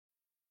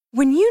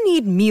When you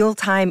need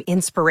mealtime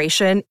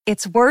inspiration,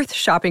 it's worth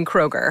shopping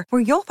Kroger,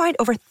 where you'll find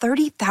over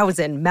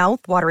 30,000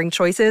 mouth-watering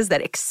choices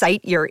that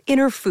excite your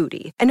inner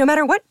foodie. And no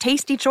matter what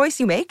tasty choice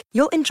you make,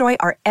 you'll enjoy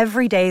our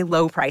everyday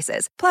low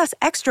prices, plus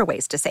extra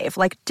ways to save,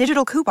 like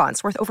digital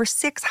coupons worth over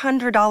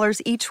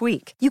 $600 each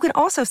week. You can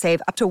also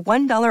save up to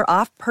 $1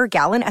 off per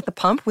gallon at the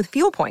pump with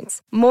fuel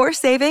points. More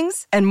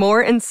savings and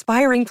more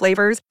inspiring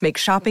flavors make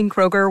shopping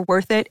Kroger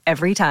worth it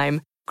every time.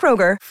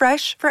 Kroger,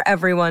 fresh for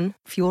everyone.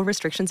 Fuel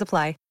restrictions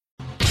apply.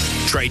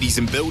 Tradies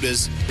and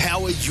builders,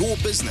 power your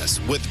business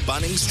with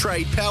Bunnings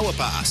Trade Power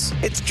Pass.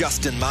 It's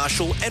Justin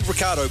Marshall and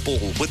Ricardo Ball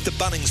with the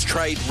Bunnings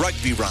Trade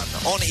Rugby Run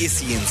on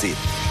SENZ.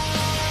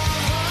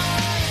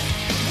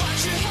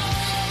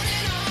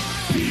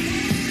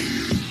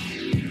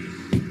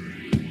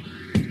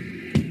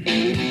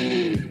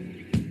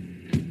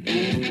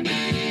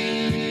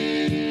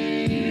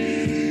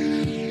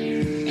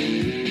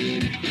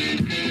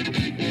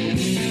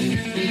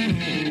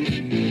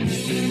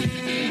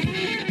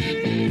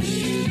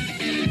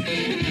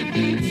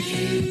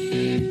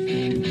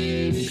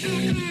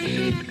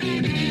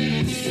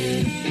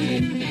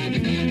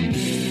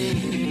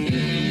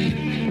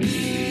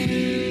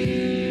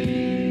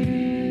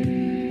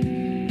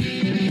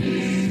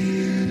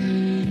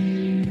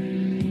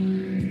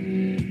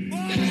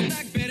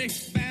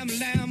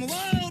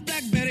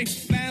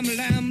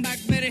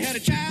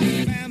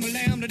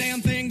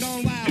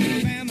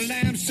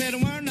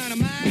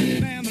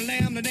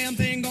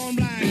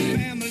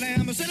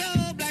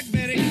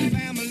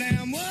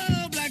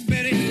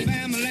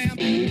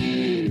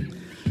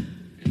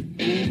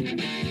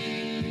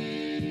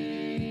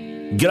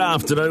 Good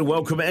afternoon,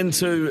 welcome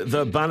into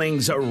the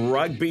Bunnings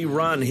Rugby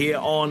Run here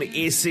on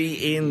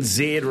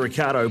SENZ.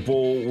 Ricardo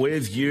Ball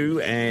with you,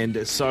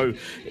 and so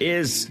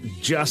is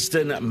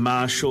Justin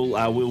Marshall.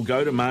 We'll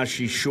go to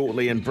Marshy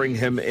shortly and bring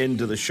him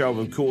into the show.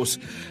 Of course,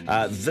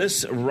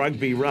 this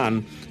Rugby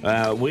Run,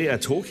 we are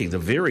talking the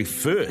very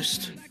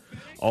first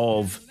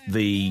of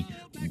the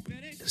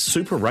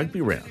Super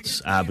Rugby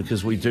rounds,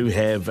 because we do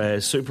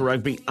have Super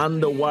Rugby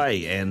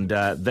underway, and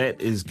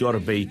that has got to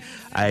be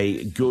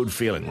a good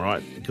feeling,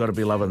 right? Got to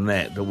be loving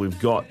that. But we've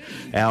got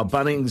our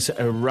Bunnings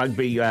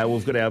Rugby,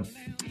 we've got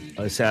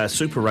our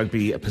Super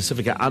Rugby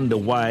Pacifica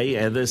underway,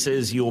 and this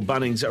is your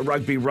Bunnings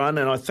Rugby Run,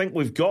 and I think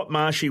we've got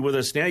Marshy with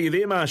us now. You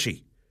there,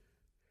 Marshy?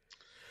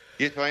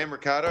 Yes, I am,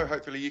 Ricardo.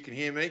 Hopefully you can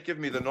hear me. Give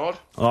me the nod.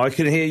 I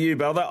can hear you,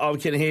 brother. I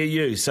can hear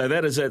you. So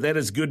that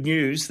is good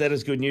news. That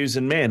is good news.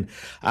 And, man,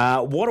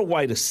 what a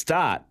way to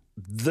start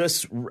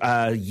this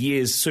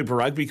year's Super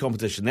Rugby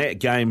competition. That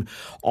game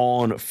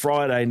on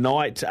Friday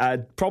night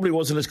probably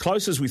wasn't as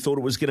close as we thought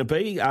it was going to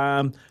be.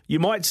 You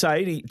might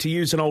say, to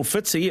use an old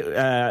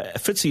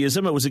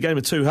Fitzyism, it was a game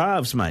of two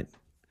halves, mate.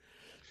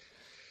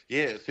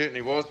 Yeah, it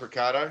certainly was,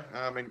 Ricardo.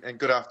 And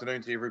good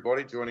afternoon to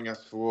everybody joining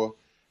us for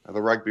the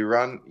Rugby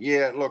Run.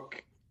 Yeah,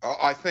 look,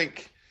 I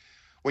think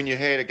when you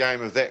had a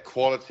game of that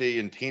quality,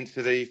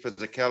 intensity,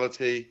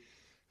 physicality,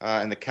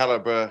 and the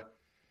calibre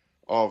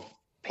of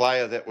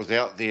player that was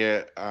out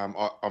there,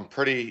 I'm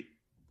pretty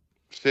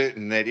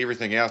certain that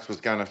everything else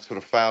was going to sort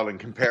of fail in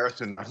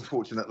comparison,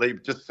 unfortunately,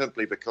 just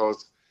simply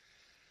because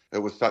it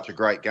was such a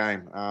great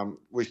game.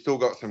 We still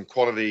got some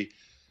quality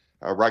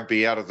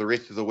rugby out of the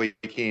rest of the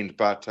weekend,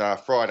 but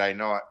Friday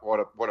night, what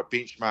a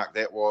benchmark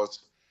that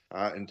was.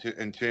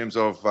 In terms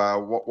of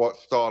what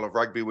style of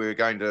rugby we were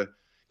going to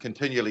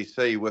continually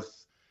see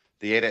with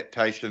the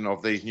adaptation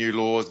of these new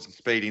laws,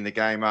 speeding the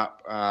game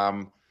up,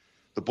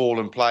 the ball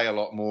in play a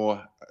lot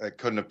more. It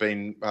couldn't have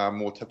been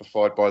more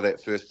typified by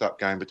that first up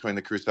game between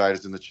the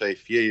Crusaders and the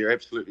Chiefs. Yeah, you're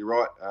absolutely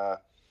right.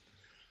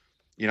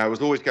 It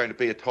was always going to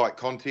be a tight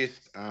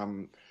contest.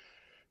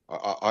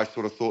 I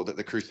sort of thought that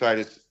the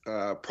Crusaders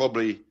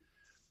probably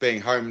being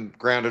home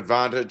ground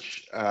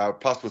advantage,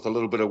 plus with a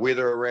little bit of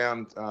weather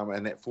around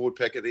and that forward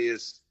pack of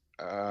theirs,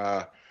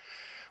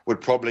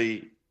 would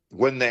probably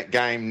win that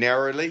game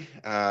narrowly.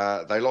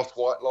 They lost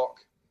Whitelock,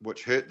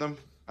 which hurt them,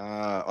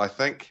 I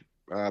think,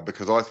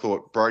 because I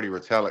thought Brodie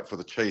Retallick for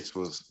the Chiefs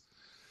was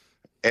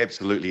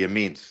absolutely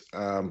immense.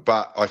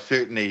 But I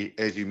certainly,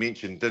 as you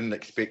mentioned, didn't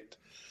expect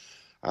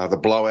the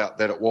blowout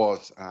that it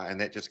was, and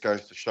that just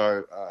goes to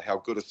show how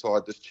good a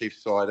side this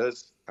Chiefs side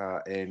is,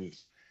 and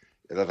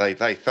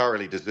they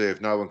thoroughly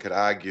deserve. No one could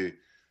argue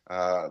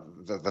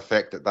the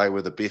fact that they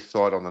were the best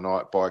side on the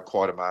night by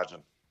quite a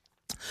margin.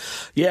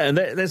 Yeah, and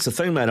that's the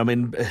thing, mate. I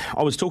mean,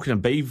 I was talking to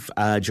Beeve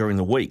during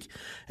the week,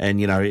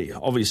 and,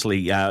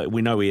 obviously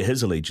we know where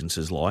his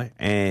allegiances lie.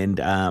 And,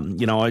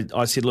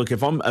 I said, look,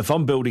 if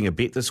I'm building a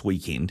bet this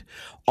weekend,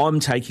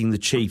 I'm taking the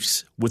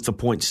Chiefs with the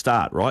point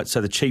start, right?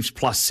 So the Chiefs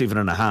plus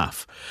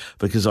 7.5,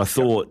 because I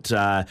thought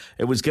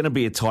it was going to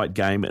be a tight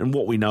game. And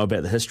what we know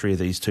about the history of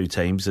these two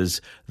teams is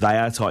they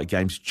are tight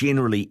games,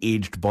 generally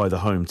edged by the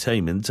home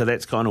team. And so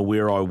that's kind of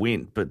where I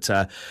went. But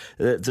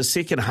the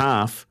second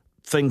half,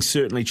 things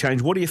certainly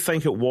changed. What do you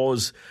think it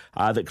was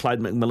that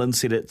Clayton McMillan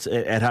said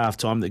at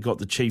halftime that got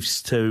the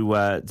Chiefs to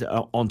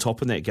on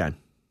top in that game?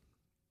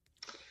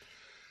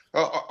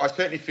 Well, I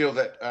certainly feel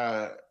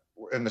that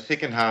in the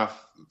second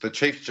half, the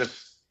Chiefs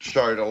just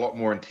showed a lot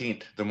more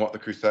intent than what the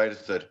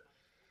Crusaders did.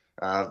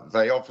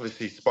 They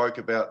obviously spoke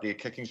about their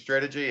kicking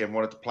strategy and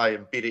wanted to play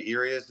in better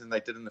areas than they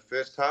did in the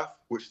first half,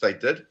 which they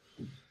did.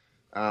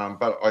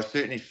 But I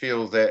certainly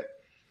feel that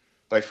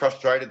they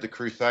frustrated the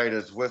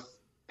Crusaders with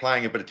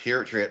playing a bit of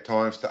territory at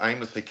times to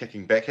aimlessly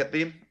kicking back at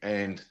them.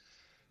 And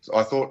so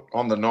I thought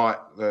on the night,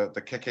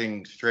 the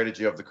kicking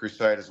strategy of the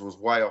Crusaders was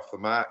way off the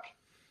mark.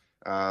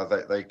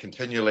 They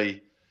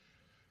continually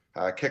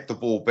kicked the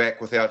ball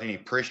back without any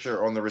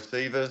pressure on the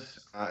receivers,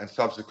 and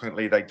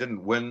subsequently they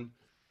didn't win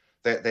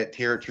that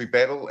territory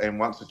battle. And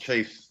once the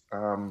Chiefs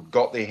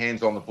got their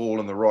hands on the ball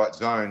in the right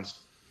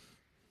zones,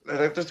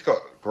 they've just got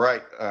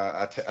great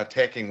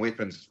attacking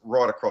weapons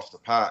right across the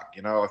park.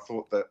 You know, I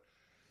thought that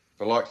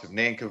the likes of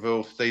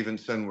Nankivell,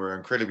 Stevenson were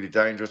incredibly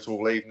dangerous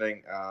all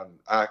evening.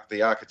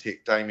 The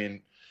architect, Damien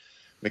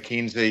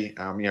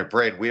McKenzie,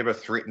 Brad Weber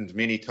threatened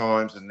many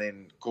times, and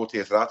then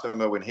Cortez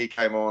Latama, when he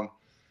came on,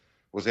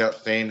 was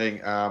outstanding.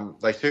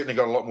 They certainly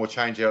got a lot more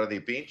change out of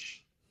their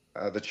bench,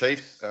 the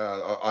Chiefs.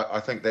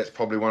 I think that's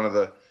probably one of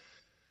the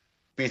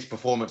best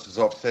performances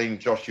I've seen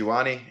Josh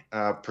Ioane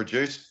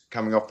produce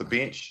coming off the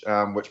bench,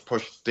 which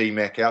pushed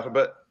D-Mac out a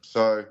bit.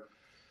 So,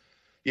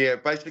 yeah,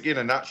 basically in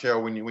a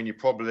nutshell, when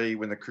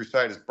the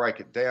Crusaders break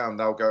it down,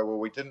 they'll go, well,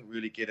 we didn't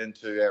really get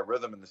into our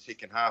rhythm in the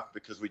second half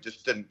because we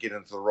just didn't get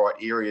into the right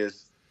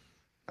areas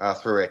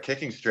through our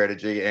kicking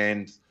strategy,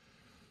 and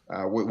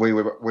we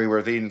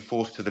were then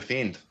forced to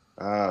defend.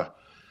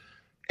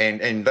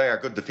 And they are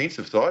a good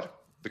defensive side,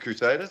 the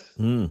Crusaders.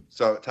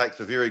 So it takes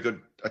a very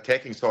good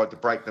attacking side to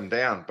break them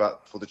down.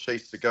 But for the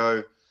Chiefs to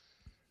go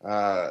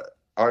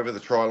over the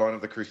try line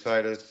of the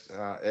Crusaders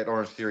at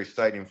Orange Theory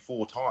Stadium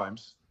 4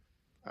 times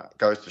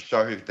goes to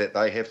show that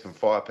they have some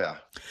firepower.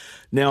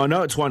 Now, I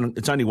know it's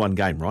only one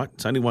game, right?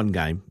 It's only one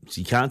game, so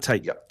you can't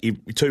take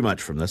too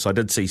much from this. I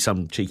did see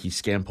some cheeky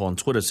scamp on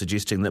Twitter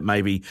suggesting that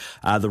maybe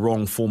the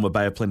wrong former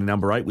Bay of Plenty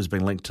number 8 was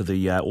being linked to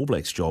the All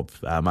Blacks job,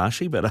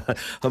 Marshy, but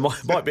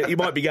you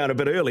might be going a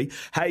bit early.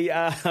 Hey,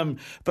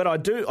 but I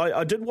did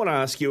want to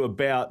ask you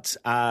about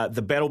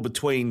the battle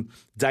between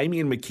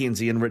Damien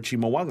McKenzie and Richie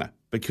Mwanga,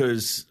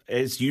 because,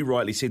 as you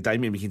rightly said,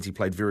 Damien McKenzie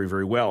played very,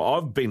 very well.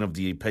 I've been of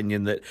the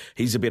opinion that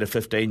he's a better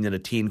 15 than a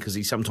 10 because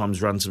he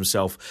sometimes runs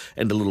himself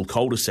into little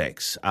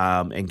cul-de-sacs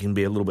and can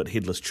be a little bit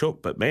headless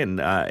chook. But, man,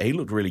 he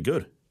looked really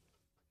good.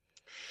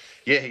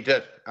 Yeah, he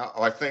did.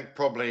 I think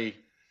probably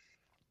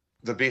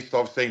the best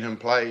I've seen him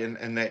play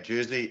in that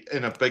jersey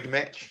in a big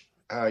match.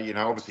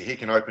 Obviously he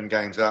can open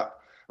games up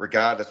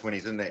regardless when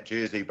he's in that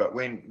jersey. But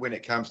when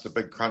it comes to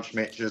big crunch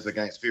matches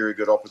against very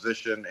good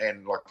opposition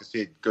and, like I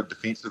said, good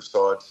defensive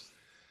sides,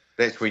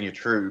 that's when your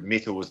true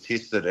mettle was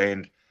tested.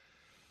 And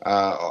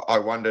I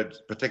wondered,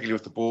 particularly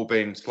with the ball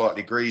being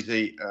slightly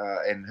greasy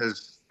and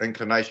his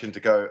inclination to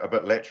go a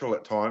bit lateral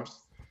at times,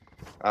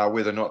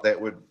 whether or not that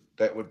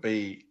would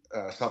be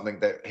something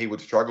that he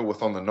would struggle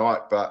with on the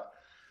night. But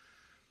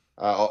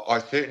I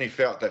certainly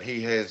felt that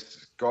he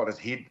has got his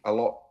head a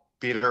lot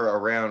better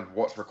around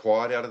what's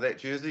required out of that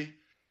jersey.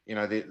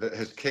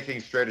 His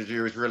kicking strategy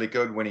was really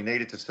good. When he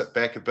needed to sit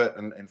back a bit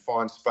and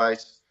find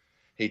space,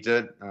 he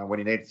did. When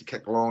he needed to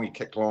kick long, he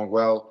kicked long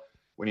well.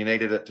 When he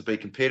needed it to be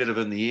competitive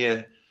in the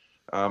air,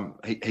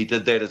 he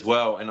did that as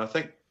well. And I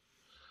think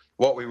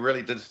what we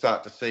really did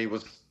start to see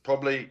was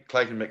probably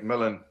Clayton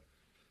McMillan,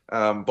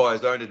 by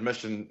his own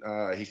admission,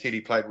 he said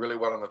he played really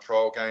well in the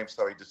trial game,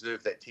 so he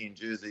deserved that 10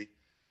 jersey,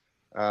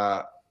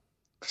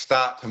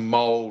 start to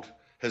mould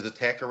his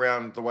attack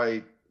around the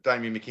way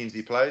Damien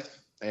McKenzie plays.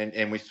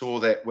 And we saw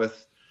that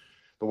with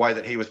the way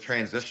that he was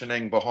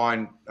transitioning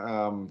behind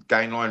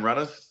gain line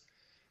runners.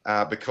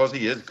 Because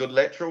he is good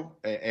lateral,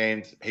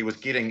 and he was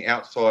getting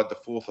outside the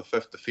 4th or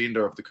 5th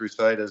defender of the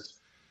Crusaders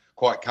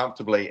quite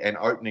comfortably and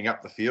opening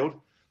up the field.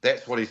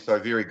 That's what he's so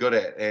very good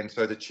at. And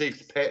so the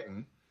Chiefs'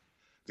 pattern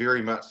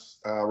very much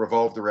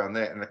revolved around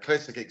that. And a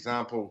classic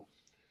example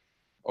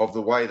of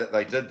the way that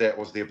they did that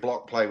was their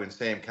block play when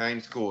Sam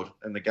Cane scored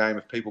in the game,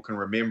 if people can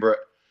remember it.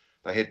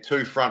 They had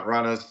 2 front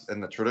runners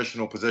in the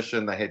traditional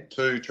position. They had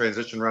 2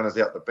 transition runners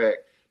out the back.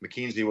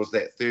 McKenzie was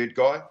that third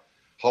guy,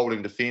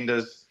 holding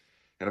defenders.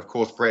 And, of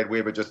course, Brad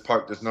Weber just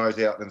poked his nose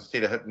out, and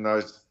instead of hitting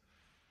those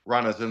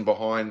runners in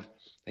behind,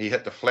 he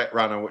hit the flat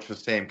runner, which was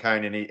Sam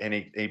Cane, and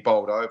he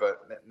bowled over.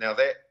 Now,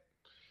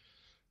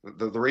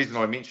 the reason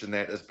I mention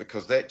that is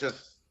because that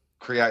just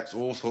creates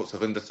all sorts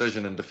of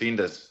indecision in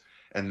defenders,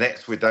 and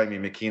that's where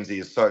Damien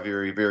McKenzie is so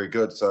very, very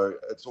good. So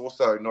it's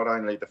also not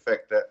only the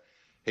fact that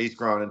he's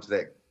grown into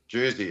that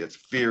jersey, it's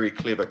very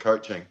clever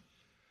coaching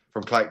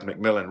from Clayton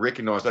McMillan.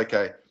 Recognise,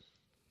 okay,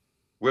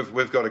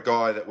 We've got a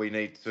guy that we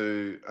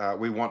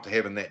want to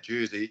have in that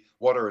jersey.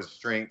 What are his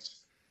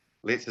strengths?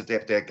 Let's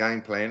adapt our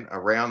game plan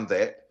around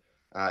that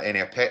and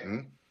our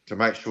pattern to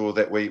make sure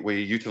that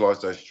we utilise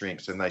those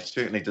strengths. And they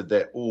certainly did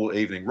that all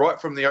evening, right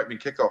from the opening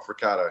kickoff,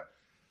 Ricardo.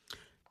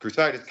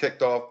 Crusaders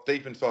kicked off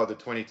deep inside the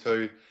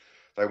 22.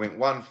 They went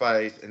one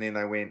phase, and then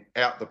they went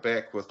out the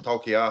back with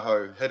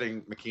Taukiaho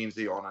hitting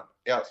McKenzie on an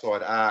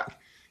outside arc,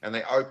 and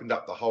they opened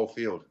up the whole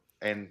field.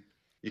 And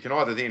you can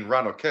either then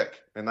run or kick,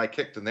 and they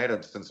kicked in that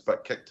instance,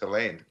 but kicked to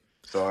land.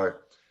 So,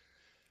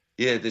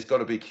 yeah, there's got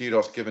to be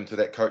kudos given to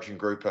that coaching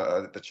group,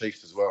 the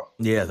Chiefs as well.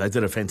 Yeah, they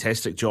did a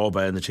fantastic job,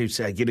 and the Chiefs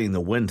are getting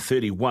the win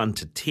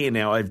 31-10.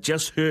 Now, I've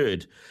just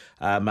heard,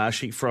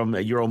 Marshy, from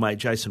your old mate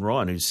Jason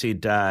Ryan, who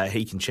said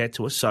he can chat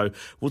to us. So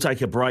we'll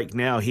take a break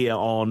now here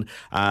on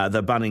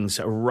the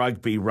Bunnings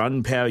Rugby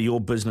Run. Power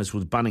your business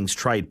with Bunnings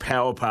Trade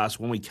Power Pass.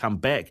 When we come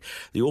back,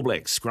 the All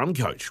Blacks scrum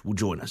coach will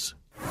join us.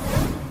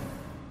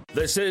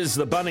 This is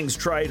the Bunnings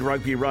Trade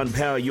Rugby Run.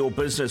 Power your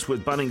business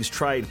with Bunnings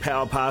Trade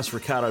Power Pass.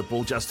 Ricardo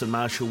Ball, Justin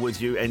Marshall with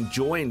you, and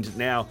joined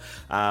now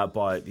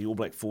by the All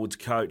Black forwards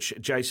coach,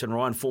 Jason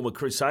Ryan, former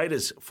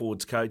Crusaders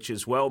forwards coach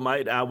as well,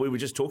 mate. We were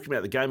just talking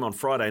about the game on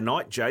Friday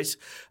night, Jace.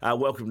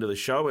 Welcome to the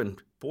show, and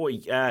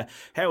boy,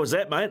 how was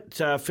that, mate,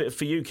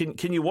 for you?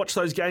 Can you watch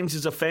those games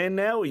as a fan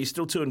now, or are you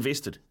still too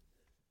invested?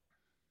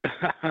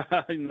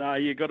 No,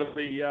 you got to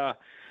be...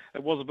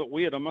 It was a bit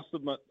weird, I must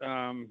admit,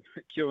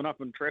 queuing up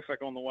in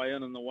traffic on the way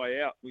in and the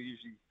way out. We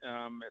usually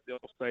at the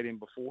old stadium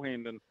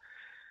beforehand, and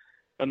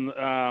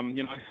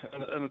you know,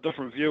 in a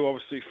different view,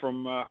 obviously,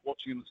 from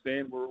watching in the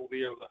stand. We're all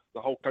there.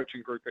 The whole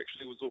coaching group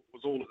actually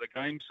was all at the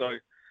game. So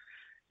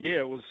yeah,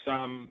 it was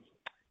a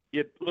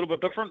little bit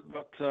different,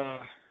 but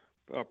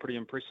pretty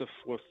impressive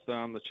with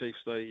the Chiefs.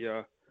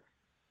 They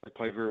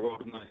play very well,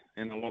 didn't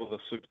they? And a lot of the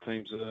super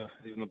teams,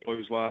 even the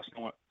Blues last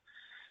night,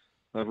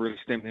 they've really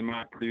stamped their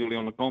mark pretty early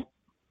on the comp.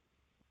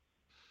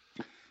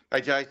 Hey,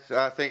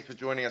 Jace, thanks for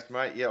joining us,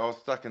 mate. Yeah, I was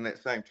stuck in that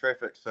same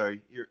traffic, so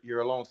you're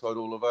alongside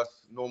all of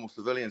us normal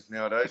civilians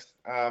nowadays.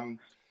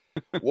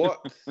 What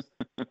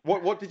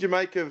did you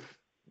make of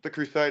the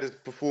Crusaders'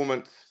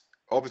 performance?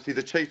 Obviously,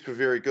 the Chiefs were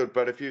very good,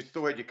 but if you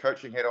still had your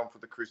coaching hat on for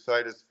the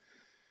Crusaders,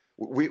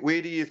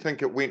 where do you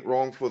think it went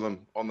wrong for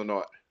them on the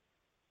night?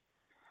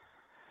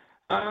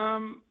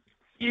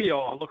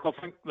 Look, I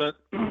think that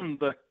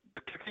the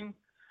kicking,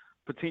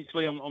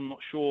 potentially, I'm not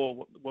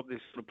sure what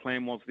their sort of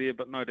plan was there,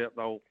 but no doubt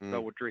they'll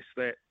address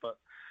that. But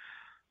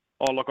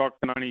I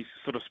can only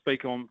sort of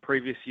speak on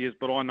previous years,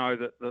 but I know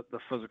that the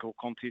physical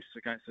contests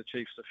against the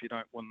Chiefs, if you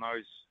don't win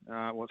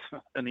those, was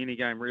in any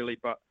game really.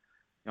 But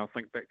I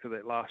think back to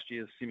that last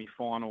year's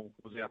semi-final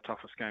was our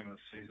toughest game of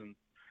the season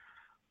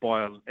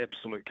by an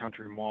absolute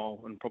country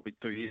mile in probably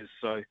 2 years.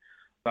 So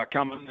they're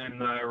coming,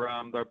 and they're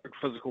a big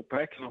physical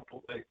pack, and I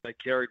thought they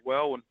carried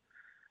well. And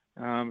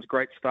it was a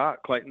great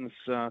start. Clayton's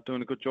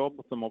doing a good job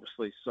with them,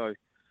 obviously. So,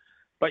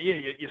 but yeah,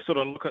 you sort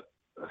of look at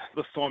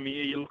this time of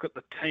year, you look at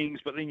the teams,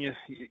 but then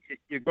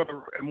you've got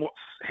to, and what's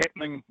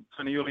happening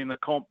only early in the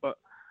comp, but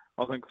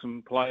I think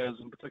some players,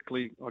 and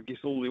particularly, I guess,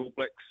 all the All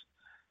Blacks,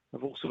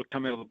 have all sort of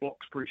come out of the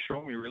blocks pretty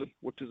strongly, really,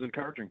 which is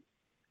encouraging.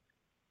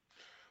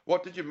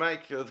 What did you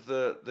make of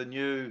the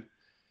new,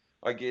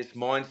 I guess,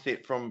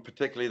 mindset from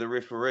particularly the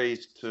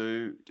referees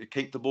to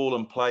keep the ball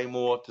and play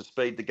more, to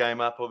speed the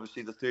game up?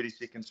 Obviously, the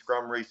 30-second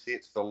scrum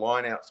resets, the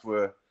lineouts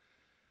were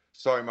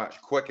so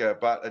much quicker,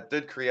 but it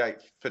did create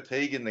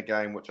fatigue in the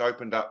game, which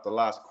opened up the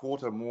last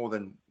quarter more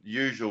than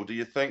usual. Do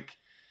you think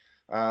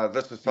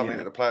this is something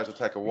that the players will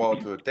take a while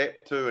to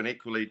adapt to? And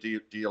equally,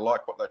 do you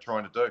like what they're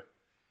trying to do?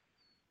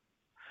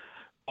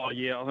 Oh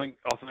yeah, I think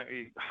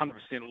 100%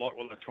 like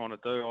what they're trying to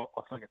do.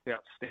 I think it's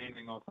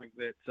outstanding. I think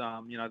that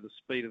the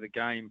speed of the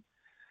game,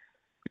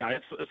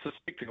 it's a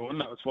spectacle,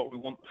 isn't it? It's what we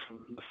want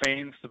from the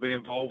fans to be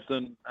involved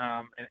in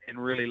and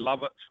really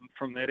love it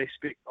from that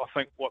aspect. I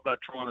think what they're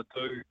trying to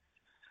do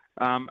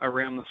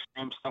around the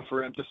scrum stuff,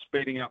 around just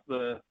speeding up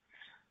the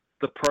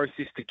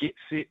process to get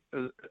set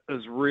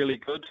is really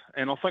good.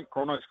 And I think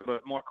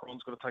Mike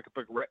Cron's got to take a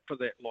big rap for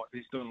that. Like,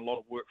 he's doing a lot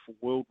of work for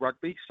World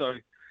Rugby, so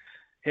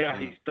how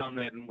he's done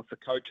that, and with the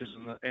coaches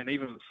and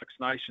even the Six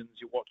Nations,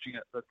 you're watching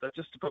it, that they're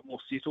just a bit more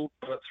settled.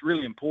 But it's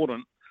really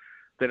important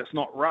that it's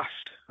not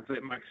rushed, if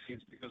that makes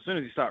sense, because as soon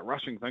as you start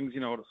rushing things,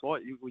 you know what it's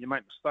like, you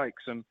make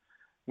mistakes. And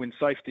when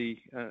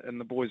safety and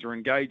the boys are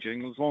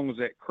engaging, as long as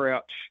that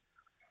crouch,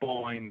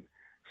 bind,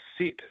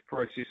 set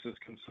process is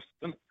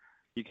consistent,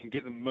 you can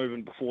get them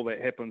moving before that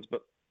happens.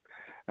 But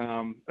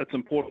it's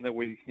important that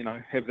we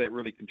have that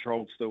really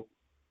controlled still.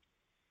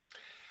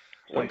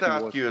 I want to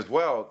ask you as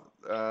well,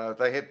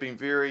 they have been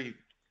very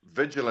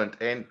vigilant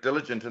and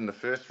diligent in the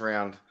first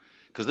round,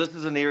 because this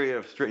is an area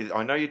of strength.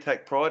 I know you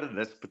take pride in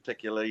this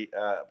particular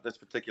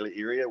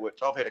area, which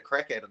I've had a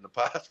crack at in the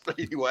past, but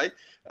anyway,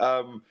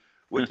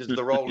 which is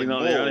the rolling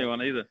ball. You're not the only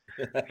one either.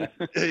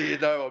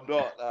 I'm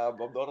not.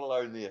 I'm not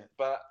alone there.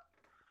 But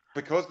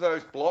because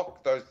the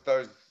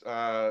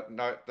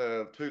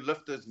two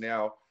lifters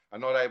now are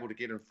not able to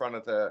get in front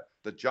of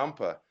the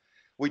jumper,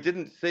 we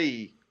didn't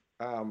see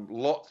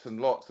lots and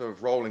lots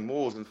of rolling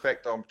mauls. In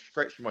fact, I'm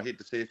scratching my head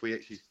to see if we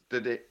actually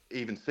did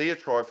even see a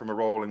try from a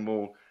rolling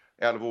maul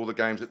out of all the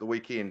games at the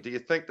weekend. Do you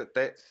think that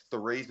that's the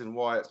reason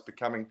why it's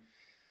becoming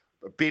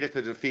better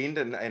to defend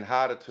and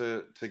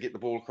harder to get the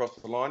ball across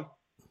the line?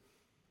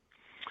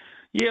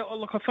 Yeah,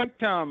 look, I think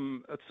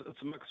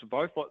it's a mix of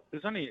both. Like, I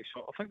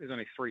think there's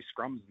only 3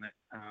 scrums in that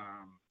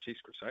Chiefs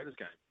Crusaders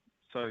game.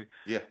 So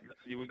Yeah.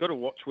 we've got to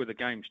watch where the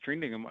game's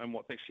trending and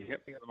what's actually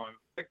happening at the moment.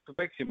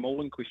 Back to your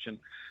mauling question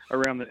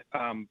around the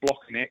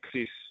blocking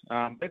access.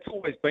 That's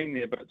always been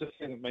there, but it just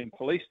hasn't been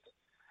policed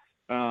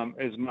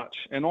as much.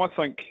 And I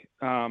think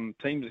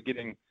teams are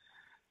getting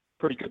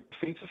pretty good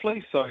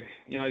defensively. So,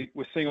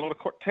 we're seeing a lot of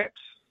quick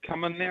taps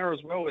come in now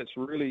as well. It's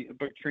really a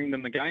big trend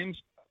in the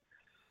games.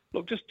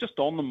 Look, just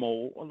on the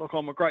maul, look,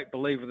 I'm a great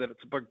believer that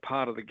it's a big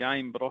part of the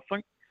game, but I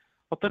think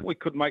we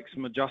could make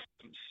some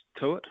adjustments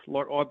to it.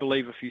 Like, I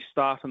believe if you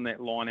start in that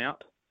line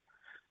out,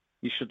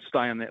 you should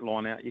stay in that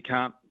line out. You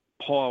can't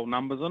pile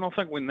numbers in. I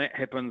think when that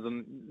happens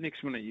and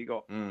next minute you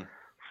got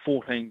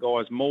 14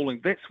 guys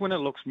mauling, that's when it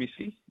looks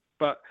messy.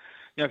 But,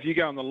 if you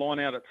go on the line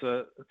out, it's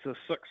a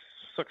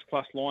six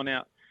plus line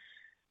out,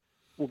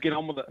 we'll get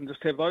on with it and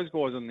just have those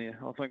guys in there.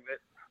 I think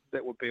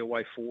that would be a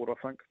way forward,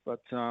 I think.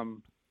 But,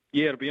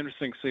 it'll be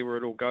interesting to see where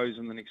it all goes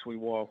in the next wee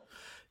while.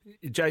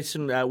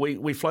 Jason,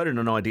 we floated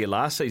an idea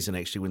last season,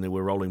 actually, when there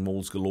were rolling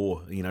mauls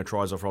galore,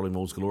 tries off rolling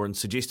mauls galore, and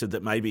suggested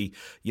that maybe,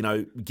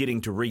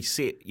 getting to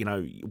reset,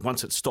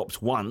 once it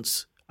stops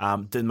once,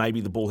 then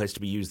maybe the ball has to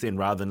be used then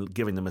rather than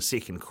giving them a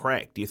second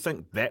crack. Do you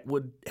think that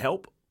would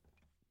help?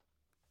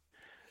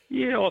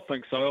 Yeah, I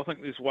think so. I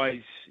think there's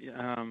ways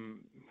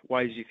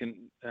you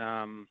can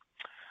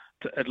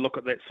to look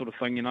at that sort of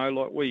thing.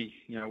 Like we,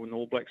 when the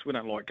All Blacks, we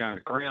don't like going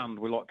to ground.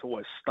 We like to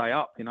always stay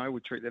up. We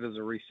treat that as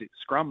a reset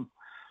scrum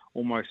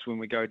almost when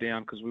we go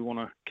down because we want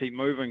to keep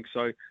moving.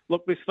 So,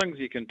 look, there's things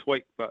you can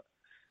tweak, but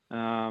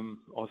I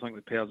think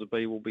the powers that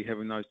be will be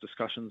having those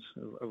discussions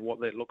of what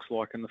that looks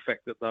like, and the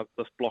fact that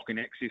this blocking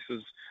access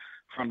is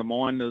front of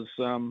mind is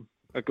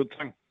a good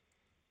thing.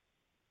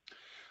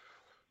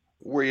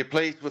 Were you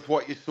pleased with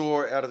what you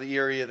saw out of the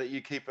area that you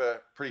keep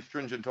a pretty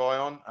stringent eye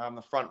on?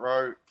 The front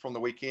row from the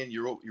weekend,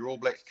 your All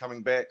Blacks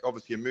coming back,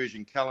 obviously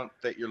emerging talent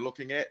that you're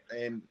looking at,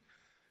 and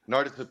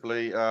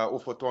noticeably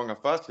Ofotonga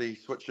Fasi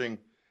switching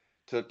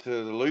to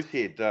the loose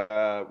head,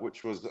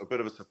 which was a bit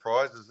of a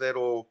surprise. Is that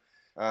all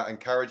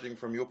encouraging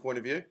from your point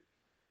of view?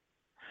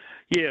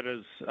 Yeah, it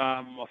is.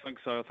 I think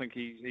so. I think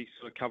he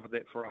sort of covered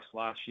that for us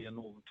last year.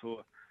 Northern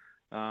Tour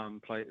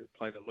played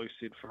a loose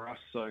head for us,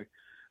 so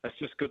it's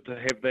just good to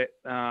have that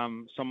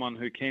someone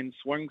who can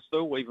swing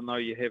still, even though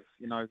you have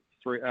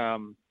two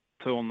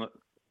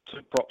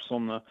props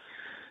on the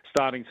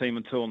starting team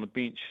and 2 on the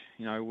bench.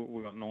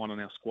 We've got 9 in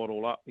our squad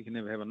all up. You can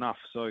never have enough.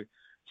 So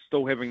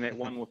still having that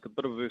one with a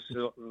bit of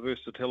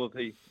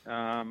versatility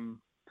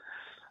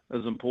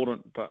is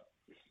important. But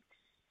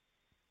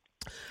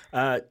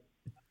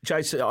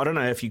Jason, I don't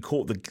know if you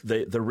caught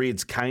the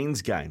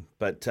Reds-Canes game,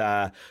 but,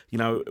 Yeah,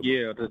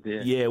 I did,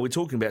 yeah. Yeah, we're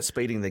talking about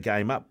speeding the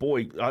game up.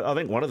 Boy, I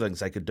think one of the things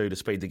they could do to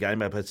speed the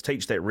game up is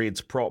teach that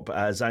Reds prop,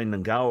 Zane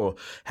Nangawa,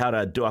 how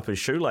to do up his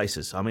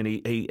shoelaces. I mean,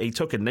 he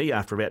took a knee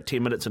after about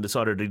 10 minutes and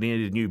decided he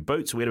needed new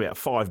boots. We had about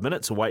 5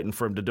 minutes of waiting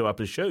for him to do up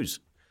his shoes.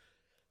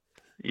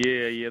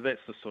 Yeah,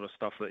 that's the sort of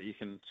stuff that you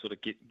can sort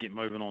of get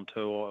moving on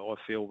to, I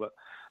feel. But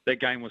that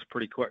game was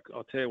pretty quick.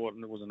 I'll tell you what,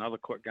 there was another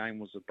quick game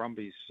was the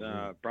Brumbies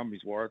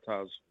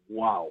Waratahs.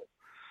 Wow,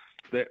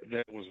 that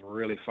was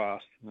really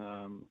fast.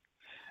 And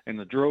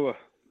the Drua,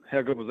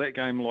 how good was that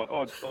game? Like,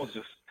 I was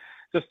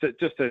just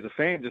as a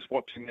fan, just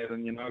watching that,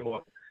 and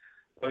like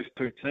those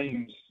two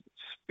teams,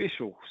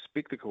 special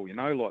spectacle.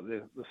 Like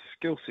the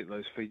skill set of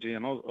those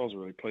Fijian. I was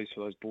really pleased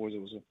for those boys.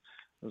 It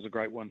was a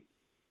great one.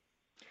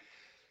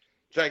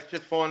 Jake,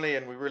 just finally,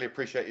 and we really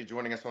appreciate you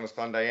joining us on a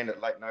Sunday and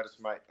at late notice,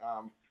 mate.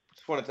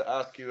 Just wanted to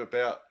ask you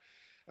about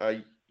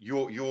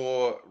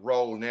your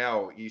role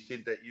now. You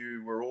said that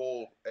you were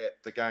all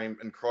at the game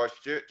in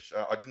Christchurch.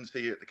 I didn't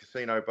see you at the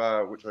casino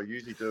bar, which I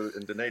usually do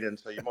in Dunedin,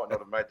 so you might not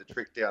have made the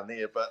trek down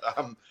there. But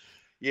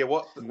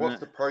what's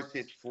the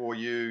process for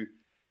you?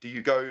 Do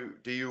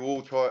you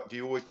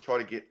always try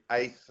to get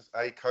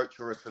a coach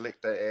or a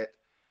selector at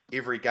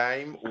every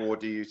game, or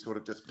do you sort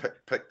of just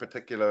pick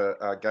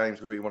particular games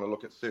where you want to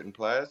look at certain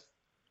players?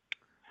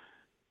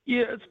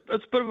 Yeah, it's a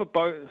bit of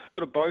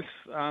both,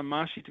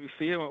 Marshy, to be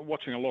fair. I'm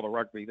watching a lot of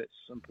rugby. That's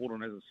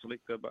important as a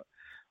selector. But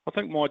I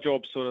think my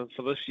job sort of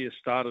for this year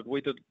started,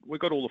 we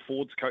got all the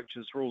forwards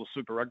coaches for all the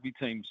Super Rugby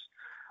teams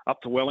up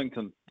to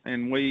Wellington,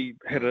 and we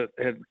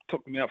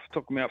took them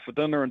out for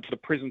dinner and did a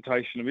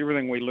presentation of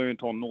everything we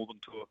learnt on Northern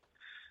Tour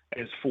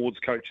as forwards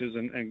coaches,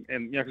 and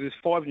because there's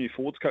 5 new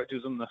forwards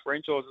coaches in the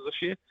franchises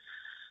this year.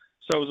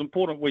 So it was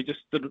important we just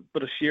did a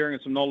bit of sharing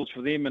and some knowledge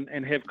for them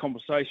and have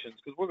conversations,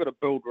 because we've got to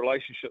build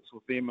relationships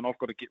with them, and I've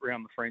got to get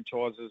around the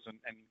franchises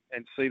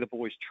and see the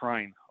boys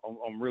train.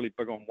 I'm really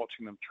big on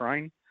watching them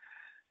train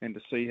and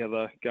to see how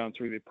they're going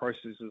through their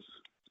processes,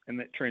 and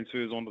that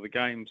transfers onto the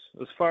games.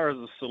 As far as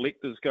the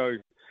selectors go,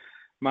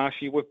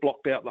 Marshy, we've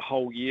blocked out the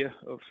whole year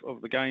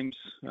of the games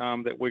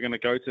that we're going to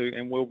go to,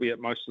 and we'll be at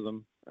most of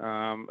them,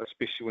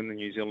 especially when the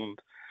New Zealand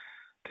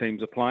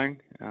teams are playing.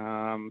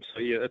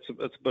 It's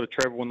a bit of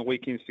travel on the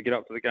weekends to get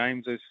up to the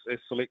games as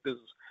selectors.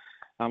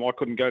 I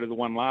couldn't go to the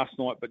one last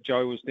night, but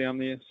Joe was down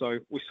there, so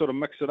we sort of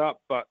mix it up.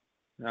 But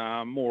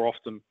more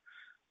often,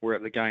 we're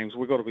at the games.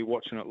 We've got to be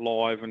watching it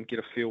live and get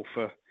a feel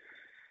for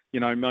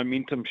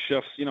momentum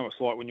shifts. It's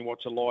like when you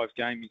watch a live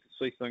game, you can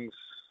see things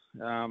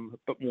a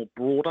bit more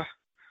broader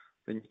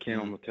than you can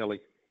on the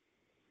telly.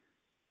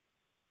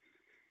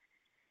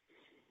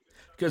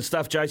 Good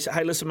stuff, Jace.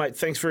 Hey, listen, mate,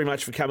 thanks very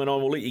much for coming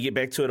on. We'll let you get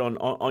back to it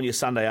on your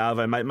Sunday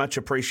Arvo, mate. Much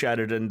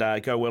appreciated, and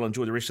go well.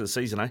 Enjoy the rest of the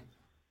season, eh?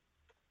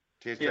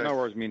 Cheers, yeah, no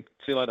worries, man.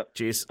 See you later.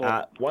 Cheers.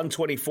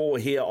 124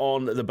 here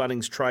on the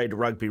Bunnings Trade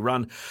Rugby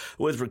Run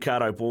with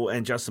Ricardo Ball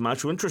and Justin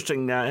Marshall.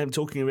 Interesting him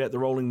talking about the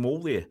rolling maul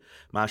there,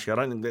 Marshall. I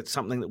don't think that's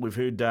something that we've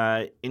heard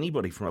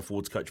anybody from a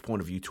forwards coach point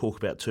of view talk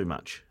about too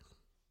much.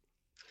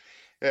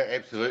 Yeah,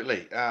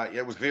 absolutely.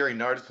 It was very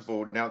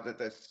noticeable. Now,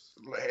 that's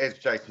as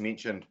Jason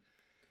mentioned,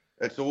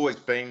 it's always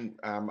been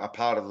a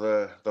part of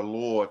the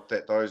law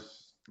that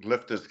those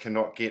lifters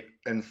cannot get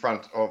in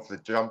front of the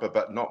jumper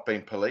but not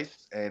being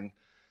policed, and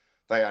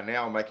they are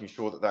now making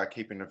sure that they're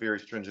keeping a very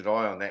stringent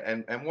eye on that.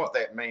 And what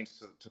that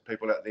means to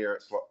people out there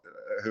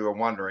who are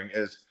wondering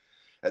is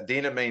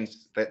then it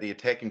means that the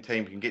attacking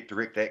team can get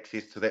direct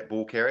access to that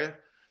ball carrier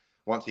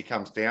once he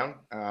comes down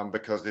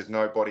because there's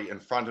nobody in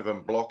front of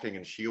him blocking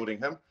and shielding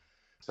him.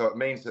 So it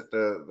means that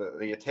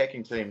the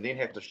attacking team then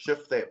have to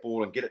shift that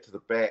ball and get it to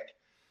the back.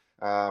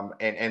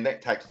 And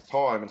that takes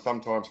time and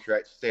sometimes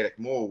creates static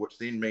maul, which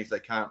then means they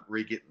can't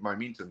re-get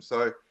momentum.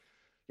 So,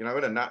 in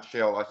a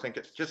nutshell, I think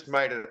it's just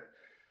made it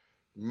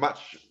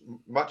much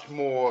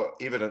more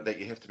evident that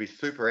you have to be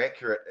super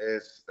accurate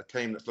as a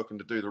team that's looking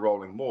to do the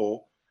rolling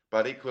maul,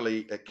 but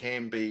equally it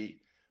can be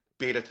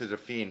better to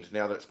defend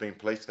now that it's been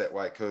policed that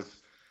way. Because,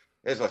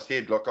 as I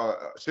said, look,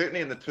 certainly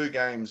in the two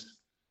games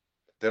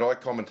that I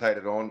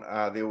commentated on,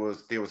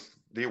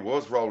 there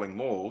was rolling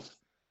mauls,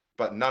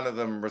 but none of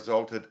them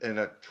resulted in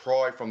a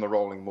try from the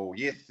rolling maul.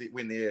 Yes,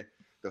 when the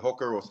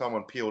hooker or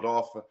someone peeled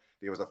off,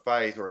 there was a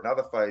phase or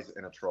another phase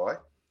in a try,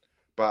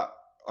 but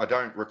I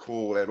don't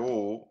recall at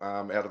all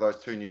out of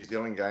those two New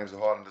Zealand games, the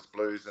Highlanders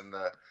Blues and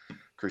the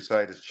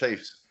Crusaders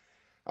Chiefs,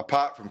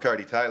 apart from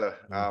Cody Taylor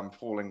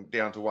falling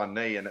down to one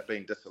knee and it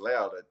being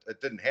disallowed,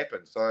 it didn't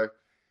happen. So,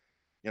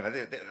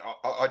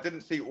 I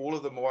didn't see all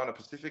of the Moana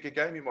Pacifica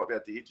game. You might be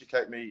able to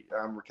educate me,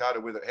 Ricardo,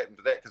 whether it happened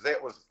to that, because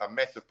that was a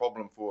massive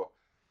problem for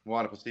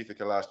Moana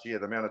Pacifica last year,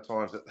 the amount of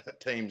times that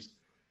teams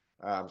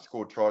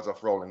scored tries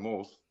off rolling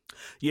mauls.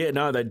 Yeah,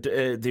 no,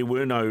 there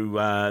were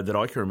no that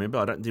I can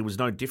remember. There was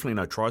definitely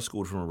no try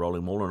scored from a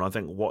rolling maul, and I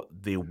think what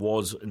there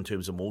was in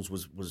terms of mauls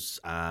was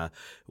a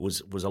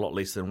lot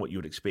less than what you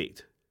would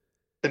expect.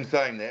 In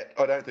saying that,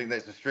 I don't think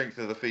that's the strength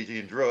of the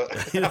Fijian Druid.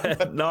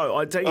 No,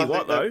 I tell you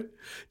what though,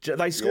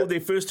 they scored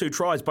their first two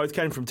tries. Both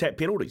came from tap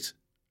penalties.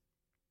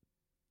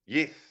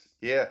 Yes,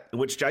 yeah,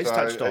 which Jace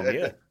touched on.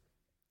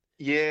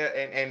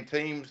 And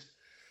teams.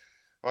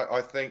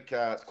 I think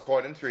it's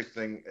quite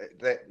interesting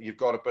that you've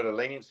got a bit of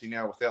leniency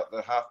now without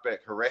the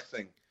halfback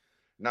harassing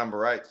number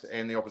 8s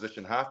and the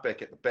opposition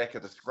halfback at the back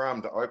of the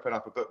scrum to open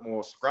up a bit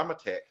more scrum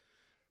attack.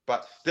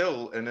 But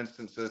still, in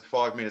instances,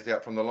 5 metres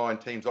out from the line,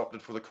 teams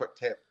opted for the quick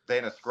tap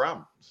than a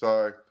scrum.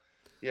 So,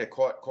 yeah,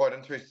 quite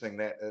interesting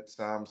that it's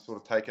sort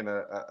of taken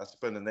a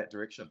spin in that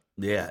direction.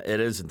 Yeah, it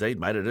is indeed,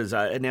 mate. It is.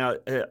 Now,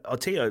 I'll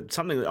tell you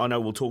something that I know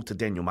we'll talk to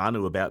Daniel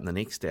Manu about in the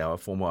next hour,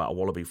 former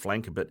Wallaby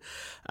flanker, but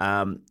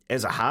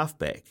as a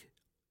halfback,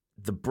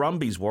 the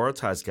Brumbies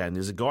Waratahs game,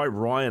 there's a guy,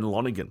 Ryan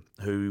Lonergan,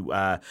 who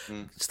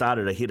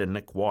started ahead of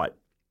Nick White.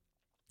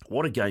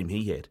 What a game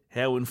he had.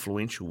 How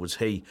influential was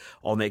he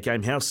on that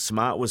game? How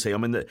smart was he? I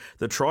mean,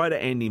 the try to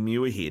Andy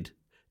Muirhead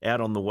out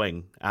on the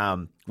wing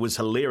was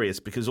hilarious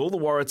because all the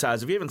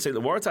Waratahs, if you haven't seen the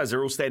Waratahs,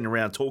 are all standing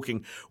around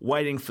talking,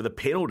 waiting for the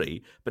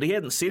penalty, but he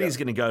hadn't said he's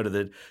going to go to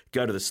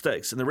the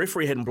sticks, and the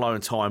referee hadn't blown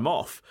time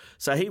off.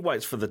 So he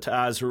waits for the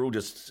Tars, who are all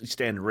just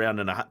standing around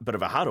in a bit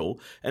of a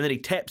huddle, and then he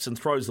taps and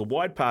throws the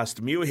wide pass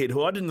to Muirhead,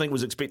 who I didn't think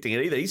was expecting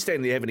it either. He's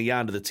standing there having a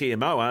yarn to the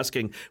TMO,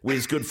 asking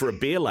where's good for a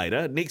beer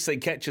later. Next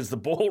thing, catches the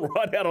ball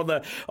right out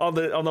on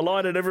the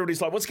line, and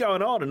everybody's like, "What's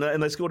going on?"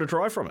 And they scored a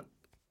try from it.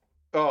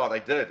 Oh, they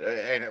did,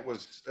 and it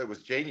was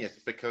genius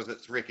because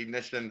it's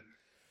recognition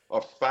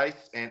of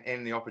space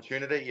and the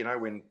opportunity.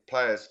 When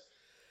players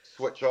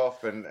switch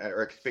off and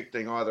are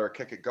expecting either a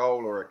kick at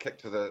goal or a kick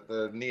to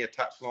the near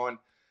touchline,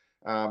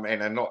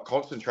 and are not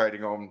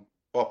concentrating on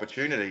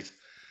opportunities.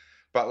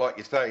 But like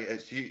you say,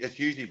 it's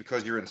usually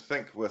because you're in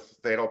sync with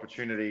that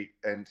opportunity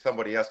and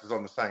somebody else is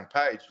on the same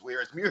page.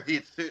 Whereas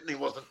Muirhead certainly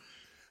wasn't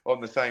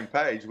on the same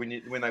page.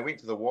 When they went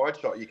to the wide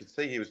shot, you could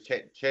see he was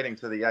chatting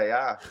to the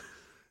AR.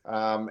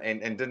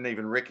 And didn't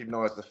even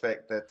recognise the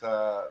fact that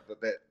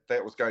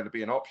that was going to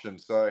be an option.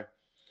 So,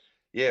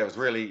 yeah, it was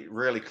really,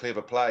 really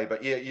clever play.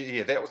 But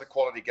yeah, that was a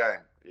quality game,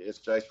 as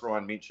Jace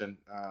Ryan mentioned.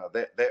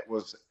 That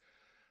was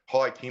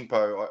high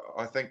tempo.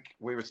 I think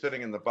we were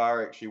sitting in the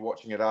bar actually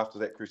watching it after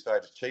that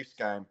Crusaders Chiefs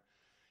game,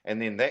 and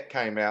then that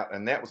came out,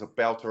 and that was a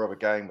belter of a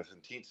game with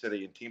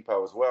intensity and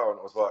tempo as well. And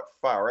it was like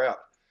far out.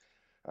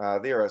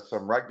 There are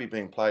some rugby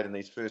being played in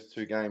these first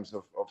two games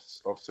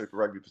of Super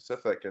Rugby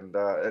Pacific, and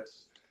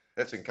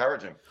it's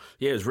encouraging.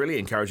 Yeah, it's really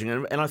encouraging.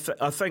 And I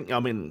think, I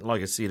mean,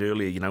 like I said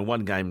earlier,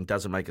 one game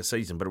doesn't make a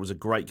season, but it was a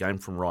great game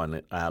from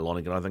Ryan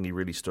Lonergan. I think he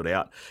really stood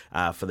out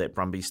for that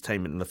Brumbies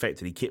team. And the fact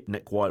that he kept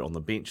Nick White on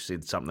the bench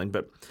said something.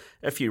 But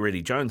if you're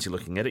Eddie Jones, you're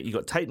looking at it, you've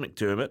got Tate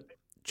McDermott,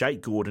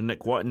 Jake Gordon,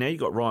 Nick White, and now you've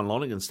got Ryan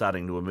Lonergan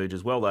starting to emerge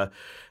as well.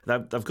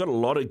 They've got a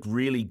lot of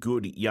really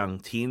good young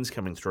 10s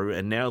coming through,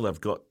 and now they've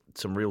got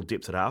some real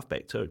depth at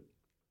halfback too.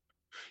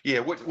 Yeah,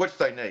 which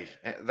they need.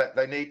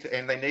 They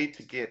need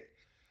to get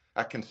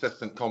a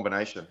consistent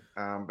combination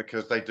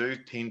because they do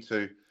tend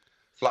to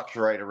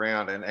fluctuate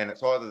around, and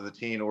it's either the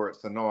 10 or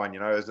it's the 9.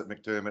 Is it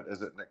McDermott?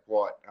 Is it Nick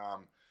White?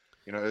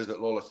 Is it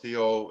Lola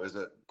Seal? Is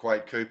it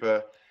Quade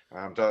Cooper?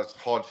 Does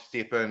Hodge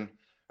step in?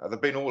 They've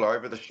been all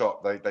over the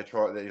shop. They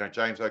try.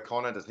 James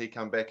O'Connor, does he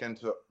come back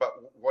into it? But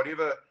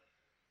whatever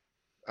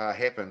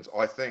happens,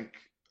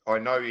 I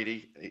know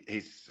Eddie.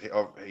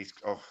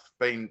 I've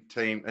been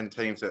in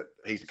teams that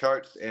he's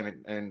coached,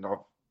 and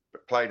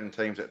I've played in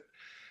teams that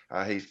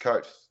he's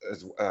coached,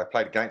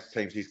 played against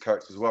teams he's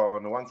coached as well.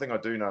 And the one thing I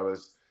do know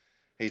is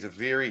he's a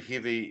very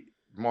heavy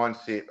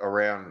mindset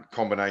around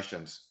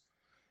combinations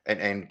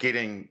and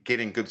getting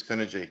good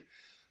synergy.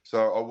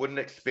 So I wouldn't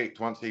expect,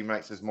 once he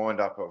makes his mind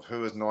up of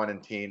who is 9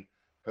 and 10,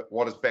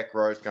 what is back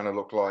row is going to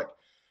look like,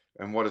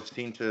 and what is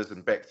centres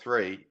and back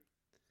three,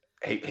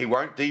 he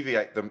won't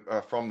deviate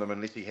from them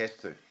unless he has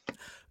to.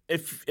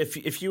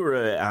 If you were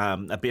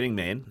a betting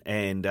man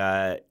and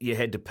you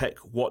had to pick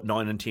what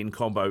 9 and 10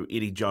 combo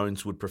Eddie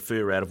Jones would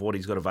prefer out of what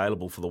he's got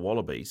available for the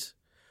Wallabies,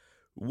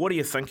 what are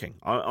you thinking?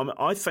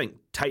 I think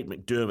Tate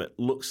McDermott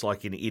looks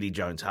like an Eddie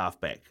Jones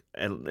halfback,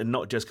 and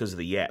not just because of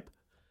the yap.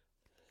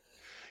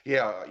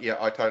 Yeah,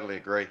 I totally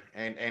agree.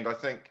 And I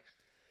think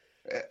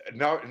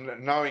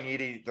knowing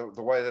Eddie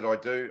the way that I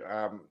do,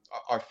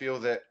 I feel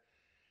that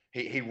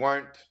he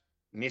won't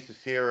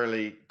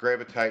necessarily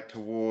gravitate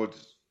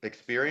towards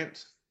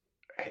experience.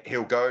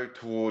 He'll go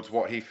towards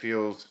what he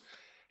feels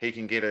he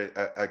can get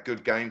a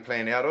good game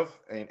plan out of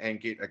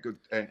and get a good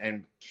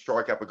and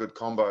strike up a good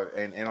combo.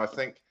 And I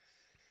think,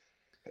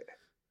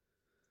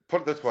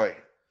 put it this way,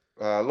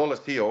 Lola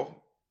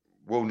Seal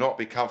will not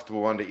be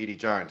comfortable under Eddie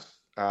Jones.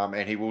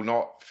 And he will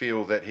not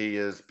feel that he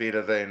is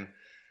better than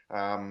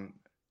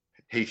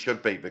he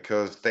should be,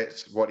 because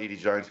that's what Eddie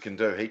Jones can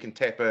do. He can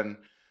tap in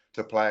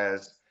to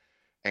players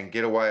and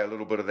get away a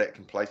little bit of that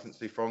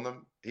complacency from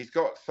them. He's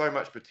got so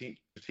much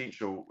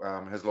potential,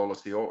 his Lola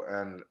Seal,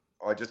 and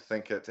I just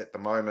think it's at the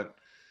moment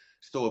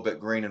still a bit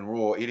green and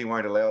raw. Eddie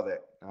won't allow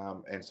that.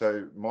 And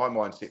so my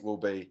mindset will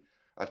be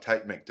a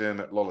Tate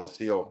McDermott, Lola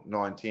Seal,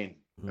 9-10.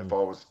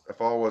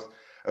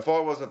 If I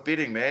was a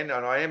betting man,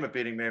 and I am a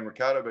betting man,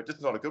 Ricardo, but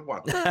just not a good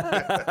one.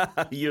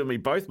 You and me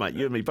both, mate.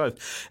 You and me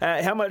both.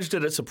 How much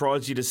did it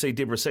surprise you to see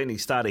Debrasini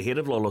start ahead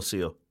of Lola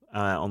Seal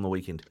on the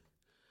weekend?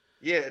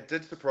 Yeah, it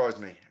did surprise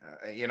me.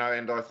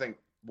 And I think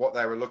what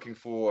they were looking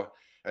for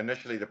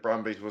initially, the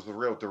Brumbies, was a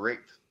real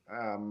direct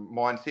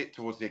mindset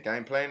towards their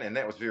game plan, and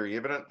that was very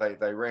evident.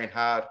 They ran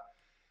hard.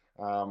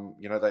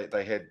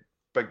 They had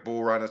big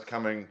ball runners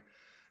coming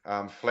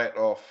flat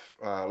off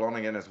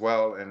Lonergan as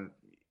well, and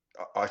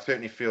I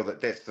certainly feel that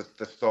that's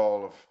the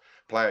style of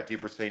player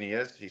Debrasini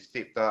is. He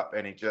stepped up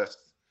and he just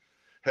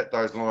hit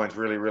those lines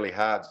really, really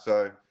hard.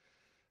 So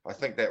I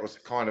think that was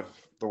kind of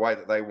the way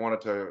that they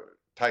wanted to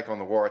take on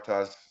the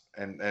Waratahs,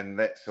 and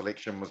that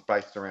selection was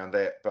based around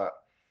that. But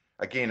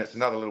again, it's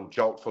another little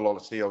jolt for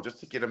Lola Seal, just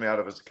to get him out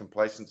of his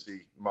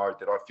complacency mode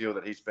that I feel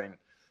that he's been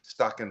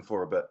stuck in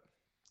for a bit.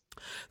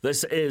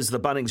 This is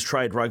the Bunnings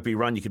Trade Rugby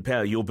Run. You can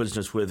power your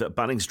business with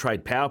Bunnings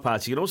Trade Power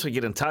Parts. You can also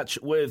get in touch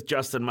with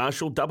Justin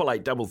Marshall.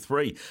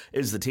 8833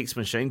 is the text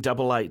machine,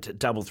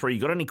 8833. You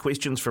got any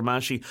questions for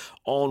Marshy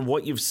on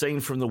what you've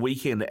seen from the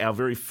weekend, our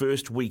very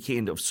first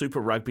weekend of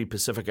Super Rugby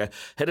Pacifica?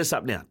 Hit us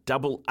up now,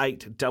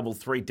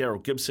 8833.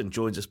 Daryl Gibson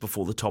joins us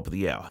before the top of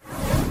the hour.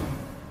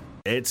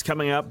 It's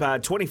coming up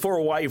 24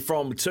 away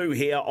from 2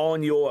 here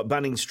on your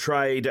Bunnings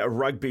Trade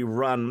Rugby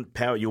Run.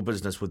 Power your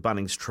business with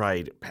Bunnings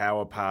Trade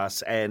Power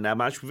Pass. And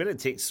Marsh, we've had a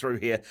text through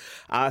here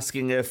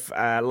asking if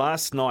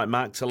last night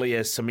Mark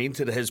Talia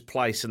cemented his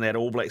place in that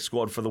All Black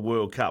squad for the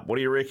World Cup. What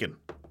do you reckon?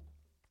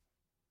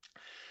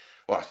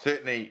 Well,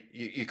 certainly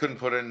you couldn't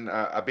put in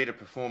a better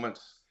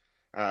performance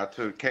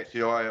to catch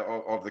the eye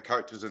of the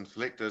coaches and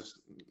selectors.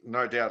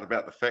 No doubt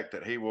about the fact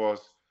that he was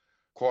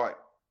quite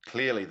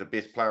clearly the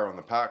best player on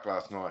the park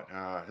last night.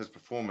 His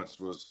performance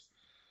was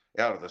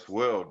out of this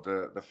world.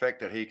 The fact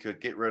that he could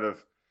get rid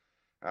of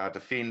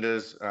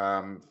defenders,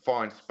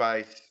 find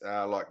space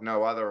like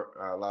no other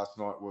last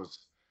night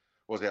was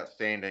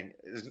outstanding.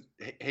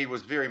 He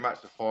was very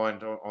much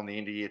defined on the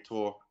end of year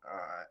tour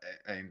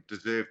and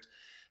deserved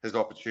his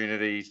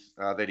opportunities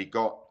that he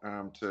got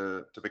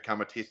to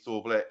become a Test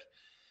All Black.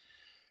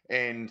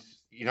 And,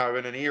 in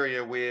an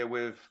area where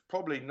we've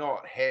probably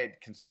not had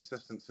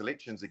consistent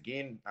selections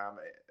again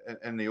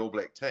in the All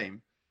Black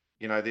team,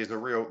 there's a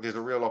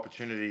real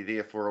opportunity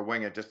there for a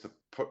winger just to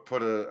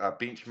put a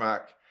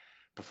benchmark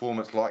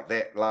performance like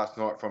that last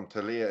night from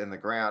Talia in the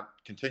ground,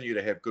 continue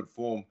to have good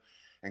form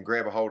and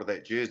grab a hold of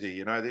that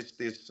jersey.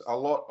 There's a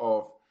lot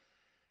of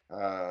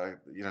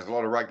there's a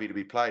lot of rugby to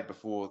be played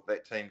before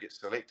that team gets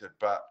selected,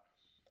 but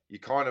you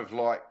kind of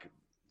like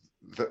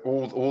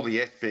all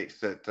the aspects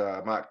that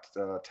Mark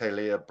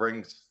Taylor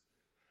brings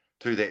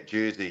to that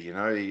jersey.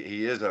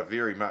 He is a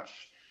very much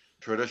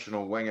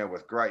traditional winger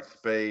with great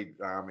speed.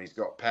 He's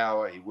got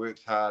power. He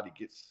works hard.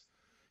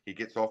 He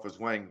gets off his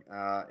wing,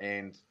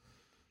 and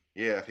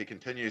yeah, if he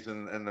continues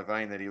in the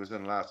vein that he was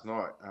in last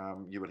night,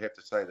 you would have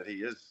to say that he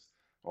is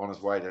on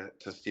his way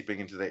to stepping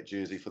into that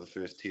jersey for the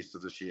first test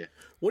of this year.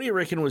 What do you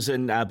reckon was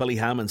in Billy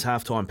Harmon's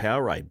halftime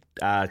power raid?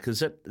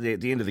 Because at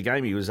the end of the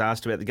game, he was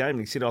asked about the game, and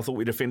he said, "I thought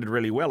we defended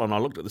really well." And I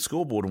looked at the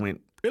scoreboard and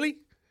went, "Really?"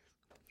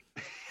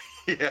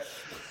 Yeah,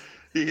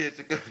 it's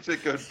a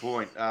good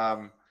point.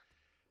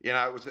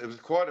 It was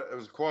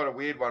quite a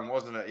weird one,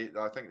 wasn't it?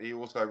 I think he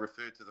also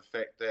referred to the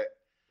fact that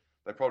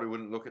they probably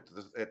wouldn't look at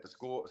the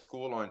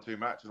score line too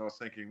much, and I was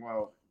thinking,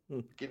 well,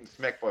 getting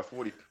smacked by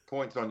 40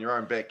 points on your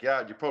own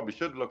backyard, you probably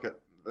should look at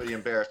the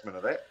embarrassment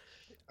of that,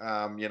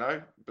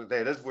 but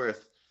that is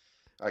worth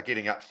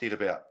getting upset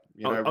about.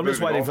 I'm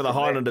just waiting for the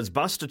Highlanders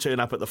bus to turn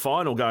up at the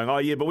final going, "Oh,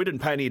 yeah, but we didn't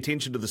pay any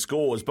attention to the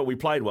scores, but we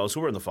played well, so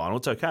we're in the final.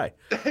 It's okay."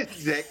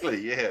 Exactly,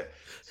 yeah.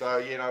 So,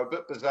 a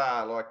bit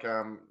bizarre, like,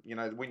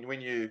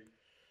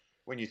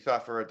 when you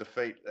suffer a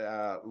defeat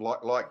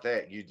like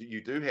that,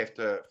 you do have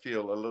to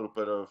feel a little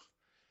bit of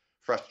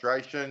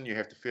frustration. You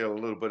have to feel a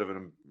little bit of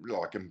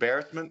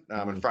embarrassment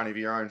in front of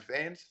your own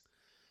fans,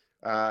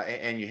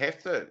 and you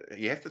have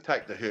to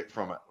take the hurt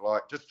from it.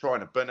 Like, just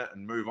trying to bin it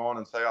and move on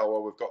and say, "Oh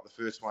well, we've got the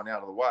first one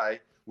out of the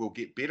way. We'll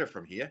get better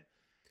from here."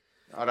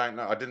 I don't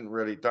know. I don't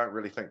really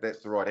think that's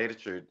the right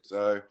attitude.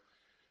 So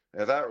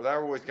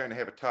they're always going to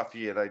have a tough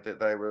year.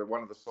 They were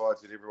one of the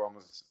sides that everyone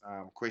was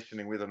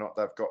questioning whether or not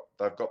they've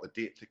got the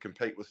depth to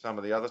compete with some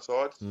of the other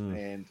sides,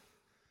 and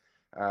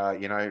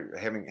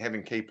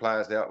having key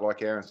players out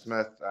like Aaron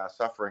Smith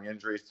suffering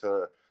injuries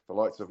to the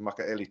likes of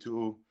Makaeli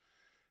Tu'u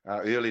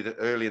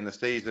early in the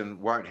season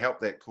won't help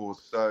that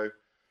cause. So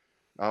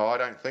I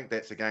don't think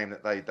that's a game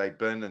that they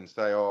bin and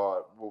say,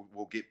 "Oh,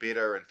 we'll get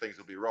better and things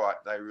will be right."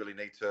 They really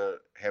need to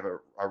have a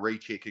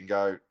recheck and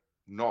go,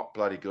 "Not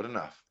bloody good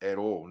enough at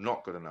all.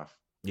 Not good enough."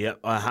 Yeah,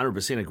 I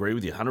 100% agree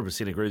with you.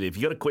 100% agree with you. If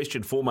you've got a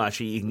question for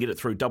Marshy, you can get it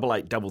through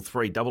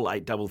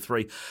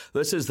 8833.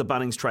 This is the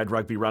Bunnings Trade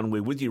Rugby Run.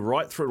 We're with you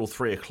right through till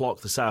 3 o'clock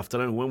this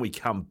afternoon. When we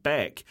come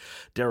back,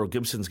 Daryl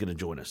Gibson's going to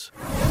join us.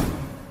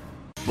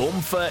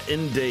 Boomfa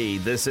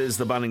indeed. This is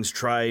the Bunnings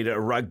Trade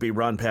Rugby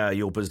Run. Power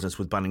your business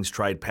with Bunnings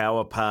Trade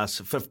Power Pass.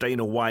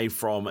 15 away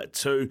from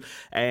 2.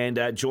 And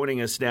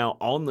joining us now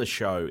on the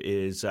show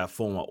is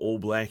former All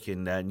Black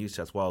and New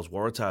South Wales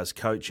Waratahs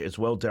coach as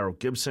well, Daryl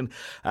Gibson.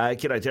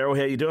 G'day, Daryl.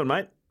 How you doing,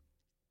 mate?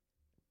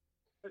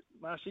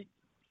 Marshy.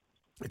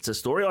 It's a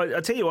story.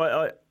 I tell you,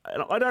 I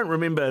don't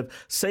remember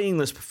seeing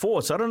this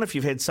before, so I don't know if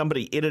you've had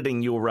somebody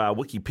editing your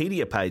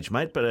Wikipedia page,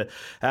 mate, but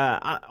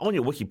on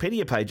your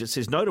Wikipedia page it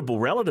says notable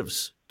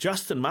relatives,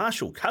 Justin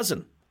Marshall,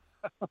 cousin.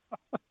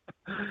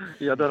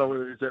 Yeah, I don't know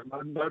whether he's that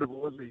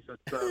notable, is he? But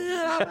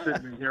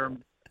certainly hear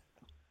him.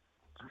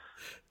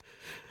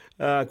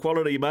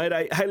 Quality,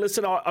 mate. Hey,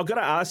 listen, I've got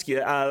to ask you,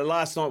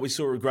 last night we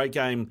saw a great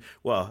game,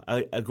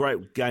 a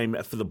great game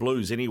for the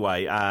Blues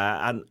anyway,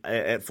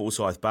 at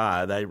Forsyth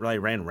Bar. They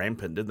ran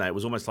rampant, didn't they? It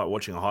was almost like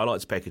watching a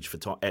highlights package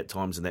at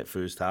times in that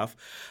first half.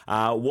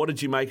 What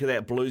did you make of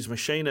that Blues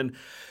machine? And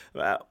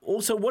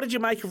also, what did you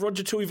make of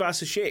Roger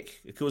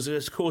Tuivasa-Sheck? Because,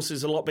 of course,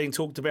 there's a lot being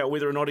talked about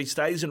whether or not he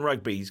stays in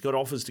rugby. He's got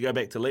offers to go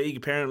back to league,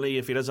 apparently,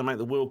 if he doesn't make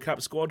the World Cup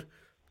squad.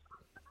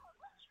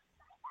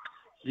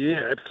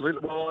 Yeah,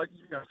 absolutely. Well,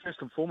 first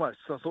and foremost,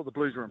 I thought the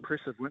Blues were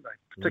impressive, weren't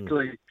they?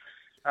 Particularly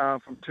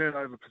from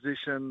turnover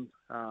position,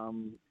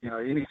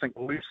 anything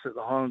loose that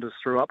the Highlanders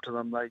threw up to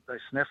them, they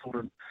snaffled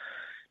and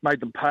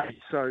made them pay.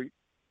 So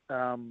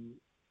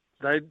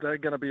they're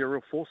going to be a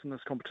real force in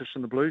this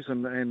competition, the Blues,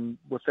 and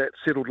with that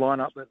settled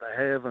lineup that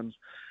they have and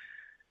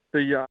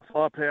the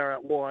firepower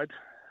out wide,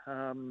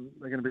 they're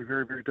going to be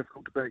very, very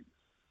difficult to beat.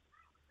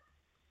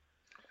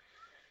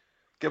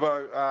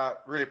 Gibbo,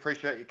 really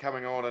appreciate you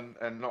coming on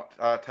and not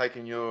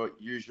taking your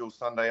usual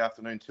Sunday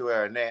afternoon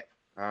 2-hour nap.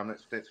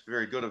 That's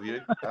very good of you.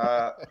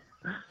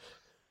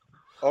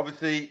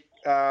 Obviously,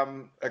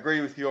 agree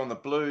with you on the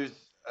Blues.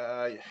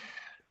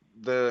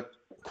 The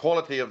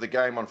quality of the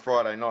game on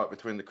Friday night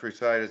between the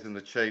Crusaders and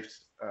the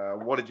Chiefs.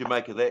 What did you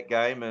make of that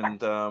game, and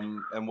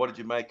what did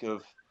you make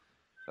of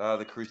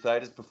the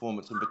Crusaders'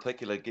 performance in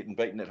particular? Getting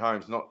beaten at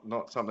home is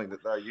not something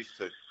that they're used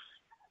to.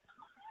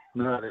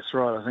 No, that's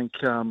right. I think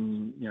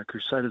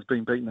Crusaders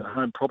being beaten at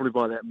home probably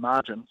by that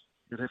margin.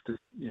 You'd have to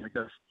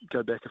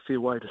go back a fair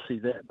way to see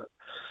that. But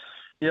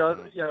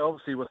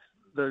obviously with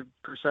the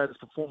Crusaders'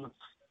 performance,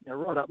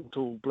 right up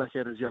until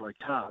Blackadder's yellow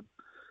card,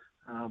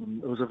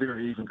 it was a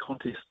very even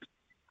contest.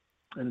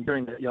 And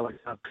during that yellow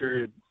card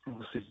period,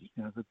 obviously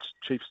the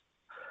Chiefs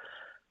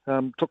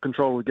took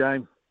control of the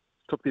game,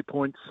 took their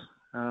points,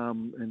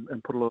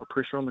 and put a lot of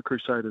pressure on the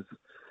Crusaders.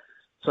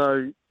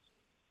 So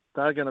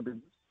they're going to be.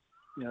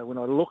 When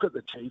I look at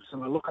the Chiefs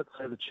and I look at,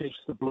 say, the Chiefs,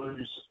 the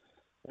Blues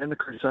and the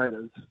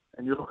Crusaders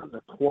and you look at the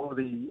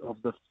quality of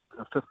the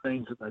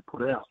 15s that they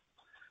put out.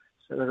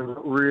 So they've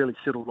got really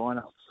settled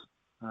lineups.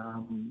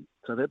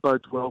 So that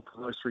bodes well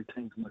for those three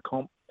teams in the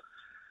comp.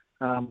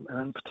 And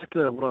in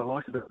particular, what I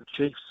like about the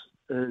Chiefs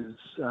is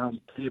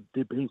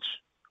their bench.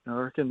 I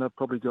reckon they've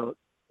probably got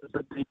a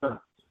bit deeper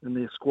in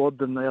their squad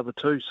than the other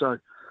two. So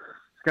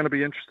it's going to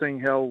be interesting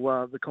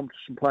how the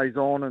competition plays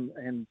on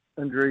and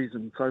injuries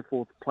and so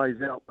forth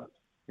plays out. But,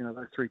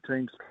 those three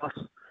teams plus,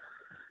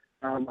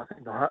 I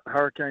think the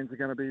Hurricanes are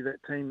going to be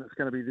that team that's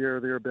going to be there or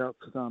thereabouts,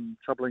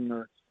 troubling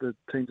the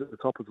teams at the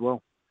top as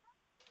well.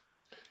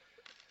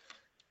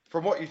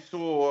 From what you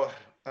saw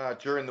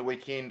during the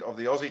weekend of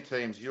the Aussie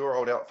teams, your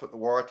old outfit, the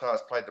Waratahs,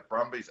 played the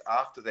Brumbies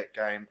after that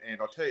game. And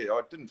I'll tell you,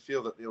 I didn't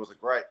feel that there was a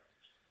great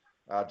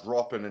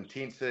drop in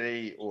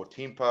intensity or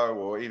tempo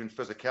or even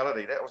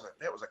physicality. That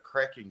was a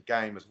cracking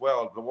game as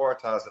well. The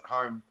Waratahs at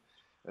home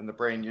in the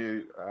brand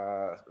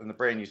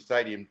new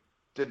stadium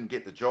didn't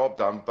get the job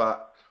done.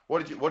 But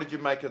what did you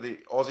make of the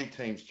Aussie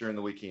teams during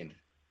the weekend?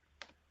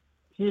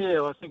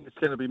 Yeah, I think it's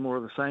going to be more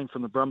of the same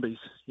from the Brumbies.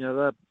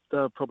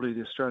 They're probably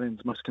the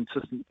Australians' most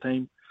consistent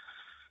team.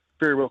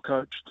 Very well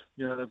coached.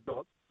 They've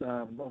got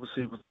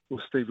obviously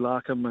with Steve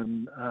Larkham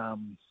and I've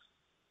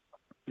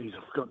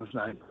forgotten his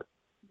name.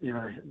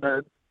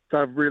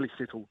 They're really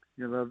settled.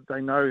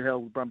 They know how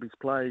the Brumbies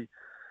play.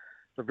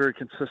 They're very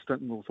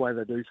consistent in the way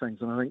they do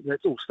things, and I think that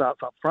all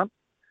starts up front.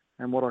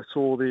 And what I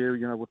saw there,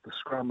 with the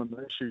scrum and the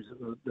issues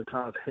that the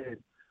Tars had,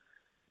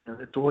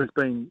 it's always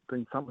been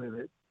something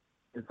that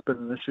it's been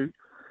an issue.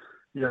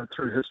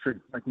 Through history,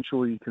 making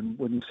sure you can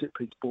win your set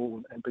piece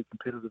ball and be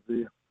competitive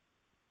there.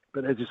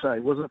 But as you say,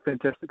 wasn't it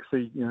fantastic to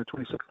see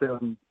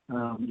 26,000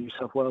 New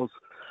South Wales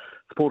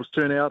supporters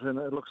turn out, and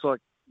it looks like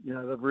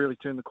they've really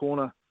turned the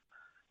corner.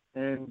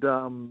 And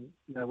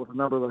with a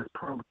number of those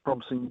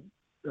promising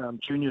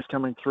juniors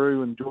coming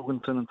through and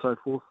Jorgensen and so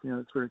forth,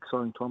 it's very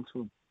exciting times for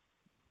them.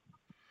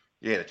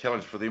 Yeah, the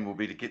challenge for them will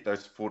be to get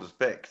those supporters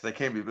back, because they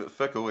can be a bit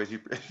fickle, as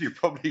you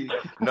probably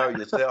know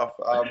yourself.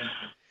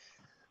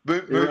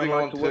 Moving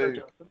on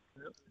to...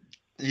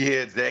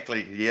 Yeah,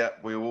 exactly. Yeah,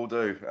 we all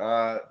do.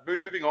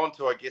 Moving on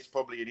to, I guess,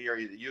 probably an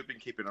area that you've been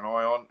keeping an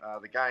eye on,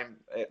 the game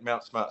at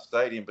Mount Smart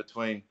Stadium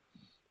between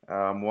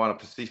Moana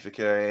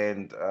Pacifica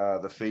and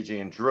the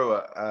Fijian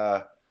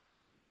Drua.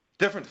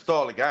 Different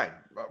style of game,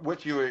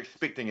 which you were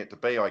expecting it to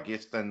be, I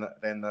guess, than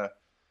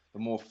the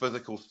more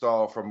physical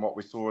style from what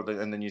we saw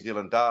in the New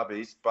Zealand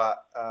derbies.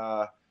 But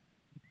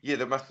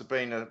there must have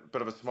been a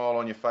bit of a smile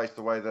on your face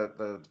the way that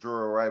the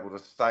Drua were able to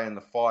stay in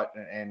the fight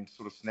and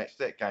sort of snatch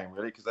that game,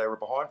 really, because they were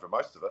behind for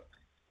most of it.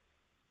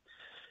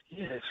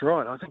 Yeah, that's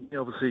right. I think,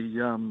 obviously,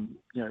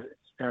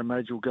 Aaron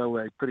Mage will go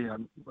away pretty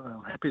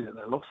happy that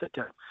they lost that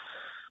game.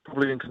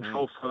 Probably in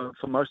control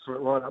for most of it,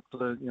 right up to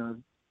the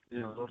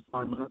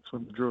 9 minutes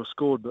when the Drua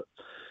scored. But,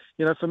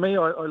 for me,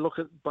 I look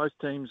at both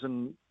teams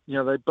and,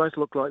 they both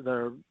look like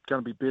they're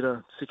going to be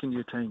better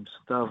second-year teams.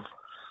 They've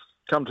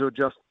come to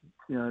adjust,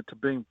 to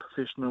being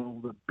professional,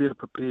 they're better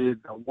prepared,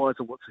 they're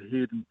wiser what's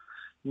ahead. And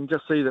you can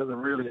just see that they're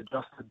really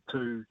adjusted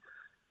to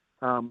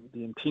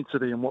the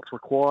intensity and what's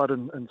required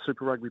in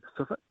Super Rugby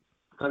Pacific.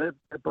 So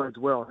that bodes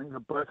well. I think they're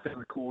both going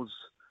to cause,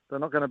 they're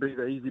not going to be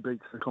the easy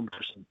beats of the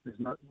competition.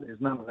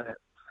 There's none of that.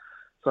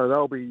 So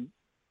they'll be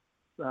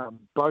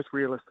both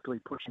realistically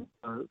pushing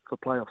for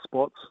playoff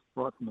spots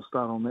right from the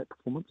start on that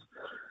performance.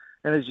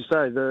 And as you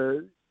say,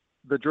 the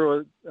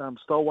Drua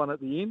stole one at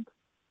the end.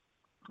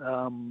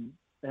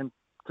 And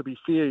to be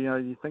fair,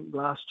 you think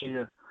last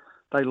year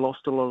they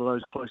lost a lot of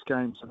those close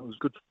games, and it was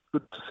good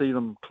to see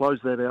them close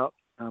that out,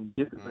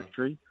 get the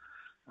victory.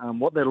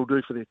 What that'll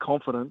do for their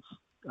confidence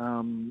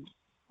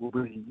will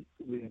be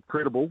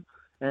incredible.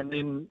 And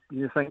then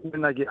you think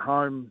when they get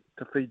home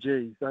to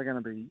Fiji, they're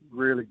going to be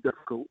really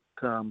difficult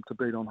to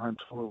beat on home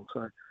soil.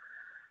 So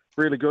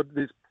really good.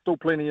 There's still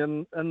plenty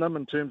in them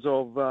in terms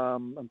of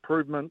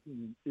improvement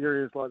and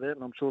areas like that,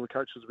 and I'm sure the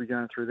coaches will be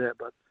going through that.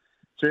 But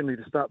certainly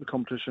to start the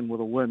competition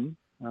with a win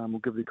will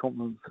give their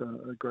confidence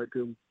a great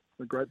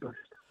boost.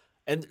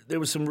 And there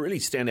were some really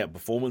standout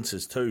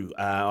performances too.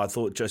 I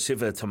thought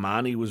Josefa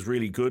Tamani was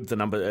really good, the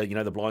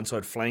the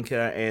blindside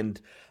flanker,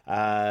 and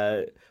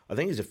I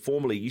think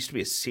he used to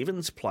be a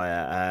sevens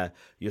player,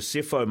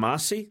 Yosefo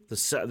Masi,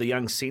 the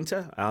young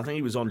centre. I think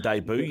he was on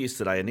debut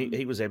yesterday, and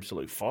he was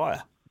absolute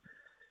fire.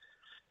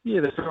 Yeah,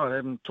 that's right. I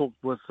haven't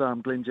talked with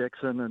Glenn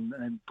Jackson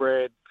and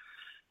Brad,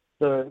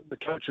 the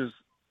coaches.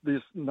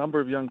 There's a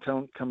number of young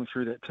talent coming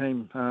through that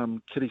team.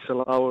 Kitty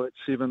Salawa at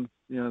 7.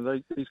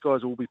 These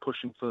guys will be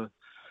pushing for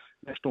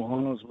national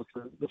honours with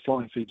the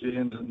Flying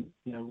Fijians,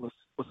 and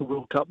with the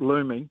World Cup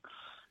looming,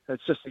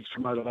 it's just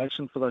extra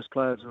motivation for those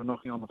players who are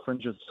knocking on the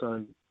fringes.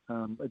 So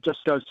it just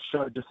goes to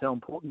show just how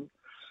important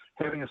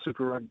having a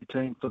Super Rugby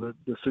team for the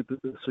Super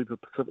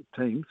Pacific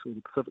teams, or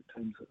the Pacific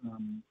teams,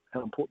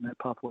 how important that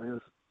pathway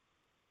is.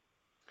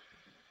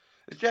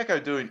 Is Jacko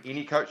doing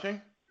any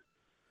coaching?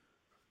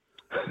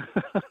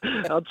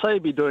 I'd say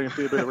he'd be doing a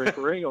fair bit of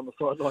refereeing on the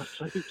sidelines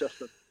too,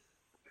 Justin.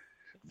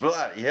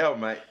 Bloody hell,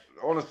 mate.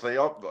 Honestly,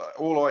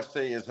 all I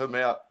see is him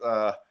out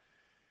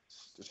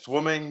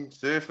swimming,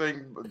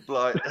 surfing.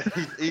 Like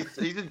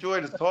he's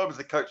enjoying his time as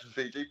a coach in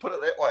Fiji. Put it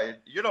that way.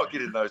 You're not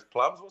getting those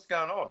plums. What's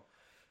going on?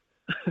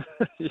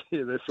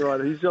 Yeah, that's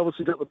right. He's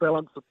obviously got the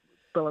balance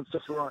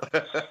just right.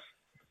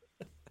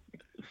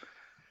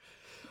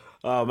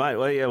 Oh, mate,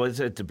 well, yeah,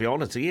 to be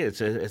honest, yeah,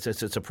 it's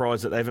a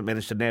surprise that they haven't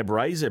managed to nab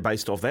Razor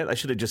based off that. They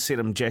should have just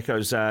sent him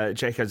Jacko's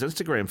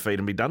Instagram feed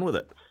and be done with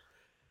it.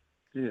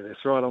 Yeah,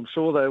 that's right. I'm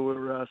sure they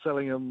were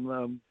selling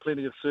him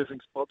plenty of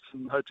surfing spots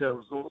and hotel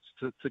resorts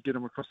to get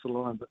him across the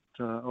line. But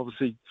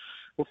obviously,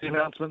 with the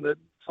announcement that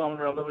Simon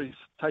Rauli's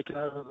taken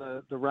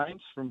over the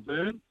reins from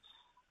Vern,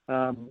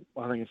 I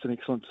think it's an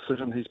excellent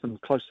decision. He's been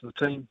close to the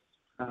team.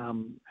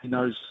 He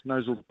knows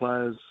all the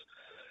players.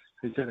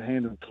 He's had a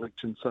hand in the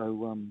selection,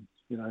 so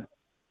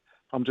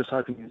I'm just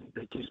hoping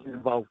he keeps me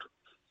involved.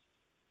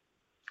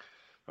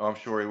 I'm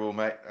sure he will,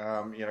 mate.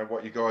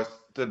 What you guys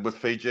did with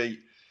Fiji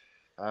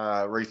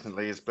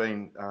recently has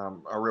been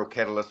a real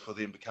catalyst for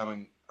them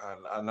becoming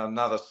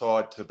another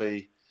side to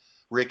be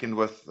reckoned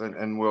with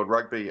in World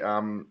Rugby,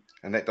 and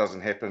that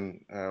doesn't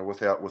happen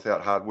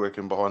without hard work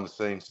and behind the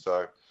scenes.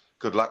 So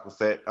good luck with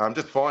that.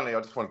 Just finally,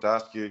 I just wanted to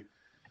ask you,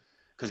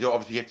 because you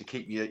obviously have to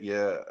keep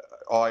your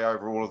eye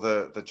over all of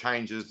the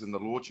changes and the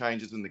law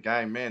changes in the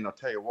game. Man, I'll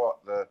tell you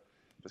what, the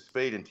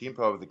speed and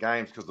tempo of the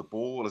games, because the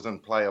ball is in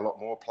play a lot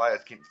more. Players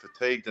getting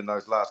fatigued in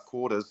those last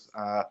quarters.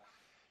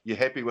 You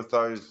happy with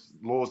those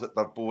laws that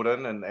they've brought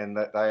in and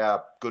that they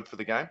are good for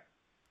the game?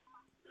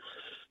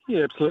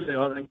 Yeah, absolutely.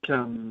 I think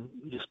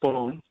you're spot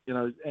on.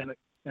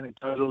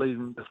 Anecdotally,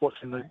 and just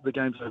watching the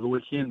games over the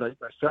weekend, they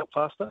felt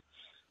faster,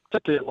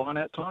 particularly at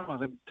line-out time. I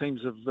think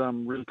teams have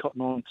really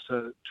cottoned on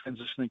to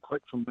transitioning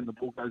quick from when the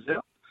ball goes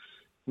out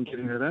and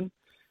getting it in.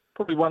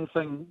 Probably one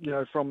thing,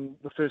 from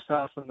the first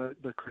half in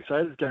the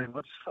Crusaders game, I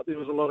just felt there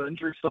was a lot of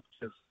injury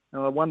stoppages.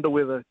 And I wonder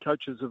whether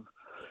coaches have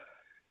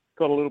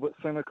got a little bit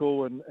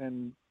cynical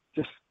and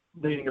just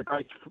needing a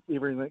break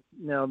every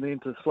now and then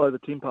to slow the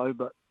tempo.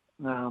 But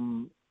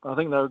I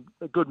think they're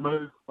a good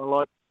move. I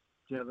like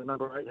the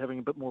number 8 having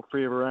a bit more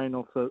free of rein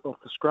off the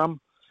scrum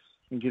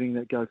and getting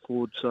that go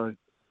forward. So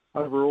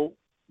overall,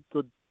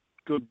 good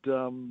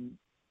law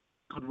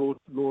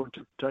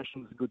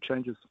interpretations and good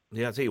changes.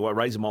 Yeah, I'll tell you what,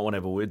 Razor might want to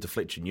have a word to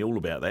Fletcher Newell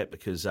about that,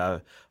 because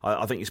I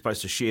think you're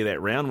supposed to share that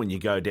round when you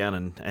go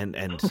down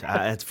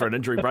and for an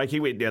injury break. He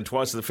went down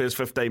twice in the first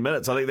 15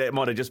 minutes. I think that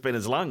might have just been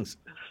his lungs.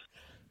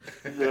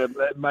 Yeah,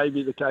 that may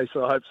be the case.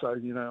 I hope so.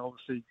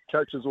 Obviously,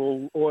 coaches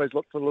always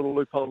look for little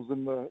loopholes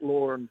in the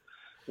law and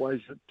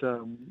ways that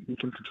you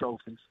can control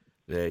things.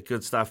 Yeah,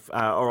 good stuff.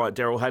 All right,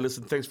 Daryl. Hey,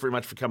 listen, thanks very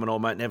much for coming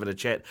on, mate, and having a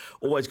chat.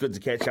 Always good to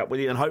catch up with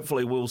you, and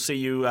hopefully we'll see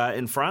you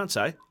in France,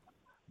 eh?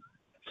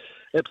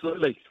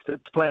 Absolutely.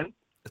 It's the plan.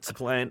 It's a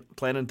plan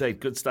indeed.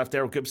 Good stuff.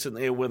 Daryl Gibson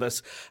there with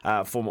us,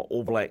 former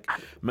All Black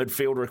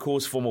midfielder, of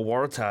course, former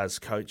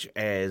Waratahs coach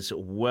as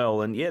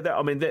well. And yeah,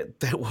 that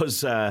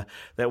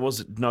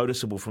was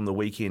noticeable from the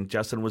weekend.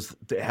 Justin, was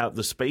how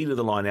the speed of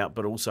the line out,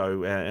 but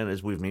also, and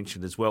as we've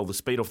mentioned as well, the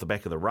speed off the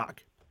back of the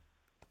ruck.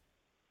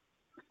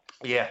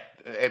 Yeah,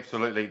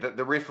 absolutely.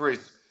 The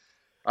referees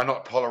are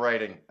not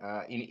tolerating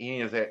any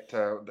of that,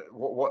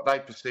 what they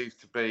perceive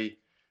to be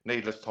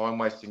needless time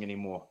wasting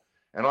anymore.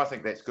 And I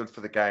think that's good for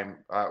the game.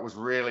 It was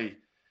really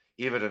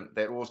evident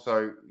that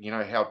also,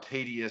 how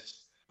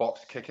tedious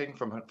box kicking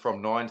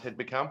from nines had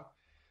become.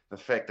 The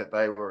fact that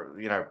they were,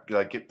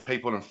 they get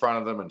people in front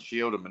of them and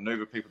shield and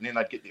manoeuvre people, and then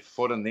they'd get their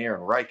foot in there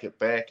and rake it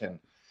back. And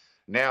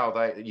now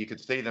you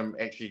could see them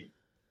actually,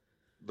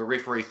 the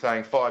referee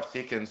saying 5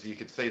 seconds, you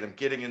could see them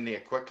getting in there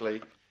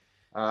quickly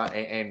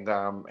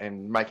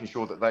and making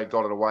sure that they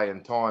got it away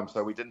in time.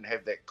 So we didn't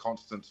have that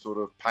constant sort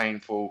of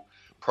painful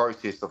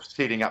process of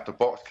setting up the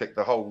box kick.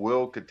 The whole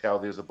world could tell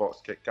there's a box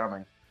kick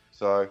coming.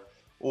 So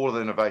all of the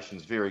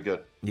innovation's very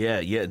good. Yeah,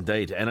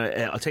 indeed. And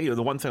I'll tell you,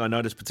 the one thing I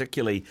noticed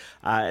particularly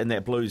in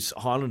that Blues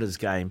Highlanders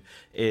game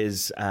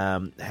is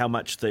how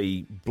much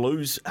the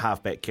Blues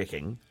halfback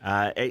kicking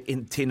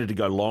intended to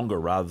go longer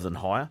rather than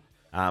higher.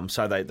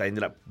 So they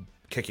ended up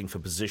kicking for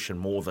position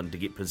more than to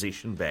get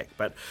possession back.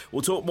 But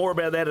we'll talk more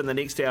about that in the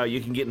next hour.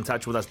 You can get in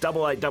touch with us,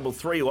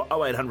 8833 or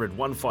 0800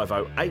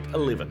 150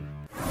 811.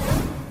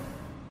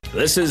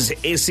 This is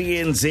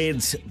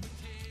SENZ's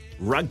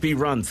Rugby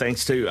Run,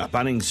 thanks to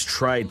Bunnings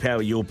Trade.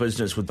 Power your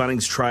business with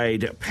Bunnings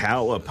Trade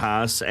Power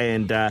Pass.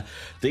 And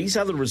these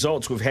are the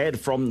results we've had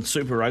from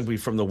Super Rugby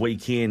from the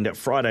weekend.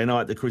 Friday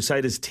night, the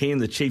Crusaders 10,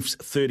 the Chiefs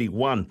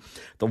 31.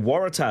 The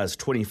Waratahs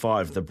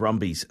 25, the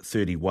Brumbies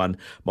 31.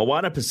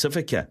 Moana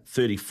Pacifica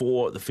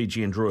 34, the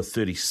Fijian Drua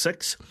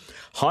 36.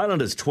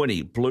 Highlanders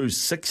 20, Blues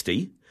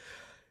 60.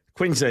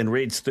 Queensland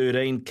Reds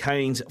 13,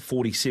 Canes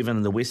 47,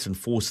 and the Western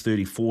Force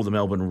 34, the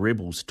Melbourne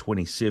Rebels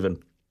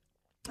 27.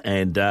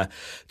 And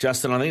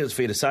Justin, I think it's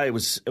fair to say it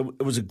was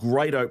a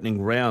great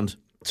opening round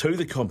to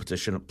the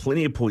competition.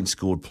 Plenty of points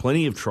scored,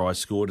 plenty of tries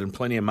scored, and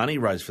plenty of money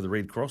raised for the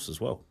Red Cross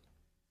as well.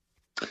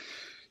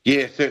 Yeah,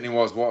 it certainly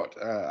was. What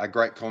a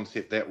great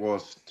concept that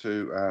was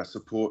to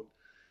support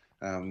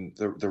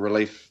the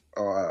relief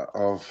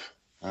of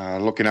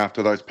looking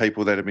after those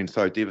people that have been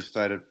so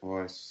devastated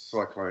by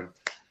Cyclone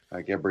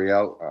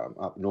Gabrielle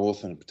up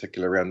north, and in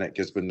particular around that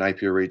Gisborne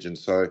Napier region.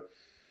 So,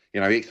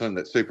 excellent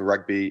that Super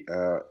Rugby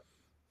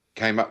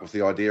came up with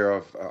the idea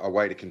of a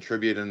way to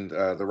contribute, and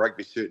the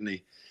rugby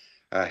certainly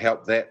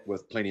helped that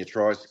with plenty of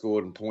tries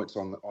scored and points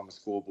on the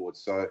scoreboard.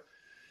 So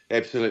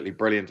absolutely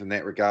brilliant in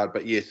that regard.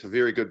 But yes, a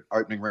very good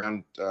opening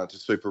round to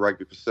Super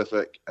Rugby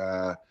Pacific.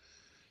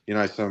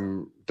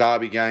 Some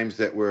derby games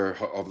that were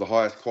of the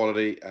highest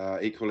quality.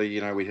 Equally,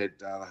 we had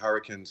the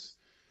Hurricanes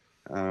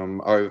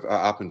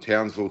up in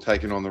Townsville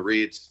taking on the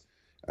Reds.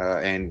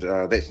 And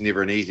that's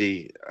never an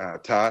easy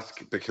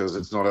task because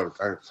it's not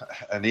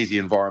an easy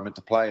environment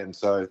to play in.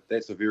 So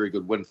that's a very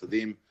good win for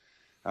them,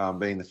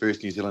 being the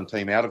first New Zealand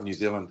team out of New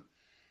Zealand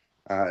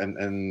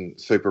in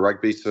Super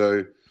Rugby.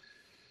 So,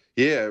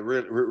 yeah,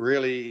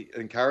 really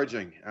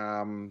encouraging.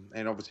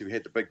 And obviously we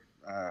had the big,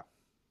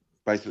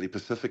 basically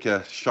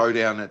Pacifica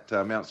showdown at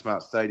Mount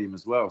Smart Stadium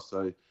as well.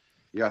 So,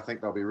 yeah, I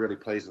think they'll be really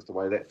pleased with the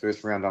way that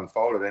first round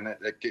unfolded. And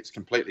it gets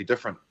completely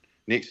different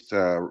next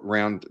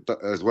round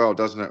as well,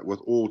 doesn't it, with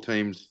all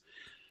teams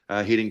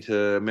heading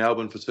to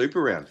Melbourne for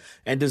Super Round.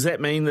 And does that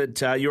mean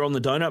that you're on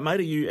the donut, mate?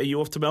 Are you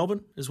off to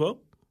Melbourne as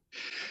well?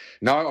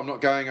 No, I'm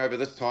not going over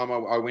this time.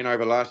 I went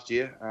over last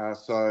year,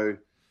 so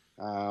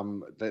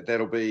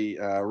that'll be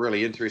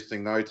really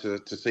interesting, though,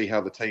 to see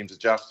how the teams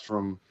adjust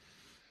from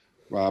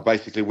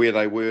basically where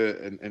they were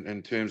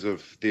in terms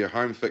of their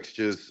home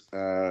fixtures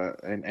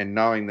and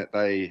knowing that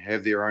they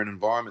have their own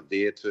environment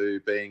there to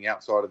being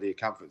outside of their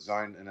comfort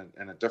zone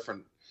in a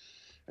different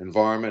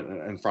environment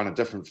in front of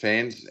different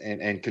fans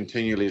and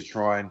continually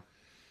try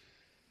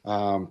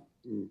and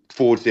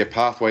forge their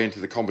pathway into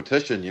the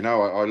competition.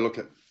 I look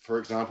at, for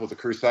example, the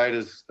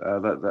Crusaders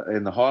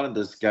in the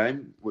Highlanders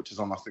game, which is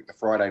on, I think, the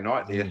Friday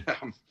night there.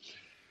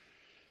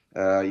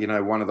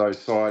 One of those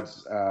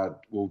sides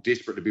will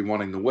desperately be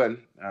wanting to win,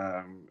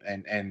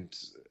 and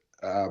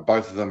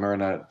both of them are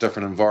in a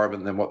different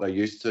environment than what they're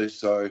used to.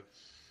 So,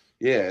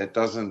 yeah, it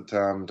doesn't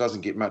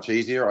get much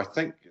easier. I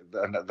think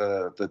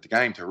the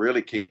game to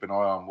really keep an eye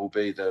on will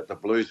be the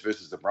Blues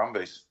versus the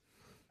Brumbies.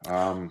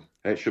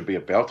 That should be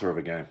a belter of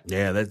a game.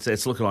 Yeah,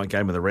 that's looking like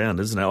game of the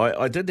round, isn't it?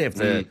 I did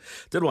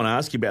want to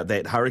ask you about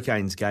that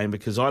Hurricanes game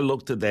because I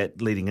looked at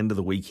that leading into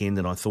the weekend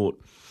and I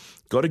thought,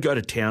 got to go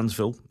to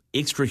Townsville.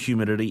 Extra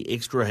humidity,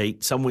 extra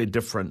heat, somewhere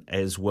different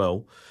as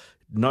well.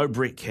 No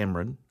Brett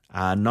Cameron,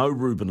 no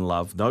Ruben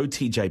Love, no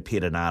TJ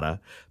Perenara.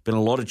 Been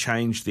a lot of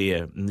change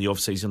there in the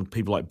off-season.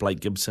 People like Blake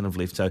Gibson have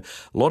left. So a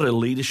lot of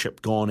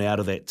leadership gone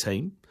out of that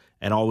team.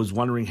 And I was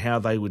wondering how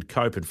they would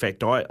cope. In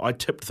fact, I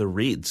tipped the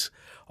Reds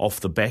off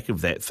the back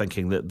of that,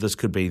 thinking that this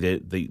could be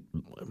the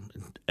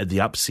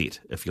upset,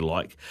 if you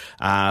like.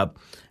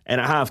 And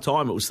at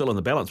half-time, it was still in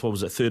the balance. What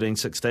was it,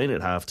 13-16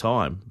 at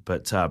half-time?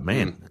 But,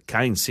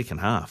 Kane's second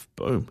half,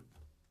 boom.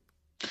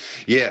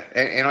 Yeah,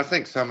 and I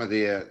think some of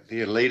their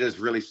leaders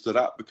really stood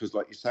up because,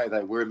 like you say,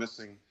 they were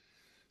missing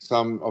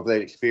some of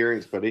that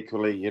experience, but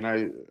equally,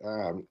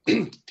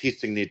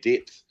 testing their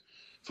depth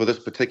for this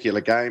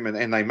particular game.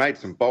 And they made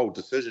some bold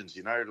decisions,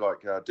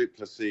 like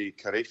Duplessis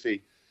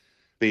Karifi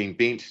being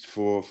benched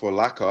for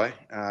Lakai.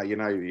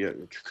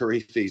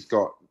 Karifi's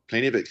got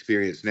plenty of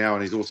experience now,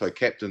 and he's also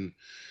captain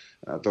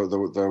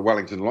the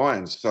Wellington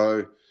Lions.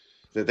 So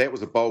that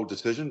was a bold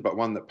decision, but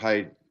one that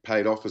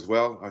paid off as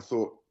well. I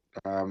thought,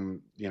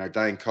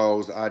 Dane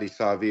Coles, Ardie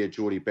Savia,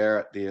 Geordie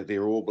Barrett,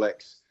 they're All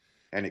Blacks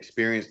and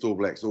experienced All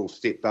Blacks all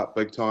stepped up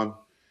big time.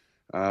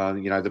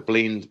 The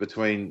blend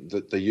between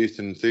the youth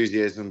and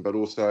enthusiasm, but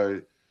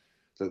also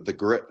the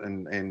grit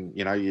and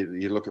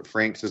you look at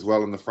Franks as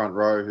well in the front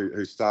row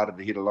who started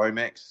ahead of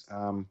Lomax.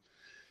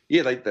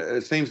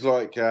 It seems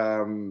like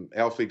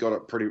Alfie got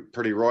it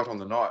pretty right on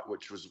the night,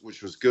 which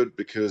was good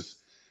because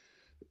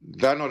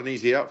they're not an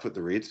easy outfit,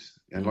 the Reds,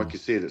 and like you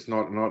said, it's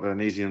not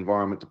an easy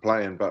environment to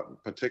play in.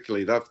 But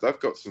particularly, they've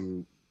got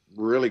some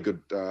really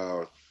good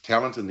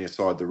talent in their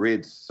side, the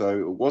Reds. So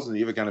it wasn't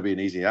ever going to be an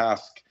easy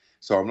ask.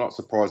 So I'm not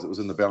surprised it was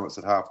in the balance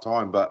at half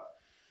time. But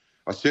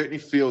I certainly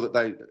feel that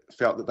they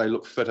felt that they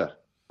looked fitter,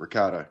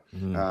 Ricardo.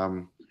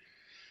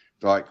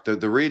 Like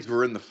the Reds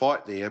were in the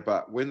fight there,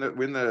 but when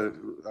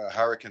the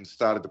Hurricanes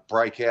started to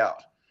break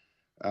out,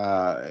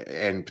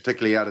 and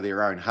particularly out of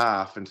their own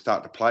half and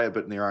start to play a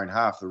bit in their own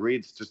half, the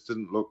Reds just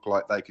didn't look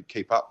like they could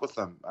keep up with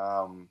them.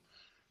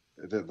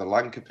 The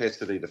lung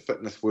capacity, the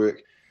fitness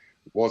work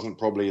wasn't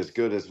probably as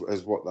good as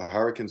what the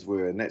Hurricanes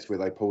were, and that's where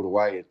they pulled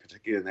away,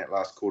 particularly in that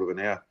last quarter of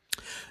an hour.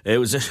 It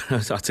was.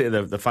 I'll tell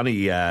you the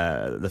funny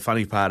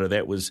part of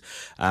that was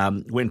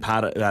when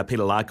Peter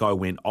Lakai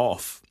went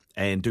off.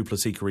 And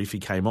Duplessis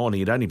Karifi came on. He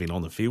had only been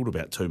on the field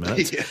about 2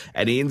 minutes. Yeah.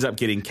 And he ends up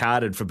getting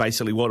carded for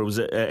basically what it was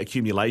an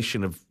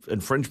accumulation of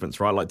infringements,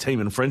 right? Like team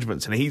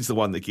infringements. And he's the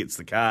one that gets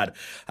the card.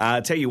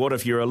 Tell you what,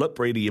 if you're a lip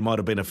reader, you might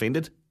have been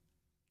offended.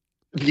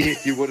 Yeah,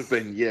 you would have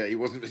been. Yeah, he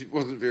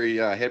wasn't very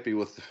happy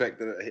with the fact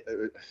that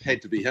it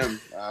had to be him.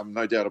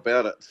 No doubt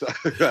about it. So,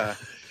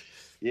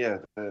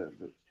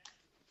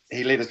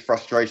 he let his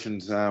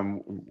frustrations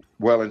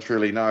well and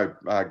truly go.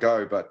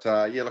 But,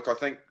 look, I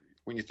think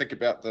when you think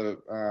about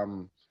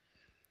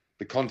the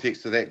the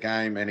context of that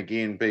game, and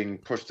again being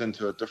pushed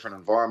into a different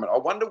environment, I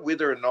wonder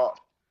whether or not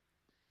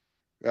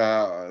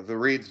the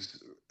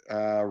Reds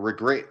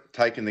regret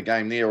taking the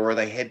game there, or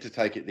they had to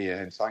take it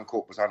there, and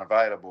Suncorp was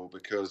unavailable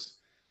because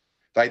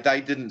they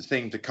didn't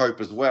seem to cope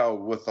as well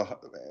with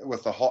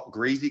the hot,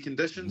 greasy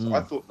conditions.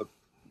 I thought the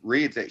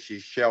Reds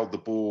actually shelled the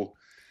ball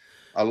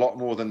a lot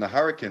more than the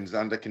Hurricanes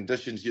under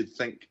conditions you'd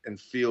think and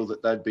feel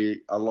that they'd be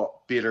a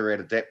lot better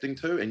at adapting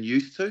to and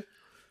used to.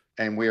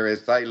 And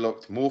whereas they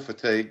looked more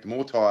fatigued,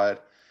 more tired,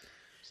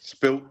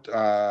 spilt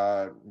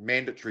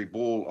mandatory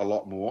ball a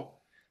lot more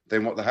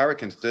than what the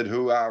Hurricanes did,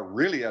 who are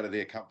really out of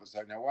their comfort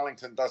zone. Now,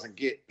 Wellington doesn't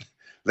get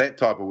that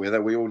type of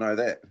weather. We all know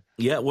that.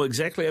 Yeah, well,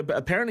 exactly.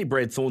 Apparently,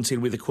 Brad Thorne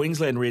said we're the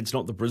Queensland Reds,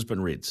 not the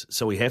Brisbane Reds,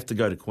 so we have to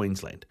go to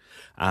Queensland.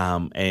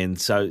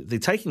 And so they're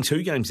taking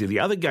 2 games there. The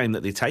other game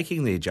that they're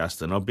taking there,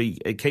 Justin, I'd be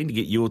keen to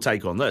get your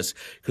take on this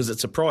because it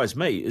surprised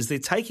me, is they're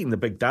taking the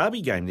big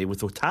derby game there with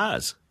the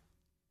Tars.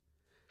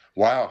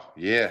 Wow,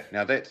 yeah.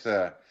 Now, that's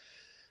a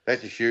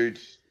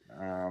huge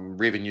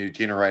revenue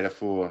generator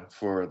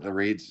for the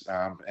Reds.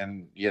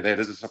 And, yeah, that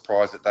is a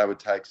surprise that they would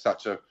take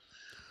such a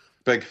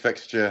big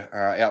fixture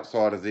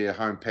outside of their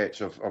home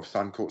patch of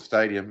Suncorp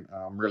Stadium.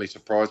 I'm really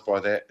surprised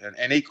by that.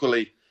 And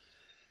equally,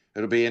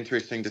 it'll be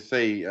interesting to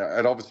see.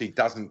 It obviously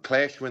doesn't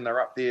clash when they're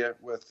up there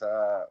with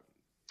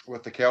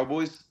the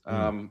Cowboys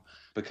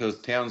because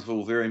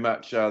Townsville very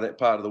much, that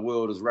part of the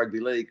world is rugby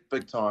league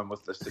big time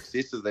with the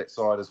success of that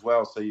side as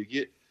well. So you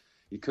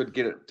could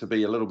get it to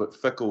be a little bit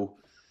fickle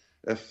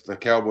if the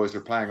Cowboys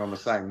are playing on the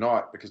same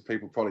night because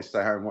people probably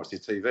stay home and watch their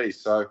TV.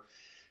 So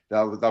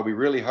they'll be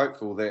really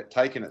hopeful that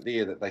taking it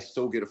there, that they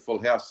still get a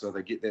full house so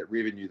they get that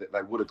revenue that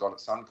they would have got at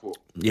Suncorp.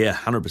 Yeah,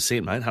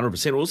 100%, mate,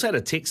 100%. Also had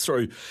a text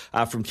through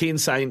from Ken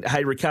saying,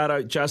 hey,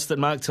 Ricardo,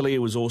 Justin, Mark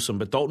Talia was awesome,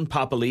 but Dalton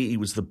Papali'i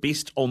was the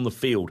best on the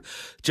field.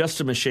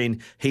 Just a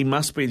machine. He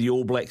must be the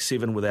All Black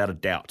 7 without a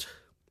doubt.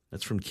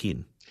 That's from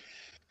Ken.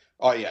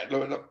 Oh, yeah.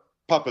 Look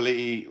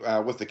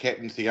Papali'i with the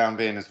captaincy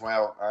armband as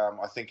well,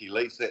 I think he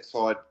leads that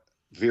side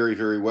very,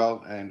 very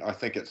well, and I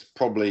think it's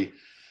probably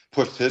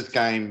pushed his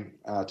game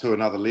to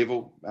another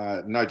level.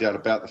 No doubt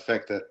about the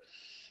fact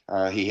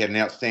that he had an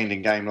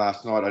outstanding game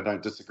last night. I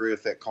don't disagree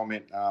with that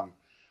comment.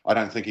 I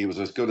don't think he was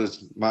as good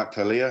as Mark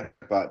Talia,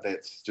 but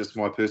that's just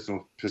my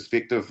personal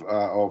perspective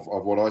of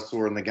what I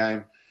saw in the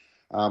game.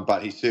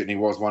 But he certainly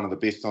was one of the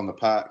best on the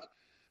park.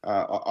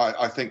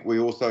 I think we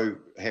also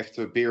have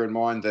to bear in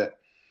mind that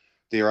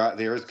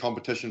there is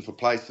competition for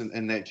place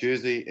in that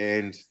jersey,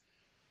 and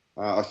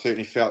I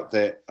certainly felt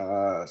that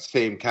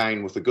Sam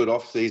Cane, with a good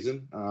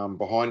off-season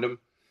behind him,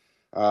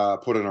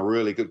 put in a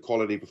really good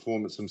quality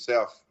performance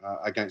himself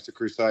against the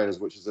Crusaders,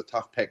 which is a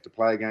tough pack to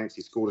play against.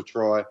 He scored a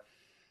try.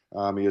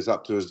 He was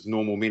up to his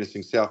normal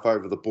menacing self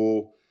over the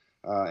ball,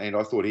 and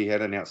I thought he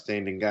had an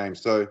outstanding game.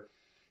 So,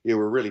 yeah,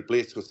 we're really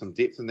blessed with some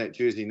depth in that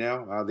jersey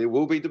now. There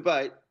will be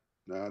debate,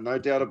 no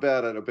doubt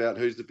about it, about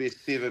who's the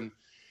best 7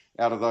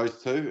 out of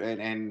those 2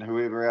 and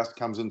whoever else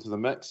comes into the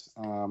mix.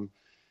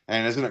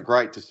 And isn't it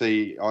great to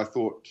see? I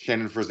thought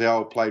Shannon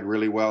Frizzell played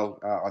really well.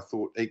 I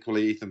thought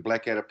equally Ethan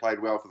Blackadder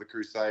played well for the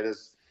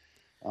Crusaders.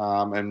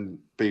 And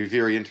be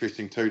very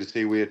interesting too to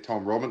see where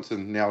Tom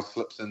Robinson now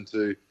slips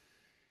into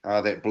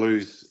that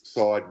Blues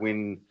side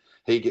when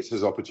he gets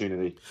his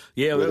opportunity.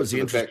 Yeah, well, that was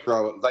interesting. Back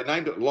row. They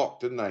named it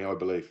lock, didn't they, I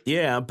believe?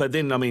 Yeah, but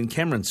then, I mean,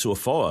 Cameron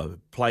Suafoa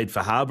played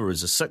for Harbour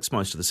as a 6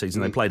 most of the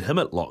season. They played him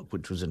at lock,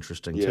 which was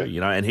interesting too, you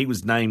know, and he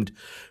was named,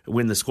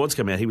 when the squads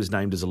came out, he was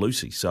named as a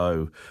Lucy.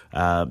 So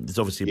there's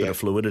obviously a bit of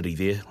fluidity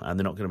there, and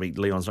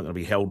Leon's not going to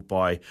be held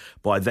by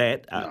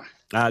that. No.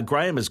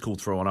 Graham has called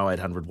through on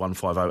 0800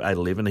 150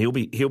 811.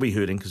 He'll be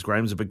hurting because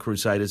Graham's a big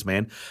Crusaders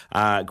man.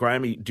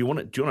 Graham, do you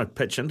want to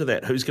pitch into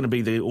that? Who's going to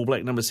be the All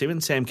Black number 7,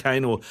 Sam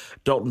Cane or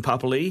Dalton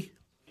Papali'i?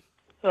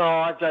 Oh,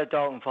 I'd go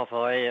Dalton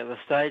Papali'i at this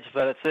stage,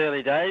 but it's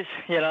early days,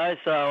 you know.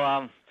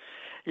 So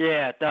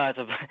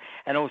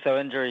and also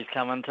injuries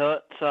come into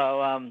it.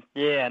 So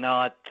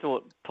I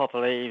thought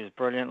Papali'i was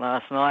brilliant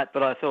last night,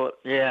 but I thought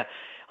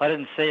I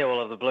didn't see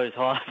all of the Blues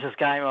highlights this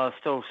game. I was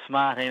still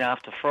smarting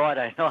after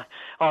Friday night.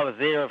 I was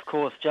there, of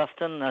course,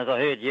 Justin, as I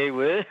heard you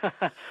were.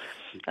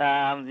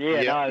 That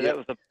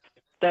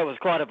was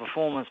quite a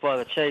performance by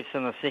the Chiefs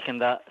in the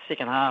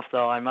second half,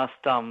 though. I must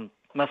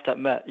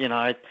admit, you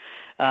know.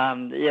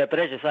 But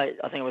as you say,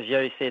 I think it was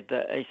you said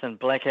that Ethan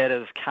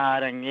Blackadder's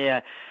carding.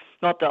 Yeah,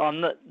 not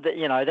that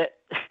you know that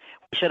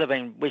we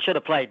should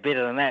have played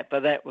better than that.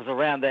 But that was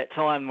around that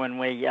time when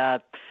we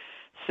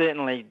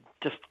certainly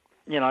just,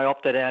 you know,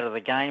 opted out of the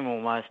game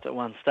almost at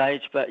one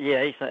stage. But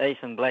yeah,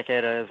 Ethan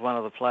Blackadder is one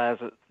of the players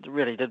that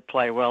really did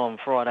play well on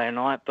Friday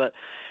night. But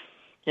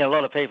you know, a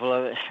lot of people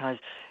are,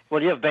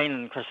 well, you've been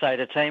in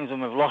Crusader teams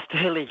and we've lost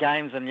early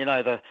games, and you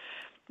know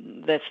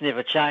that's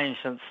never changed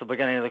since the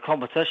beginning of the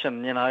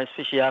competition. You know,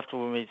 especially after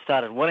when we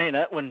started winning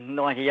it, when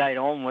 '98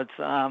 onwards.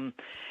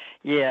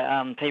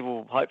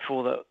 People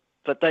hopeful that.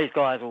 But these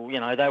guys will, you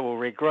know, they will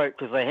regroup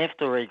because they have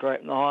to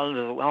regroup. The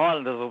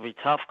Highlanders will be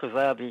tough because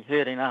they'll be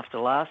hurting after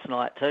last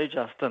night too,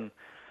 Justin.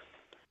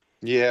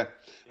 Yeah,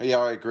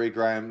 I agree,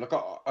 Graham. Look,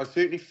 I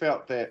certainly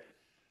felt that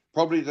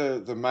probably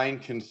the main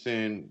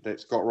concern that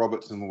Scott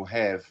Robertson will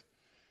have,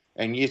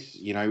 and yes,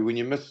 when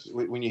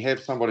you have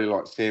somebody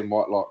like Sam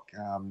Whitelock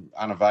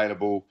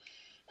unavailable,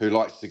 who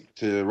likes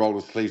to roll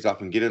his sleeves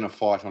up and get in a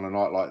fight on a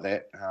night like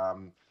that.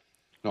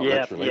 Not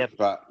literally,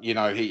 but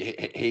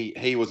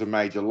he was a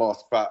major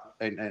loss. But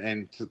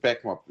and to back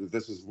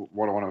this is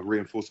what I want to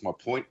reinforce my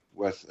point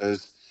with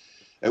is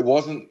it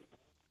wasn't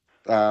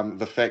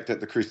the fact that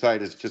the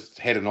Crusaders just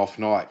had an off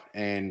night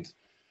and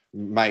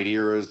made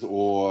errors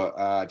or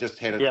just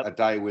had a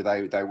day where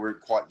they weren't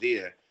quite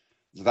there.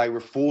 They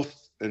were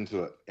forced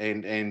into it,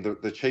 and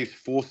the Chiefs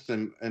forced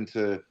them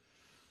into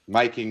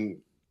making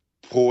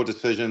poor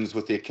decisions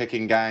with their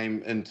kicking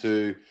game,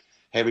 into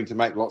having to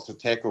make lots of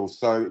tackles.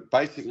 So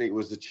basically it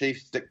was the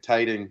Chiefs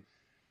dictating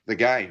the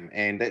game,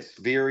 and that's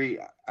very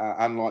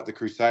unlike the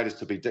Crusaders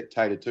to be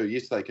dictated to.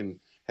 Yes, they can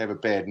have a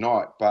bad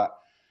night, but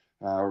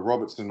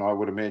Robertson, I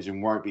would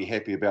imagine, won't be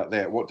happy about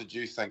that. What did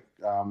you think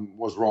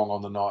was wrong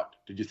on the night?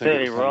 Did you think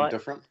it was something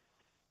different?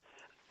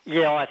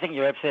 Yeah, I think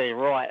you're absolutely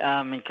right,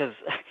 because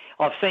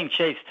I've seen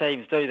Chiefs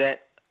teams do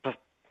that,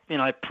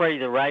 pre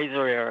the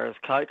Razor era as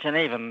coach, and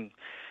even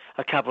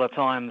a couple of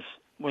times,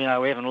 we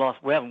haven't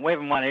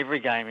won every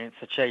game against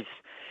the Chiefs.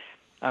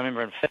 I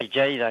remember in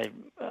Fiji, that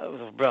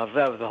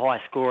was a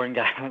high-scoring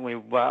game. I think we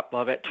were up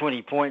by about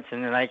 20 points,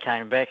 and then they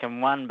came back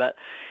and won, but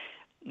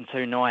in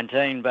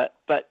 2019. But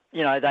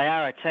they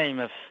are a team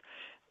of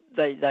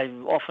they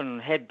often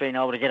had been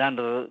able to get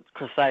under the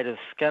Crusaders'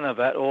 skin a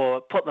bit, or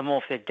put them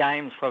off their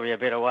game's probably a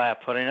better way of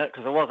putting it,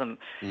 because there wasn't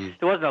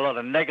a lot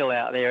of niggle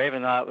out there,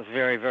 even though it was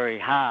very, very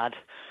hard.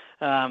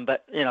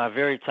 But, a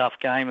very tough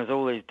game, as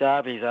all these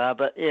derbies are.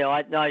 But,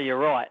 I know you're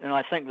right. And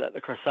I think that the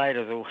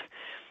Crusaders will,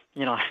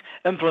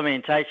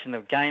 implementation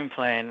of game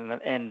plan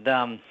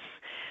and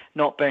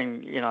not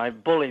being,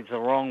 bullied's the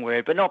wrong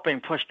word, but not being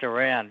pushed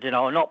around,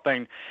 not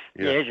being,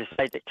 as you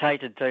say,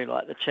 dictated to,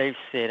 like the Chiefs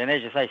said. And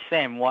as you say,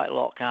 Sam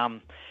Whitelock,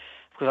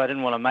 because I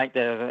didn't want to make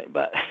that,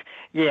 but,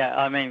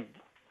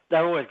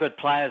 they're always good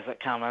players that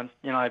come in,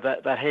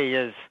 but he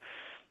is,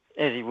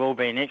 as he will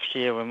be next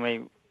year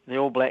when the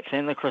All Blacks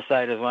and the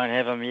Crusaders won't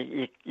have him.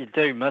 You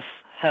do miss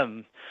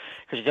him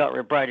because you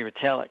got Brady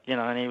Retallick,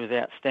 and he was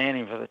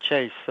outstanding for the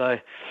Chiefs. So,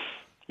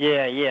 he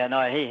is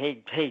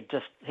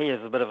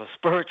a bit of a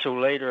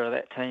spiritual leader of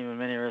that team in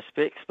many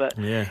respects. But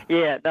it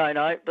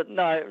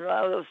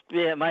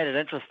made it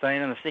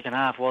interesting, and the second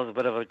half was a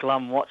bit of a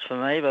glum watch for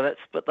me. But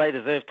they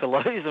deserved to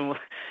lose, and the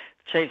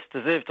Chiefs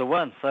deserved to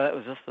win. So that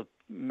was just the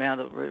amount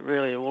of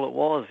really all it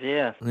was,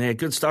 Yeah,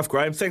 good stuff,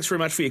 Graham. Thanks very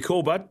much for your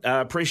call, bud.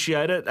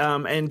 Appreciate it.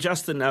 And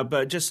Justin,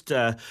 but just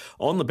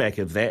on the back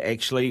of that,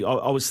 actually,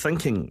 I was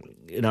thinking,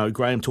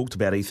 Graham talked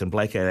about Ethan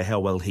Blackadder, how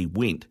well he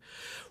went.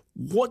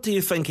 What do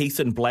you think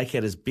Ethan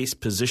Blackadder's best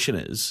position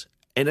is?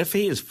 And if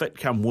he is fit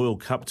come World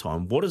Cup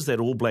time, what does that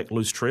All Black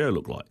loose trio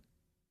look like?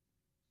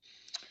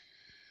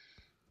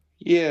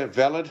 Yeah,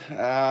 valid.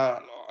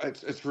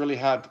 It's really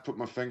hard to put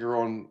my finger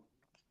on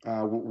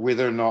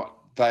whether or not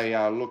they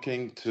are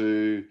looking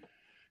to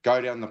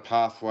go down the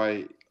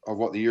pathway of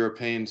what the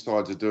European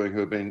sides are doing,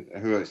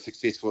 who are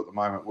successful at the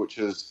moment, which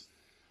is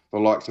the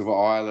likes of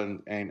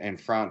Ireland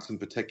and France in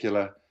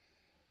particular,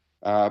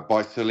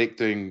 by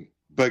selecting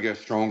bigger,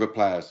 stronger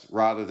players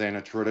rather than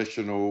a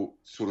traditional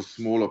sort of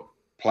smaller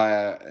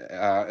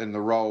player in the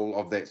role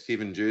of that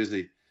 7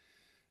 jersey.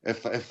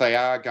 If they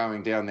are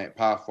going down that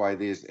pathway,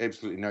 there's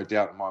absolutely no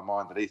doubt in my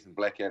mind that Ethan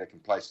Blackadder can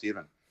play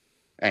 7,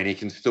 and he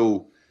can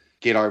still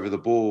get over the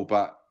ball,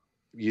 but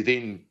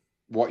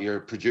what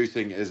you're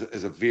producing is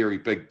a very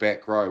big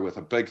back row with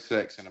a big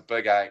 6 and a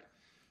big 8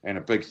 and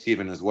a big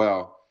 7 as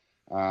well.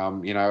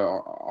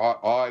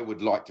 I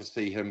would like to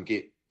see him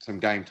get some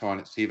game time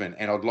at 7,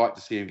 and I'd like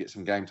to see him get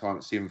some game time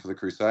at 7 for the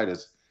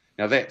Crusaders.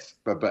 Now that's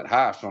a bit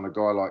harsh on a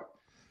guy like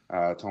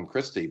Tom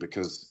Christie,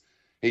 because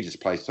he just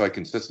plays so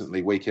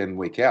consistently week in,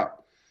 week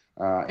out.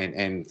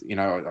 Again,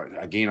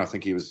 I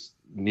think he was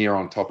near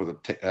on top of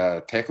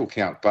the tackle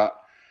count. But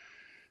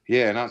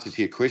yeah, in answer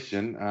to your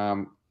question,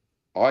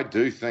 I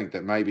do think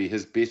that maybe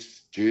his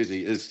best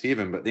jersey is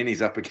 7, but then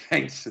he's up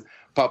against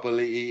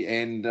Papali'i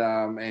and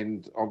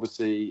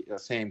obviously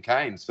Sam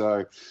Cane.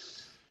 So,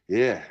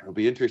 yeah, it'll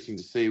be interesting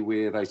to see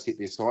where they set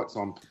their sights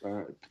on,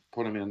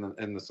 put him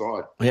in the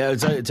side. Yeah,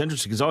 it's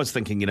interesting because I was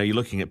thinking, you're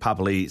looking at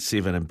Papali'i at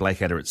 7 and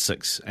Blackadder at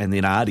 6, and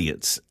then Ardie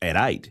at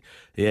 8.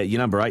 Yeah, your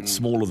number 8's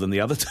smaller than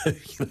the other two.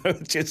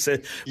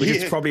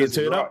 It's probably a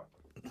turn up.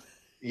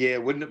 Yeah,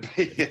 wouldn't it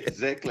be?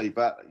 Exactly,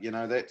 but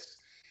that's.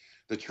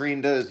 The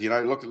trend is,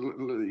 look,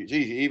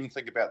 geez, you even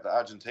think about the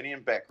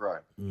Argentinian back row.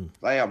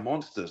 They are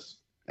monsters,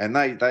 and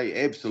they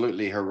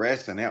absolutely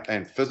harass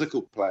and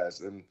physical players.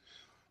 And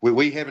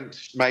we haven't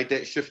made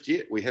that shift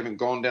yet. We haven't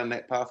gone down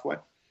that pathway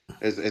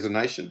as a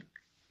nation.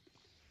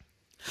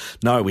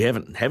 No, we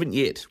haven't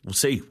yet. We'll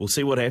see. We'll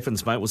see what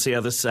happens, mate. We'll see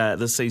how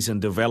this season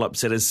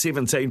develops. It is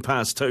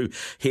 2:17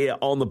 here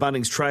on the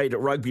Bunnings Trade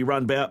Rugby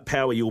Run.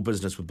 Power your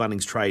business with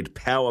Bunnings Trade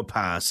Power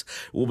Pass.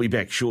 We'll be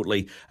back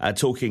shortly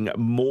talking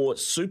more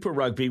Super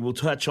Rugby. We'll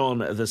touch on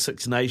the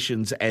Six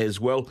Nations as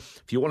well.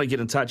 If you want to get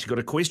in touch, you've got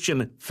a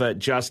question for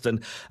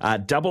Justin,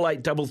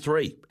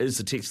 8833 is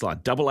the text line,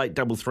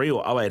 8833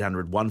 or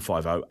 0800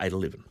 150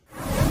 811.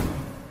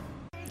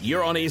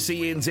 You're on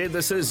SENZ.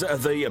 This is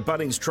the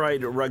Bunnings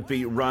Trade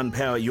Rugby Run.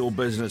 Power your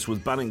business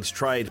with Bunnings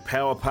Trade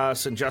Power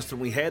Pass. And Justin,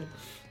 we had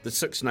the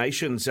Six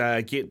Nations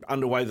get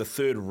underway the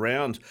third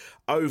round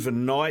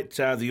overnight.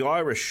 The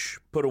Irish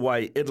put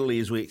away Italy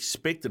as we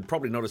expected,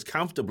 probably not as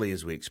comfortably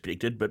as we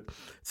expected, but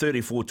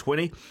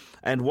 34-20.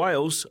 And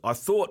Wales, I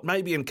thought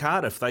maybe in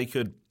Cardiff they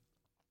could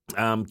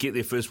get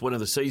their first win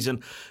of the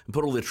season and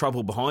put all their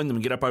trouble behind them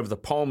and get up over the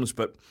Poms,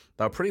 but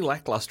they were pretty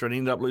lacklustre and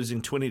ended up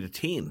losing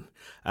 20-10.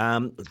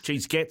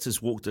 Gats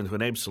has walked into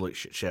an absolute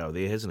shit shower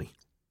there, hasn't he?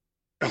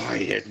 Oh,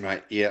 he has,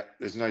 mate. Yeah,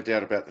 there's no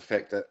doubt about the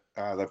fact that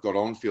they've got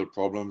on-field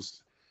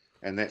problems,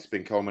 and that's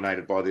been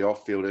culminated by the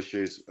off-field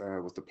issues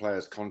with the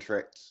players'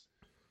 contracts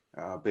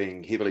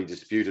being heavily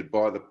disputed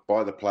by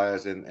the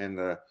players and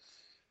the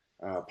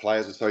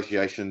Players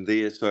Association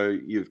there. So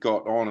you've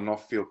got on and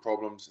off-field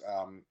problems.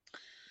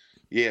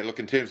 Yeah, look,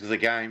 in terms of the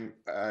game,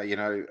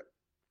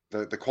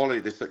 the quality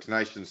of the Six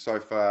Nations so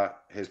far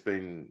has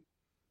been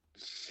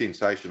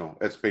sensational.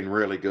 It's been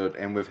really good.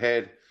 And we've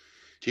had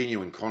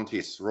genuine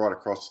contests right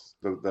across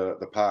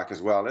the park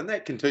as well. And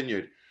that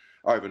continued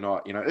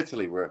overnight.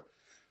 Italy were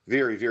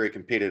very, very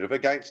competitive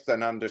against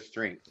an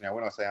under-strength. Now,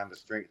 when I say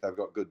under-strength, they've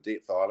got good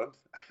depth, Ireland.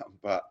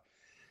 But,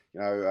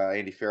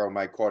 Andy Farrell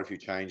made quite a few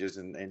changes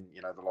and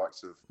the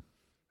likes of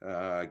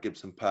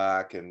Gibson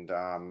Park and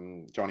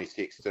Johnny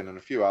Sexton and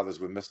a few others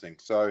were missing.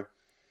 So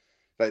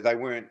they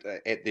weren't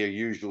at their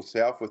usual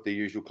self with their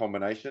usual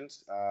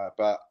combinations.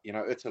 But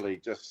Italy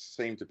just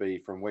seemed to be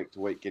from week to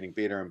week getting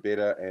better and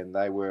better, and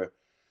they were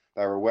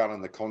well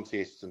in the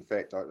contest. In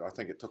fact, I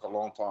think it took a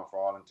long time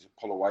for Ireland to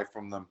pull away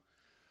from them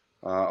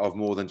of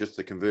more than just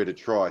a converted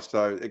try.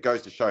 So it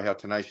goes to show how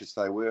tenacious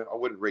they were. I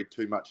wouldn't read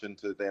too much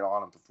into that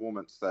Ireland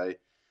performance. They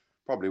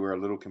probably were a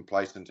little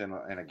complacent, and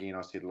again,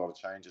 I said a lot of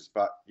changes.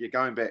 But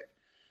going back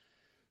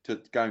to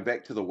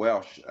the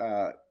Welsh,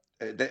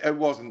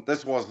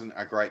 this wasn't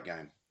a great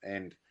game,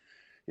 and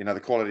the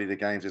quality of the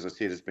games, as I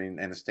said, has been,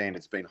 and the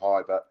standard's been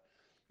high. But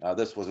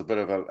this was a bit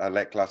of a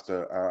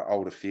lackluster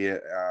old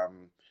affair.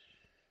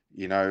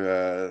 I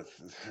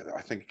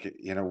think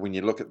when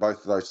you look at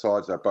both of those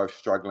sides, they're both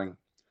struggling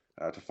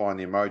to find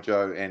their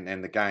mojo,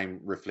 and the game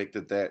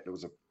reflected that. It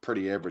was a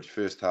pretty average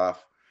first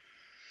half.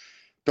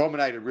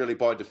 Dominated really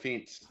by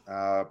defence.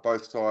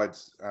 Both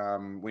sides,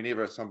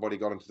 whenever somebody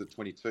got into the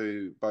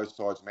 22, both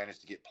sides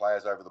managed to get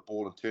players over the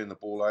ball and turn the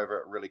ball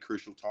over at really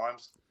crucial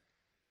times.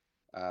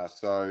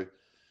 So,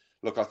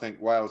 look, I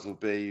think Wales will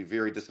be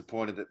very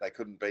disappointed that they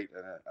couldn't beat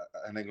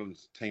an England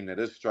team that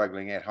is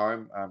struggling at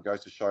home.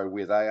 Goes to show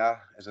where they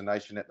are as a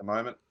nation at the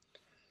moment.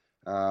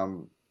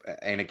 And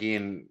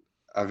again,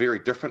 a very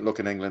different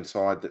looking England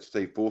side that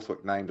Steve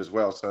Borthwick named as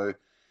well. So,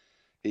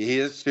 he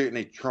is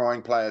certainly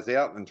trying players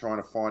out and trying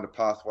to find a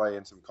pathway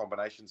and some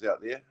combinations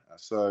out there.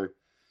 So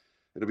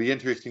it'll be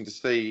interesting to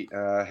see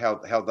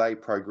how they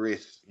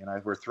progress.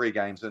 We're 3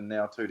 games in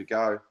now, 2 to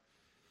go.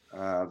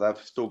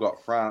 They've still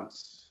got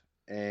France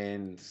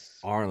and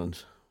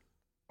Ireland,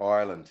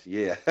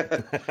 yeah.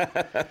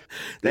 that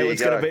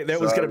was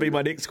going to be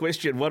my next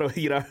question. What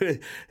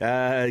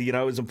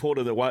it's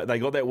important that they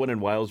got that win in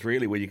Wales,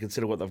 really, when you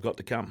consider what they've got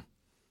to come.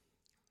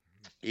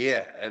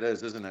 Yeah, it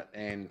is, isn't it?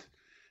 And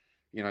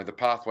the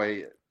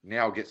pathway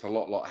now gets a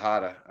lot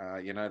harder.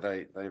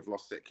 They've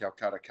lost that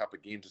Calcutta Cup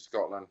again to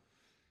Scotland.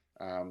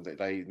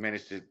 They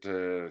managed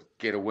to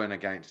get a win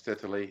against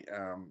Italy,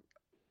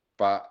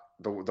 but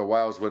the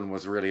Wales win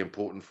was really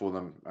important for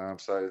them.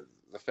 So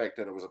the fact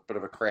that it was a bit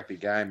of a crappy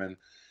game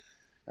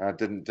and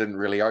didn't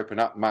really open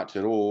up much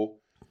at all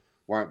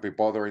won't be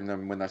bothering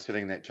them when they're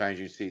sitting in that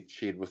changing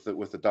shed with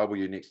the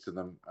W next to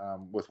them,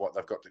 with what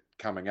they've got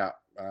coming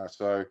up.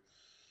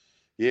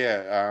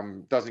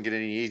 Doesn't get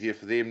any easier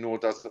for them, nor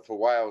does it for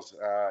Wales.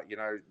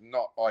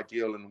 Not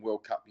ideal in the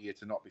World Cup year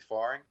to not be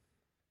firing,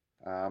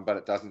 but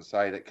it doesn't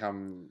say that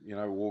come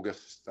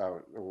August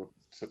or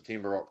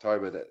September,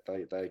 October that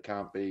they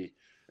can't be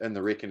in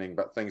the reckoning.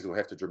 But things will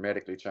have to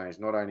dramatically change,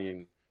 not only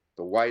in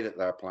the way that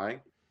they're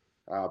playing,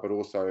 but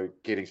also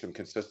getting some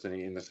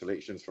consistency in the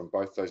selections from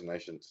both those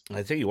nations.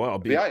 I tell you what,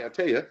 I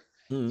tell you,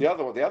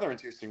 the other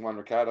interesting one,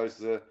 Ricardo, is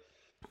the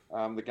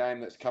game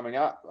that's coming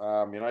up.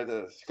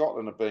 The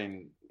Scotland have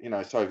been,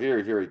 so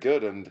very, very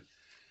good, and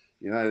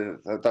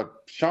they've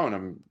shown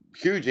them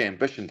huge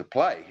ambition to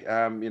play.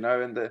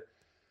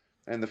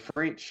 And the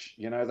French,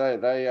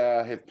 they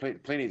have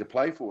plenty to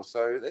play for.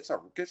 So I think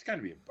that's going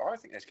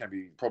to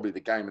be probably the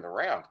game of the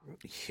round.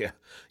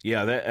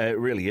 Yeah, that it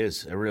really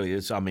is. It really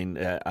is. I mean,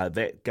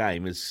 that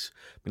game is.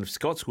 I mean, if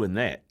Scots win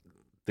that,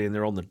 then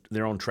they're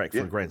on track for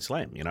a Grand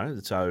Slam, you know.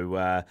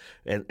 So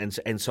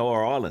and so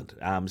are Ireland.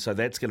 So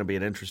that's going to be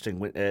an interesting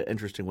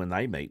when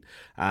they meet.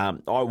 I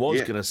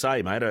was going to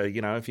say, mate,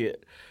 you know, if you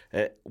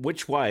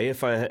which way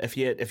if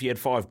you had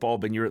 5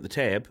 bob and you're at the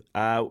tab,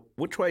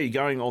 which way are you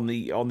going on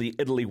the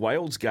Italy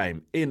Wales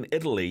game in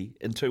Italy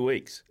in 2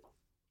 weeks?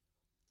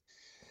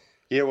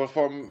 Yeah, well, if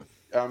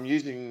I'm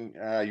using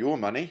your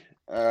money,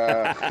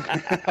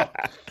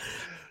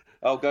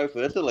 I'll go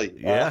for Italy.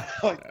 Yeah.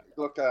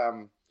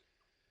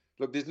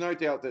 Look, there's no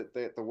doubt that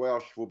the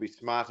Welsh will be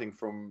smarting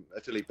from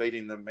Italy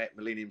beating them at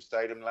Millennium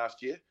Stadium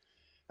last year.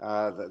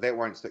 That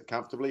won't sit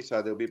comfortably,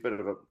 so there'll be a bit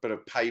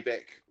of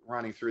payback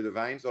running through the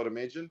veins, I'd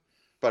imagine.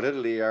 But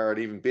Italy are an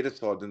even better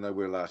side than they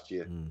were last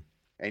year.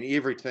 And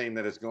every team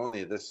that has gone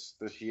there this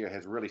year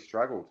has really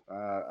struggled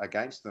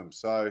against them.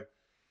 So,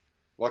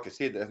 like I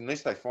said,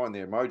 unless they find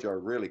their mojo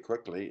really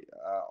quickly,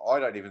 I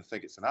don't even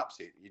think it's an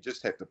upset. You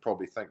just have to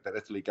probably think that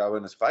Italy go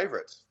in as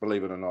favourites,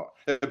 believe it or not.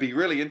 It'd be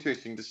really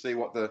interesting to see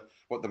what the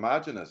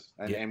margin is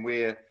and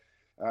where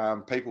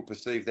people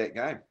perceive that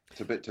game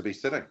to be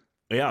sitting.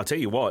 Yeah, I'll tell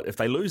you what, if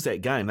they lose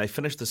that game, they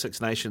finish the Six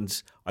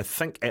Nations, I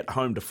think, at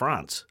home to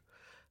France.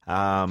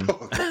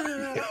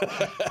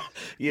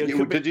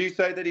 Did you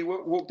say that he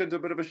walked into a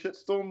bit of a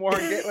shitstorm, Warren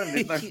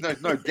Gatland?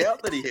 There's no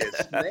doubt that he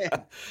has.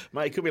 Man.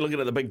 Mate, he could be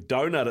looking at the big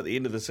donut at the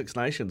end of the Six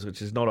Nations,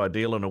 which is not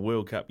ideal in a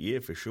World Cup year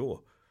for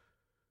sure.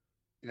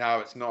 No,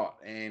 it's not.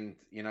 And,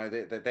 you know,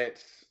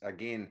 that's,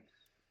 again,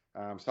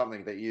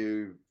 something that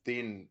you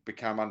then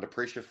become under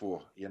pressure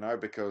for, you know,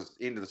 because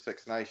into the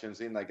Six Nations,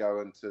 then they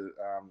go into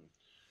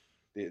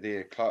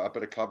a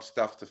bit of club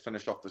stuff to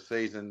finish off the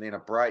season, then a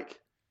break.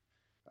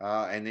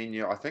 And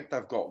then I think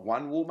they've got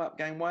one warm-up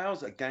game,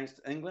 Wales, against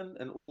England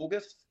in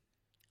August,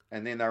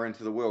 and then they're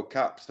into the World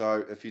Cup.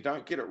 So if you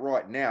don't get it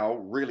right now,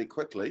 really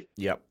quickly,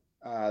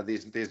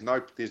 there's no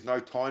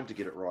time to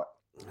get it right.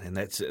 And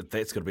that's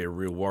going to be a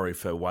real worry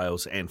for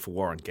Wales and for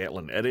Warren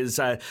Gatland. It is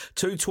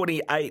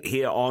 2:28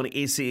 here on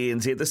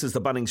SENZ. This is the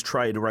Bunnings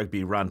Trade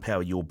Rugby Run,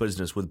 Power Your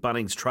Business with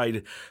Bunnings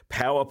Trade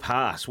Power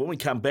Pass. When we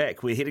come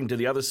back, we're heading to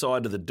the other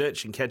side of the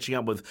ditch and catching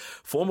up with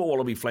former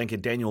Wallaby flanker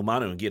Daniel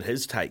Manu and get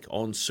his take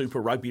on Super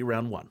Rugby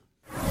Round 1.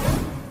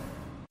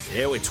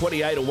 Yeah, we're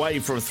 28 away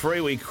from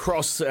 3. We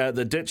cross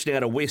the ditch now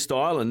to West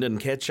Island and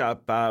catch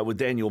up with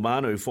Daniel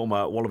Manu,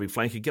 former Wallaby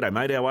flanker. G'day,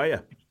 mate. How are you?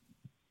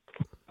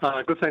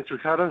 Good, thanks,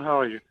 Ricardo. How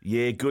are you?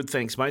 Yeah, good,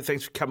 thanks, mate.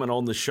 Thanks for coming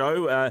on the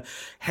show.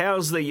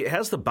 How's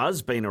the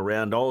buzz been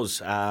around Oz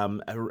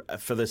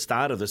for the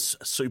start of this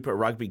Super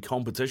Rugby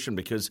competition?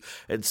 Because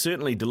it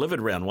certainly delivered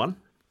round 1.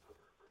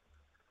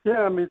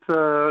 Yeah, I mean,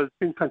 it's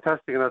been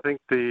fantastic, and I think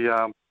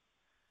the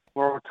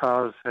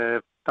Waratahs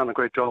have done a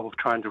great job of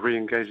trying to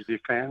re-engage their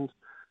fans.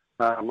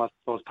 I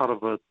was part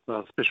of a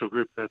special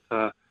group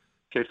that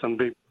gave some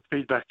big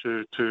feedback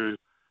to the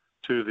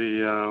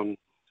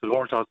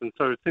Waratahs, and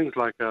so things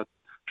like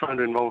trying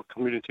to involve the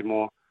community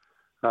more.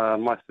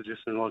 My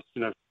suggestion was,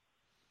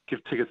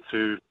 give tickets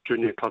to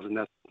junior clubs and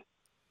that.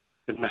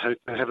 And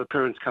have the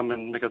parents come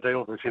and make a day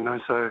of it,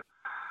 So,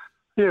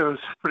 yeah, it was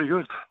pretty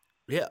good.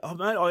 Yeah,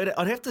 mate,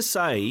 I'd have to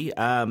say,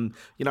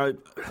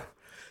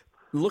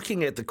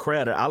 looking at the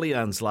crowd at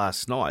Allianz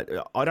last night,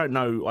 I don't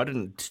know, I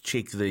didn't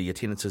check the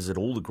attendances at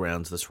all the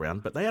grounds this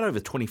round, but they had over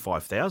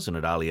 25,000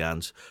 at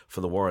Allianz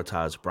for the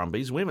Waratahs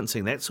Brumbies. We haven't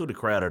seen that sort of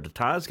crowd at a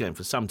Tars game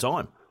for some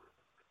time.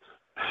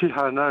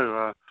 Yeah, I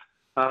know.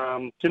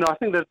 I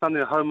think they've done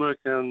their homework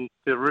and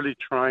they're really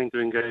trying to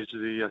engage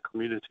the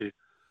community.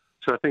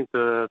 So I think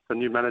the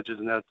new managers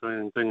are now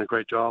doing a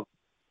great job.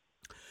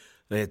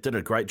 They did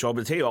a great job.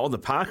 I tell you, on the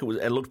park,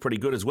 it looked pretty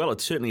good as well. It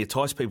certainly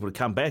enticed people to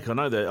come back. I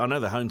know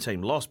the home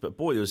team lost, but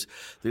boy, there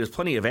was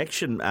plenty of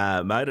action,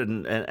 mate,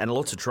 and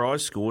lots of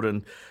tries scored.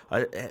 And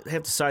I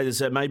have to say,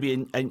 there's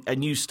maybe a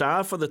new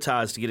star for the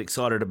Tars to get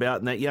excited about,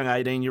 and that young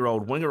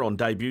 18-year-old winger on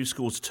debut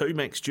scores 2,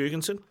 Max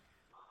Jurgensen.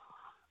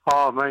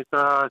 Oh, mate,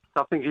 I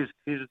think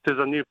there's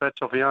a new batch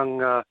of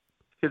young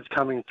kids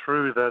coming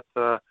through that,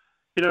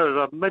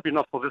 maybe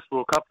not for this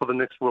World Cup, for the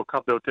next World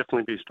Cup, they'll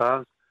definitely be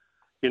stars.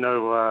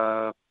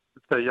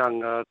 The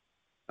young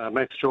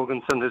Max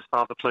Jorgensen, his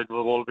father played for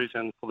the Wallabies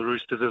and for the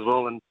Roosters as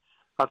well. And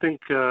I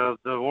think the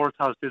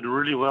Waratahs did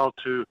really well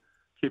to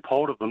keep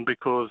hold of him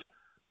because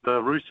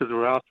the Roosters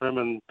were after him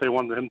and they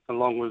wanted him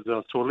along with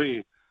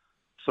Soli.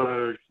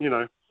 So, there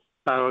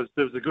was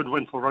a good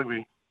win for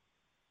rugby.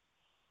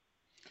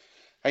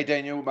 Hey,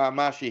 Daniel,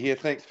 Marshy here.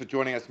 Thanks for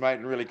joining us, mate,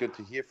 and really good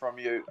to hear from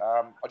you.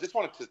 I just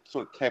wanted to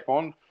sort of tap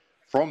on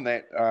from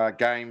that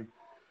game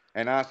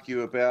and ask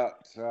you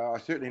about, I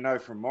certainly know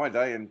from my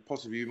day, and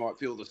possibly you might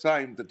feel the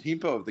same, the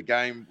tempo of the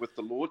game with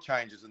the law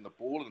changes in the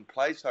ball and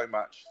play so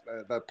much.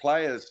 The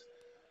players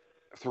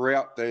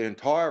throughout the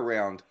entire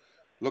round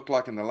looked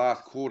like in the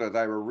last quarter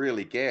they were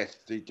really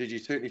gassed. Did you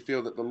certainly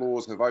feel that the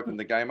laws have opened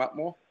the game up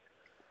more?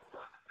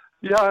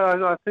 Yeah,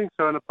 I think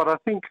so. But I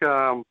think,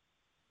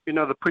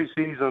 the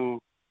pre-season,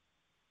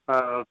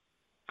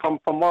 from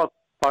what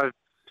I've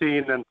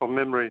seen and from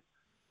memory,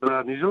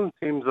 the New Zealand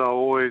teams are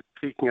always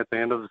peaking at the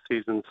end of the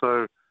season.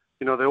 So,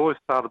 they always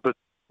start a bit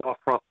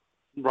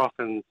rough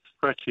and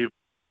scratchy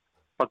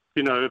But,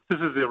 if this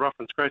is their rough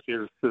and scratchy,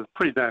 it's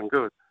pretty damn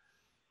good.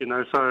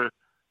 So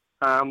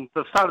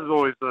the start is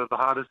always the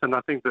hardest, and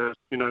I think that,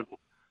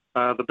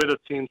 the better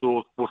teams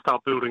will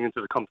start building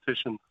into the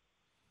competition.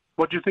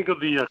 What do you think of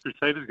the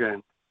Crusaders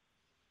game?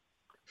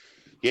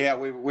 Yeah,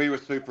 we were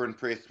super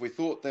impressed. We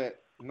thought that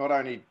not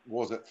only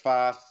was it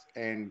fast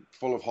and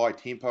full of high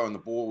tempo and the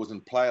ball was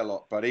in play a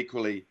lot, but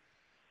equally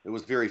it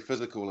was very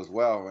physical as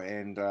well.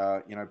 And,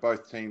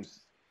 both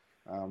teams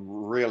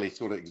really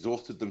sort of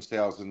exhausted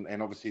themselves.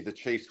 And obviously the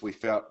Chiefs, we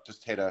felt,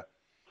 just had a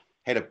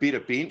better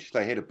bench.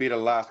 They had a better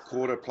last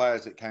quarter.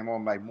 Players that came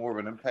on made more of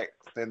an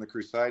impact than the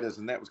Crusaders,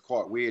 and that was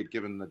quite weird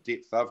given the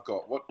depth they've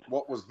got.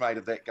 What was made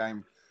of that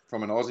game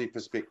from an Aussie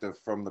perspective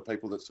from the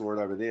people that saw it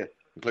over there,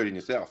 including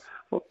yourself?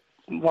 Well,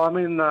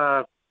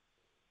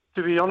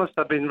 to be honest,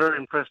 I've been very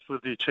impressed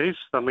with the Chiefs.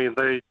 I mean,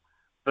 they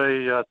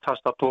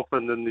touched up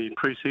Auckland in the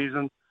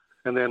pre-season,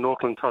 and then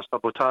Auckland touched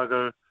up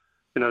Otago.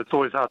 It's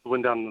always hard to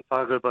win down in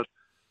Otago, but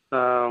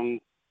I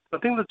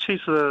think the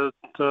Chiefs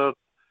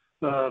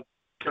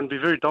can be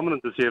very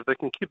dominant this year. If they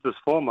can keep this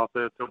form up,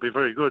 they'll be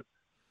very good.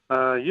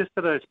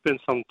 Yesterday, I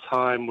spent some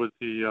time with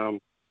the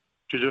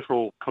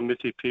judicial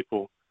committee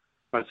people,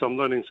 right? So I'm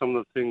learning some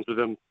of the things with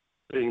them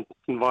being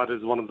invited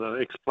as one of the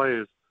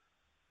ex-players.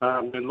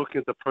 And looking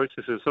at the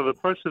processes. So the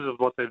process of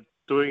what they're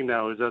doing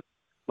now is that,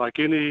 like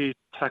any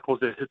tackles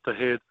that hit the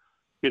head,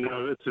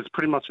 it's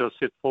pretty much a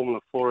set formula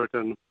for it.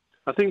 And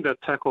I think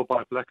that tackle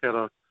by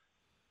Blackadder,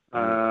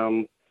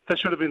 that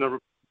should have been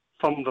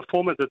from the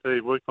format that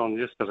they worked on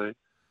yesterday,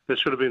 there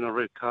should have been a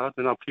red card.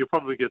 And he'll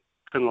probably get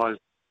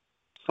penalised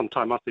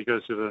sometime after he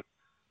goes to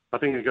I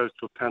think it goes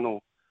to a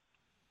panel.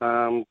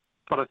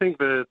 But I think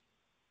that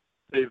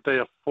they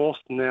are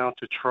forced now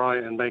to try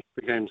and make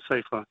the game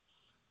safer.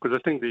 Because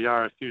I think the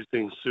RFU is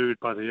being sued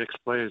by the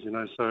ex-players,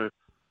 so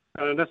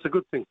that's a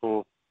good thing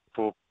for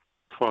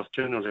us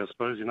generally, I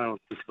suppose, for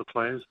the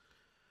players.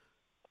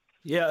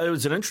 Yeah, it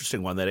was an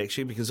interesting one, that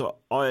actually, because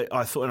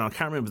I thought, and I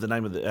can't remember the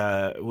name of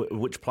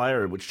which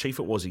chief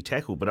it was he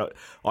tackled, but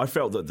I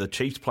felt that the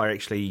Chiefs player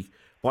actually,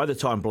 by the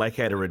time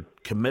Blackadder had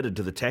committed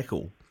to the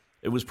tackle,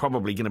 it was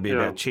probably going to be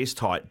about chest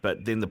height,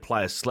 but then the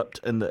player slipped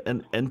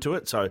into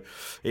it. So,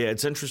 yeah,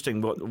 it's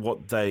interesting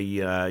what they,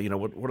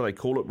 what do they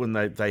call it when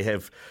they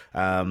have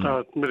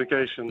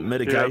mitigation?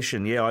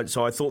 Mitigation, yeah.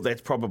 So I thought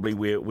that's probably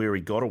where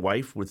he got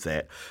away with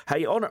that.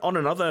 Hey, on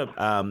another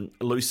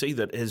Lucy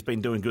that has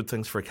been doing good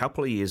things for a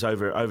couple of years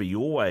over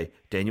your way,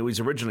 Daniel. He's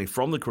originally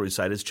from the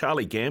Crusaders,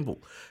 Charlie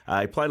Gamble.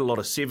 He played a lot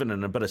of 7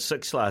 and a bit of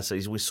 6 last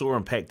season. We saw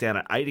him pack down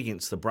at 8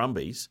 against the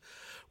Brumbies.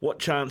 What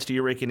chance do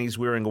you reckon he's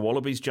wearing a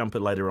Wallabies jumper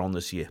later on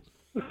this year?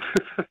 The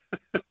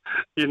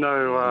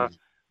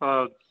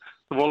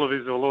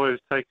Wallabies will always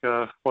take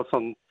what's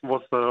on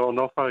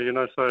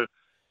offer. So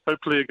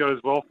hopefully it goes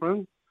well for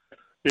him.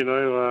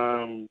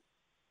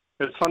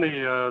 It's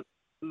funny. I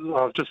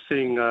was just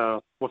seeing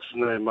what's his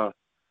name,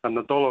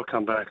 Nadolo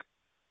come back.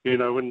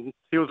 When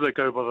he was let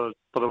go by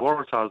the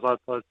Waratahs,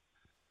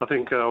 I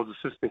think I was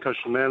assistant coach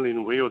for Manly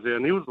when he was there,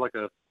 and he was like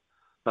a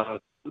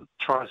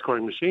try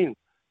scoring machine.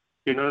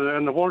 And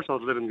the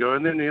Waratahs let him go,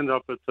 and then he ended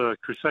up at the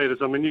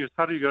Crusaders. I mean,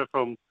 how do you go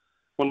from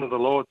one of the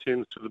lower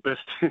teams to the best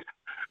team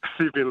if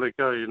you've been let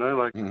go,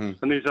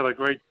 And he's had a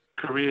great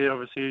career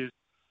overseas,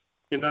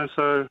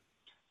 So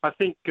I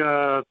think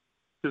there's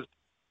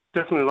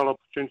definitely a lot of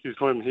opportunities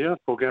for him here,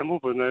 for Gamble,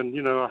 but then,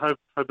 I hope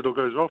it all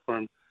goes well for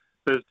him.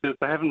 They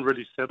haven't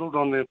really settled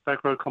on their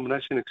back row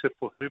combination except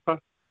for Hooper.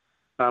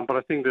 But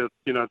I think that,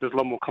 there's a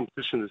lot more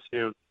competition this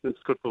year.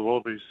 It's good for the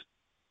Wallabies.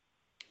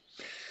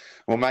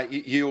 Well, mate,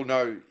 you'll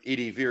know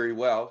Eddie very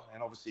well,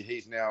 and obviously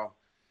he's now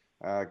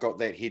got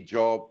that head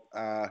job.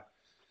 I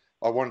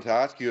wanted to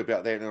ask you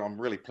about that, and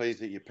I'm really pleased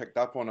that you picked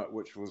up on it,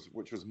 which was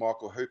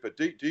Michael Hooper.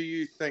 Do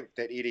you think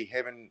that Eddie,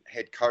 having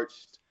had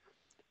coached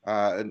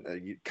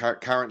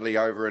currently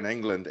over in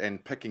England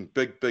and picking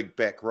big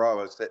back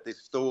rowers, that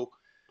there's still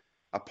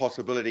a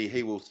possibility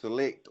he will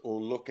select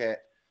or look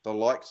at the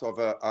likes of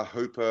a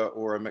Hooper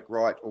or a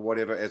McWright or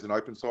whatever as an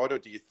open side, or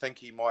do you think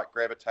he might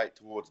gravitate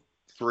towards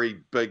 3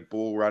 big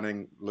ball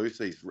running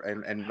Lucies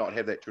and not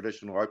have that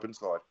traditional open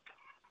side?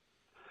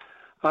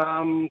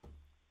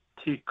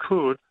 He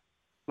could.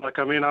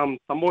 I'm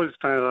always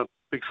a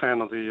big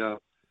fan of the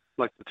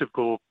the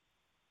typical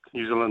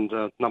New Zealand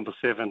number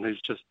 7.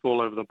 He's just all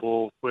over the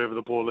ball, wherever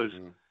the ball is.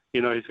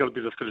 He's got to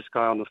be the fittest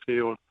guy on the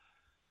field.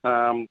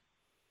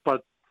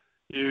 But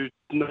you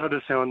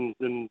notice how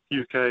in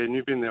UK, and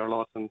you've been there a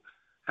lot, and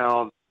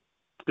how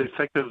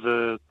effective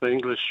the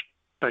English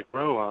back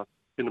row are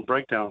in the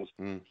breakdowns.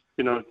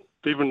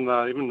 Even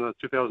the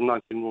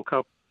 2019 World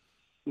Cup,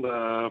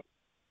 New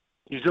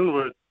Zealand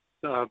were,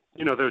 they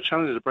were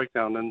challenging the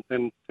breakdown, and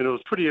it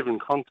was pretty even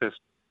contest,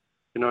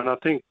 and I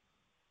think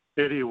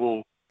Eddie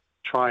will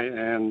try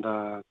and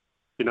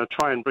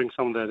bring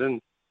some of that in.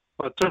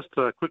 But just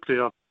quickly,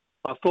 I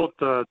thought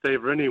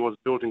Dave Rennie was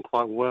building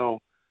quite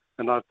well,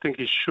 and I think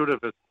he should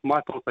have.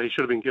 My thought that he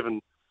should have been given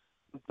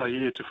a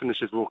year to finish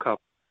his World Cup.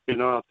 He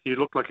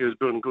looked like he was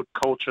building good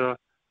culture.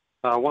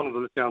 One of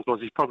the letdowns was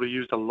he probably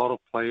used a lot of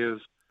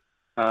players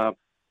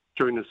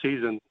during the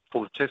season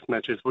for the test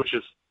matches, which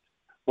is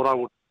what I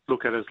would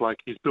look at as like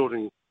he's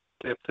building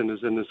depth in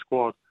his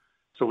squad.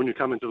 So when you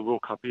come into the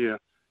World Cup year,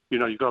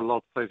 you've got a lot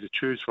of players to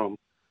choose from.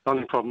 The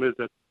only problem is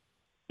that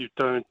you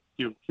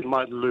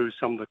might lose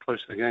some of the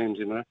closer games,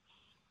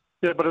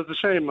 Yeah, but it's a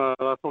shame. I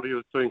thought he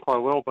was doing quite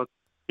well, but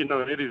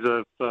Eddie's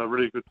a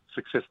really good,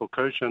 successful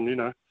coach, and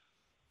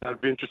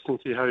it'd be interesting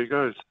to see how he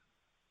goes.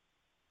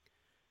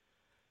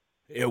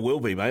 It will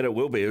be, mate. It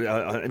will be.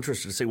 I'm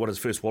interested to see what his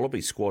first Wallaby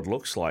squad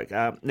looks like.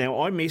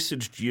 Now, I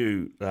messaged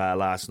you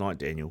last night,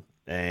 Daniel,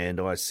 and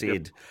I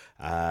said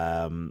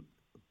the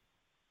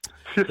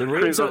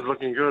Reds are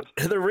looking good.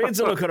 The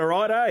Reds are looking all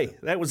right, eh?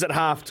 That was at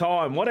half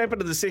time. What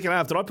happened in the second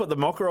half? Did I put the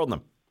mocker on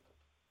them?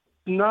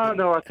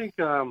 No. I think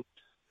they're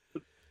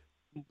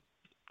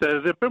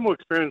a bit more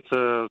experienced,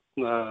 the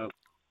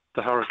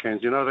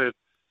Hurricanes. They're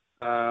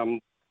a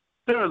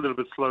little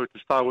bit slow to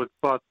start with,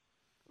 but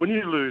when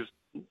you lose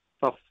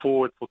up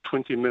forward for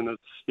 20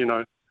 minutes,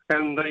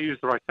 and they use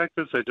the right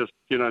tactics. They just,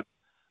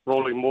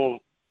 rolling more,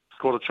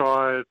 scored a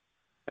try,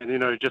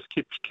 and, just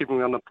keeping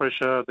them under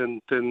pressure.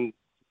 Then the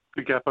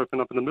gap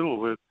opened up in the middle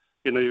with,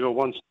 you got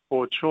one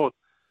forward short.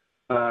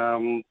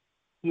 They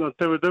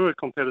were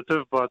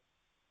competitive, but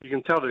you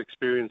can tell the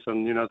experience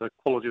and, the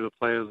quality of the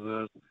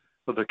players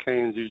of the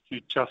Canes.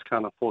 You just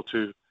can't afford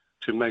to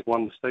make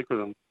one mistake with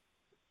them.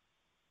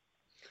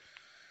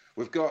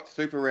 We've got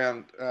Super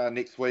Round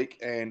next week,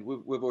 and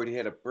we've already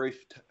had a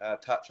brief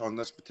touch on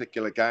this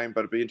particular game, but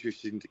it'd be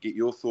interesting to get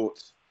your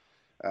thoughts.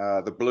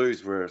 The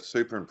Blues were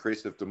super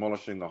impressive,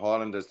 demolishing the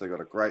Highlanders. They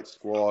got a great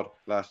squad,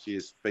 last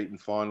year's beaten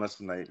finalists,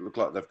 and they look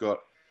like they've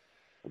got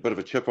a bit of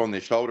a chip on their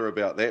shoulder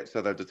about that,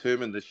 so they're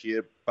determined this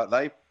year. But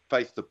they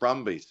face the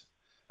Brumbies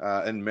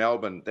in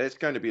Melbourne. That's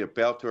going to be a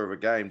belter of a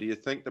game. Do you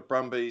think the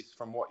Brumbies,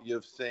 from what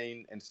you've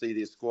seen and see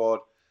their squad,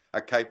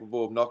 are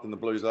capable of knocking the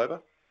Blues over?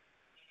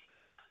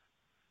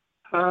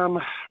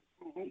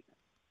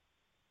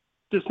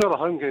 It's not a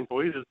home game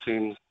for either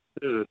team, is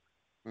it?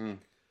 Mm.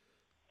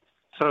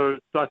 So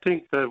I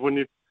think that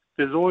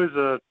there's always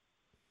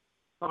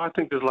I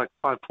think there's like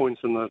 5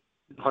 points in the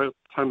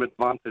home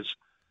advantage,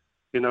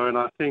 and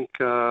I think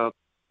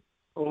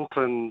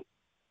Auckland,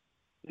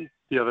 they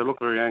look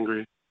very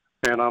angry,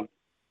 and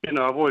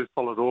I've always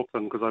followed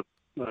Auckland because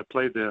I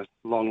played there a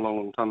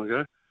long time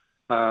ago,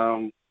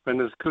 and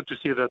it's good to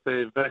see that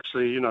they've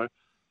actually,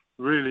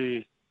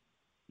 really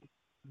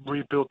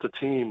rebuilt the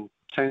team,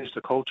 changed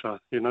the culture,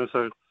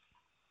 So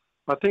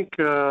I think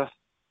it'll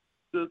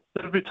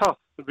be tough.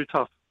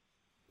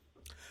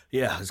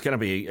 Yeah, it's going to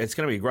be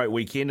a great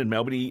weekend in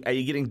Melbourne. Are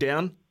you getting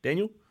down,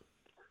 Daniel?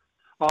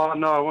 Oh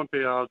no, I won't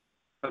be. I'm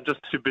just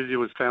too busy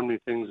with family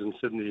things in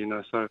Sydney,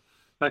 So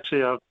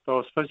actually, I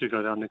was supposed to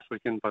go down next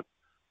weekend, but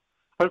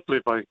hopefully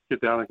if I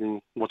get down, I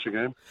can watch a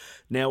game.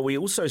 Now, we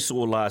also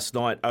saw last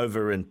night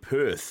over in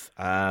Perth,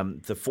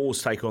 the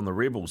Force take on the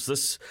Rebels.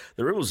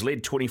 The Rebels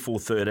led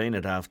 24-13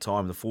 at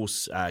half-time. The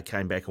Force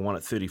came back and won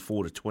at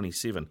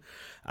 34-27.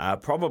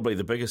 Probably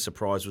the biggest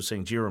surprise was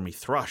seeing Jeremy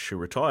Thrush, who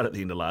retired at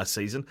the end of last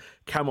season,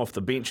 come off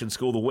the bench and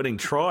score the winning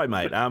try,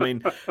 mate. I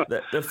mean,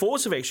 the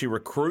Force have actually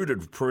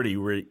recruited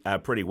pretty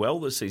well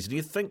this season. Do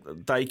you think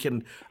that they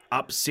can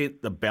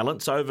upset the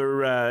balance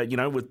over,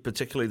 with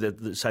particularly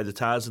the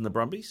Tars and the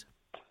Brumbies?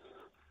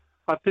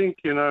 I think,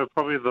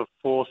 probably the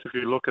Force, if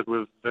you look at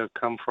where they've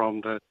come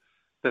from,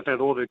 they've had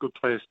all their good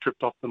players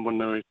stripped off them when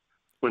they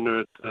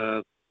were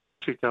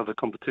kicked out of the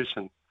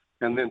competition.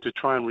 And then to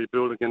try and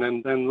rebuild again.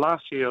 And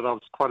last year I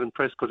was quite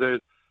impressed because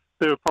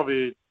they were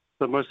probably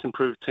the most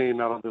improved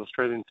team out of the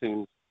Australian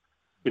teams.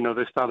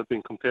 They started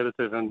being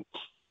competitive, and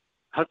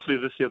hopefully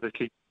this year they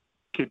keep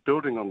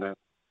building on that.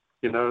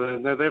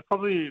 They're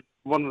probably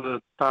one of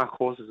the dark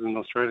horses in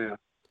Australia.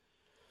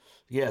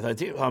 Yeah, they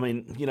do. I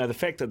mean, the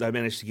fact that they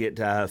managed to get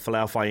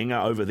Folau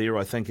Fainga over there,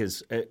 I think,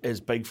 is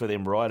big for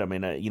them, right? I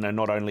mean,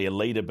 not only a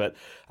leader, but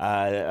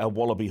a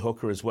Wallaby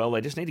hooker as well.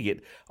 They just need to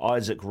get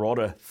Isaac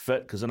Rodder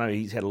fit, because I know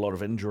he's had a lot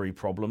of injury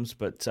problems,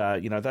 but,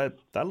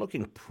 they're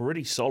looking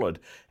pretty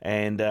solid.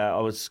 And I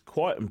was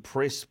quite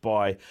impressed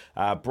by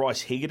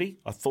Bryce Hegarty.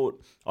 I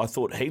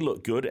thought he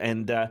looked good.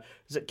 And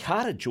is it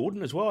Carter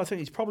Jordan as well? I think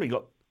he's probably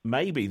got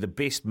maybe the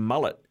best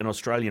mullet in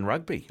Australian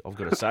rugby, I've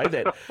got to say.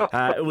 That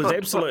it was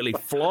absolutely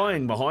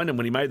flying behind him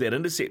when he made that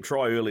intercept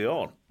try early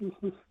on.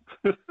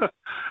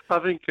 I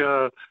think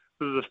there's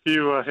a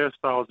few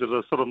hairstyles that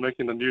are sort of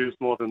making the news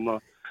more than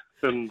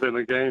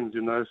the games,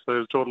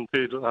 So Jordan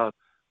Peter,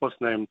 what's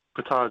his name,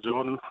 Patai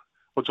Jordan,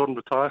 or Jordan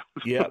Patai?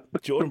 Yeah,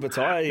 Jordan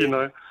Patai.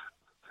 Yeah.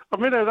 I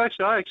mean, I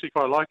actually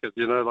quite like it.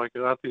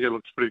 I think it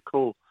looks pretty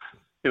cool.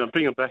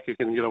 Being a backer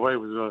can get away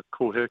with a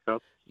cool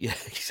haircut. Yeah,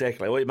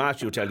 exactly. Well,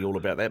 Marsh will tell you all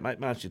about that, mate.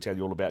 Marsh will tell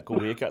you all about cool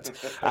haircuts.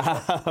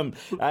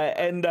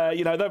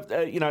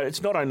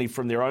 It's not only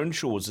from their own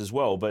shores as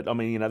well, but, I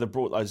mean, they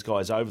brought those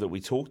guys over that we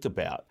talked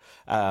about.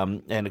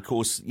 And, of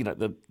course,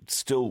 they've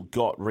still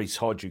got Reece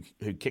Hodge,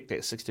 who kicked that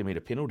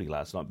 60-metre penalty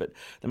last night, but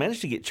they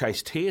managed to get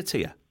Chase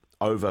Tiatia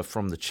over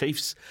from the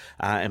Chiefs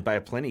and Bay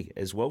of Plenty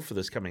as well for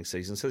this coming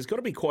season. So there's got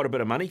to be quite a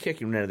bit of money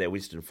kicking out of that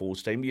Western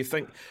Force team. Do you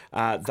think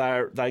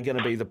they're going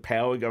to be the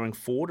power going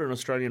forward in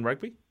Australian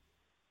rugby?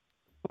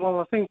 Well,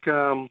 I think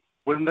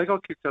when they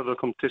got kicked out of the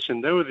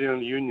competition, they were the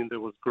only union that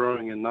was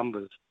growing in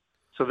numbers.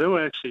 So they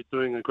were actually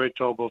doing a great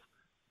job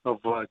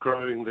of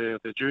growing their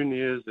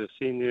juniors, their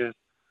seniors,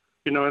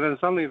 and then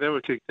suddenly they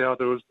were kicked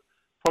out. It was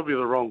probably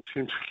the wrong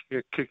team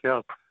to kick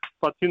out.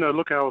 But,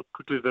 look how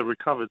quickly they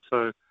recovered.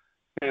 So,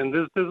 and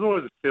there's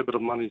always a fair bit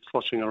of money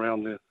sloshing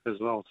around there as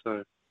well.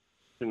 So,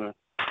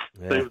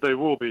 they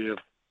will be.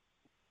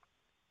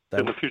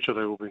 In the future,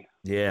 they will be.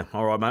 Yeah,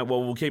 all right, mate.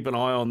 Well, we'll keep an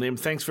eye on them.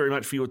 Thanks very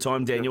much for your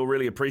time, Daniel.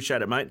 Really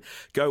appreciate it, mate.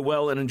 Go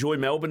well and enjoy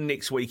Melbourne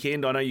next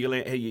weekend. I know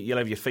you'll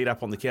have your feet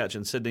up on the couch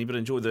in Sydney, but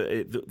enjoy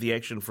the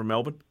action from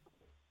Melbourne.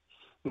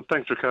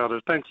 Thanks,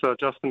 Ricardo. Thanks,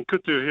 Justin.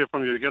 Good to hear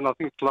from you again. I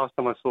think the last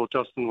time I saw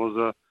Justin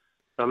was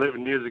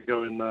 11 years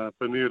ago in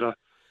Bermuda.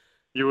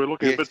 You were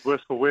looking a bit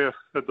worse for wear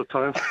at the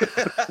time.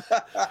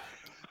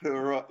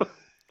 Right.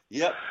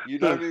 Yep, you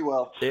know me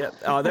well. Yeah,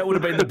 that would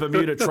have been the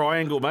Bermuda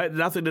Triangle, mate.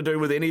 Nothing to do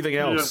with anything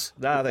else.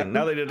 Yeah.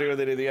 Nothing to do with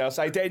anything else.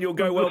 Hey, Daniel,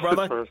 go well,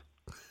 brother.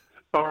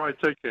 All right,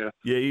 take care.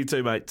 Yeah, you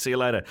too, mate. See you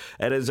later.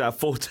 It is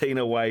 14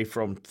 away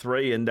from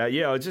 3, and I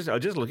was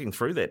just looking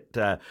through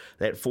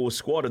that 4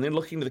 squad, and then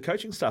looking to the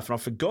coaching stuff, and I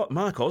forgot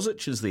Mark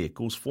Ozic is there, of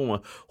course, former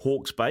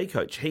Hawke's Bay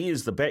coach. He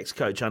is the backs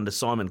coach under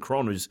Simon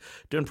Cron, who's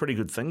doing pretty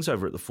good things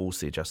over at the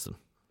Force there, Justin.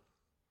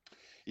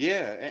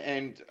 Yeah,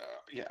 and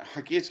I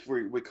guess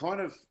we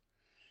kind of.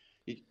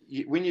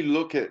 When you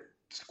look at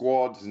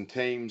squads and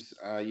teams,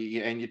 and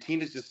you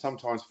tend to just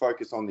sometimes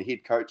focus on the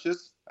head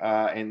coaches,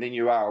 and then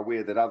you are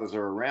aware that others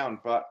are around.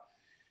 But,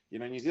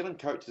 New Zealand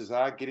coaches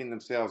are getting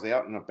themselves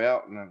out and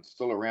about and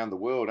still around the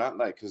world, aren't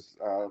they? Because,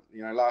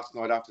 last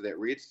night after that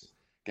Reds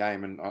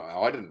game, and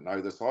I didn't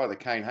know this either,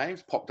 Kane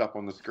Hames popped up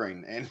on the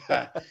screen. And,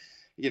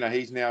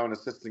 he's now an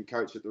assistant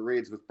coach at the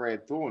Reds with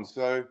Brad Thorne.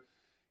 So,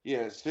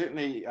 yeah,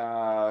 certainly,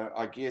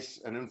 I guess,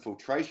 an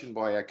infiltration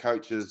by our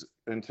coaches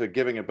into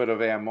giving a bit of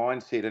our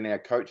mindset and our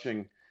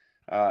coaching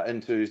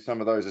into some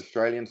of those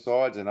Australian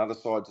sides and other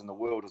sides in the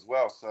world as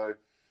well. So,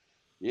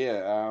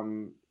 yeah,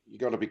 you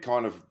got to be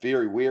kind of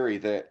very wary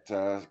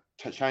that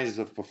changes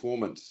of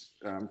performance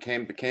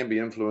can be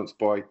influenced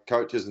by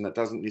coaches, and it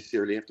doesn't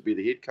necessarily have to be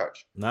the head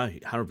coach. No,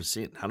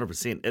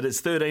 100%. It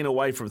is 13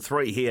 away from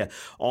 3 here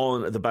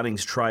on the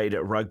Bunnings Trade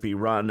Rugby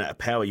Run.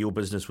 Power your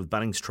business with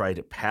Bunnings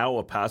Trade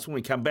Power Pass. When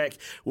we come back,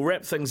 we'll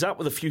wrap things up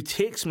with a few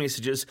text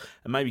messages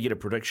and maybe get a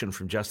prediction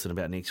from Justin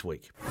about next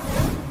week.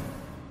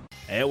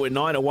 And we're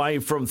 9 away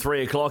from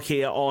 3 o'clock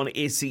here on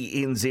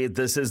SENZ.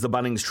 This is the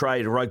Bunnings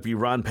Trade Rugby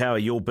Run. Power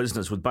your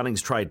business with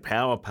Bunnings Trade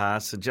Power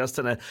Pass. And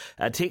Justin,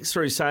 a text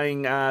through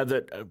saying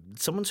that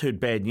someone's heard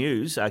bad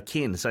news.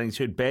 Ken saying he's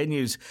heard bad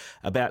news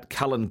about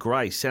Cullen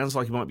Grace. Sounds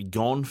like he might be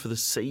gone for the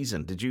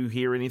season. Did you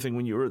hear anything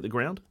when you were at the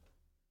ground?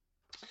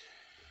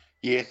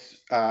 Yes,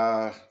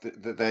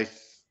 they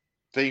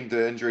deemed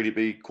the injury to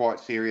be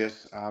quite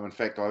serious. In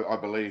fact, I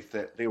believe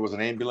that there was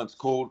an ambulance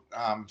called.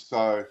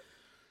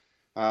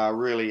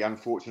 Really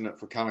unfortunate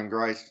for Cullen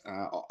Grace.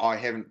 I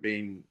haven't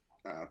been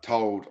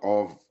told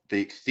of the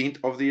extent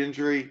of the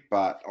injury,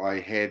 but I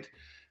had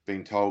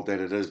been told that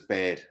it is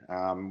bad.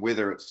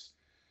 Whether it's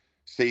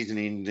season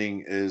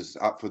ending is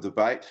up for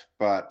debate,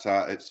 but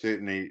it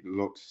certainly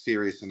looks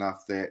serious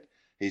enough that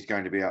he's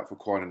going to be out for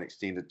quite an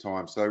extended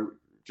time. So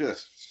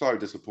just so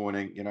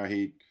disappointing.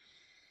 He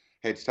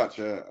had such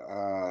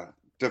a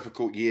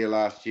difficult year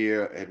last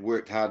year, had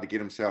worked hard to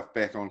get himself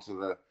back onto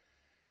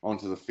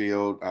the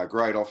field.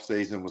 Great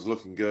off-season, was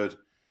looking good.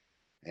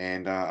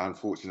 And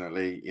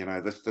unfortunately,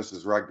 this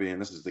is rugby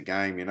and this is the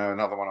game.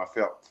 Another one I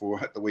felt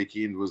for at the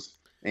weekend was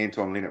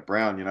Anton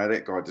Leonard-Brown.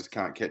 That guy just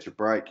can't catch a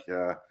break,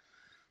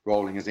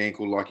 rolling his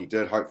ankle like he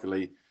did.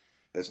 Hopefully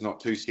it's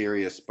not too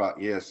serious.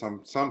 But, yeah,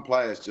 some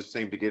players just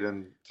seem to get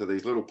into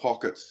these little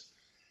pockets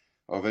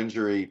of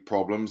injury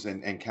problems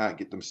and can't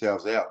get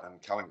themselves out.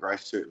 And Cullen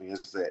Grace certainly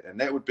is that. And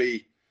that would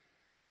be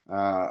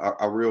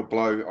a real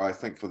blow, I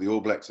think, for the All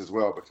Blacks as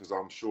well, because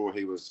I'm sure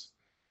he was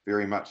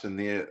very much in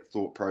their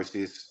thought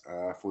process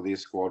for their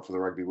squad for the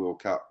Rugby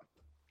World Cup.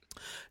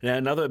 Now,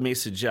 another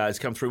message has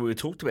come through. We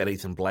talked about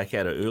Ethan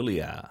Blackadder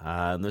earlier.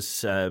 And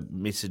this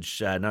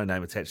message, no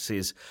name attached,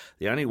 says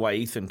the only way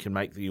Ethan can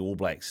make the All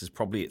Blacks is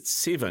probably at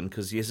 7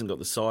 because he hasn't got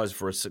the size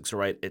for a 6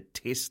 or 8 at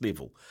test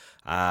level.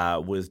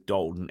 With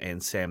Dalton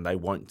and Sam, they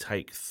won't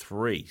take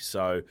 3.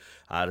 So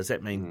does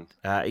that mean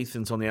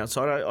Ethan's on the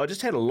outside? I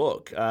just had a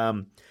look.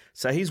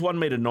 So he's 1.90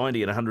 metre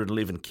and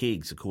 111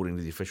 kegs, according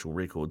to the official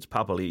records.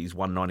 Papali's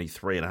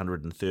 193 and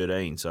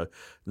 113. So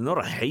not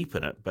a heap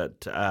in it,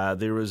 but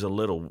there is a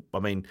little. I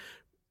mean,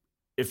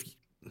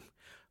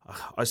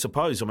 I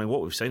suppose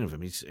what we've seen of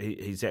him,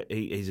 he's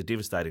a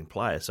devastating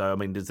player. So I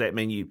mean, does that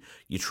mean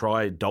you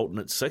try Dalton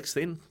at 6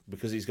 then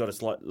because he's got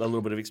a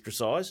little bit of extra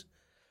size?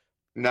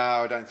 No,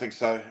 I don't think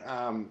so.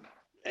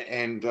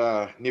 And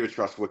never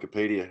trust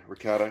Wikipedia,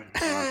 Ricardo.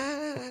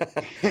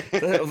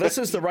 This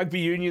is the Rugby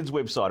Union's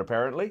website,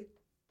 apparently.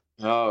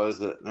 Oh, is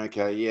it?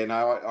 Okay. Yeah,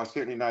 no, I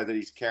certainly know that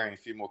he's carrying a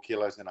few more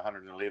kilos than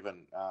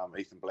 111,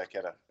 Ethan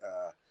Blackadder.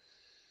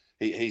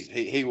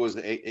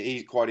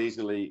 He's quite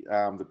easily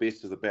the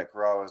best of the back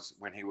rowers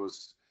when he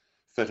was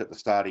fit at the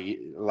start of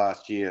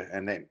last year,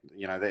 and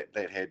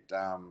that had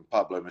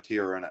Pablo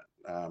Matera in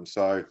it.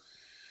 So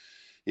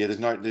yeah,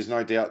 there's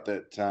no doubt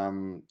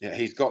that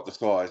he's got the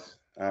size.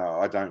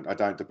 I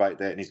don't debate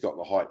that, and he's got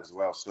the height as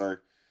well. So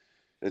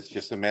it's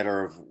just a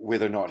matter of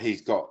whether or not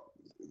he's got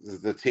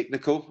the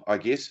technical, I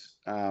guess,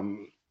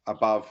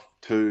 above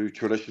two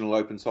traditional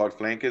open side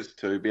flankers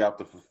to be able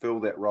to fulfil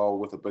that role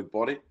with a big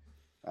body.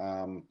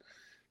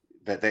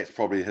 That's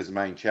probably his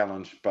main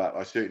challenge, but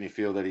I certainly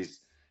feel that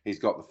he's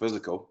got the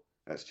physical.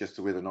 It's just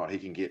whether or not he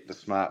can get the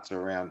smarts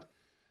around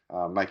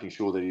making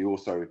sure that he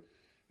also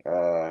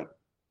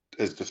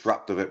is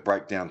disruptive at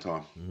breakdown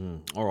time.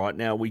 All right,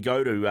 now we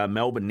go to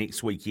Melbourne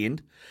next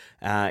weekend.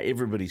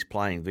 Everybody's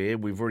playing there.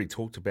 We've already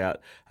talked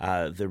about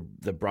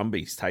the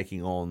Brumbies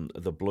taking on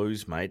the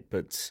Blues, mate,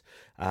 but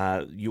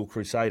your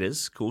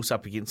Crusaders, of course,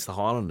 up against the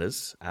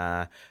Highlanders,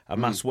 a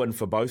must-win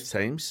for both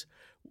teams.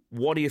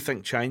 What do you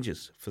think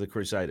changes for the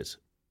Crusaders?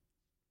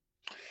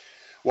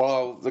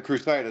 Well, the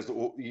Crusaders,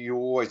 you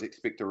always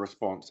expect a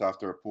response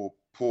after a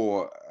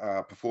poor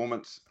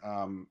performance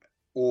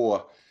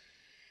or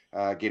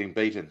getting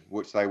beaten,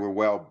 which they were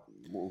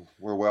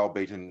well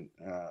beaten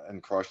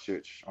in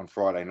Christchurch on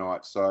Friday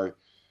night. So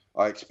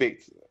I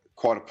expect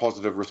quite a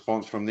positive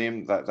response from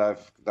them. That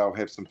they'll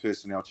have some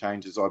personnel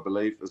changes, I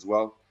believe, as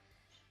well.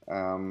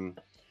 The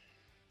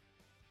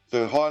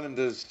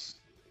Highlanders,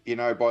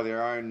 by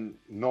their own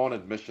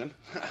non-admission,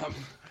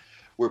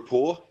 were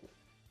poor.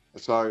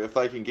 So if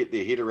they can get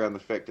their head around the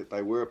fact that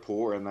they were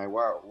poor and they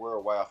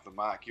were way off the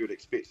mark, you would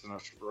expect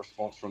a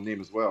response from them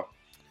as well.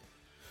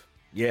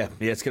 Yeah,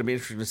 it's going to be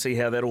interesting to see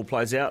how that all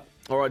plays out.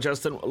 All right,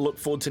 Justin, look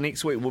forward to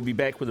next week. We'll be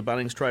back with the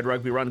Bunnings Trade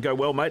Rugby Run. Go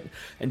well, mate.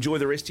 Enjoy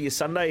the rest of your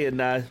Sunday, and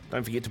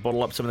don't forget to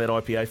bottle up some of that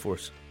IPA for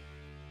us.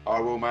 I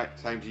will, mate.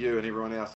 Same to you and everyone else.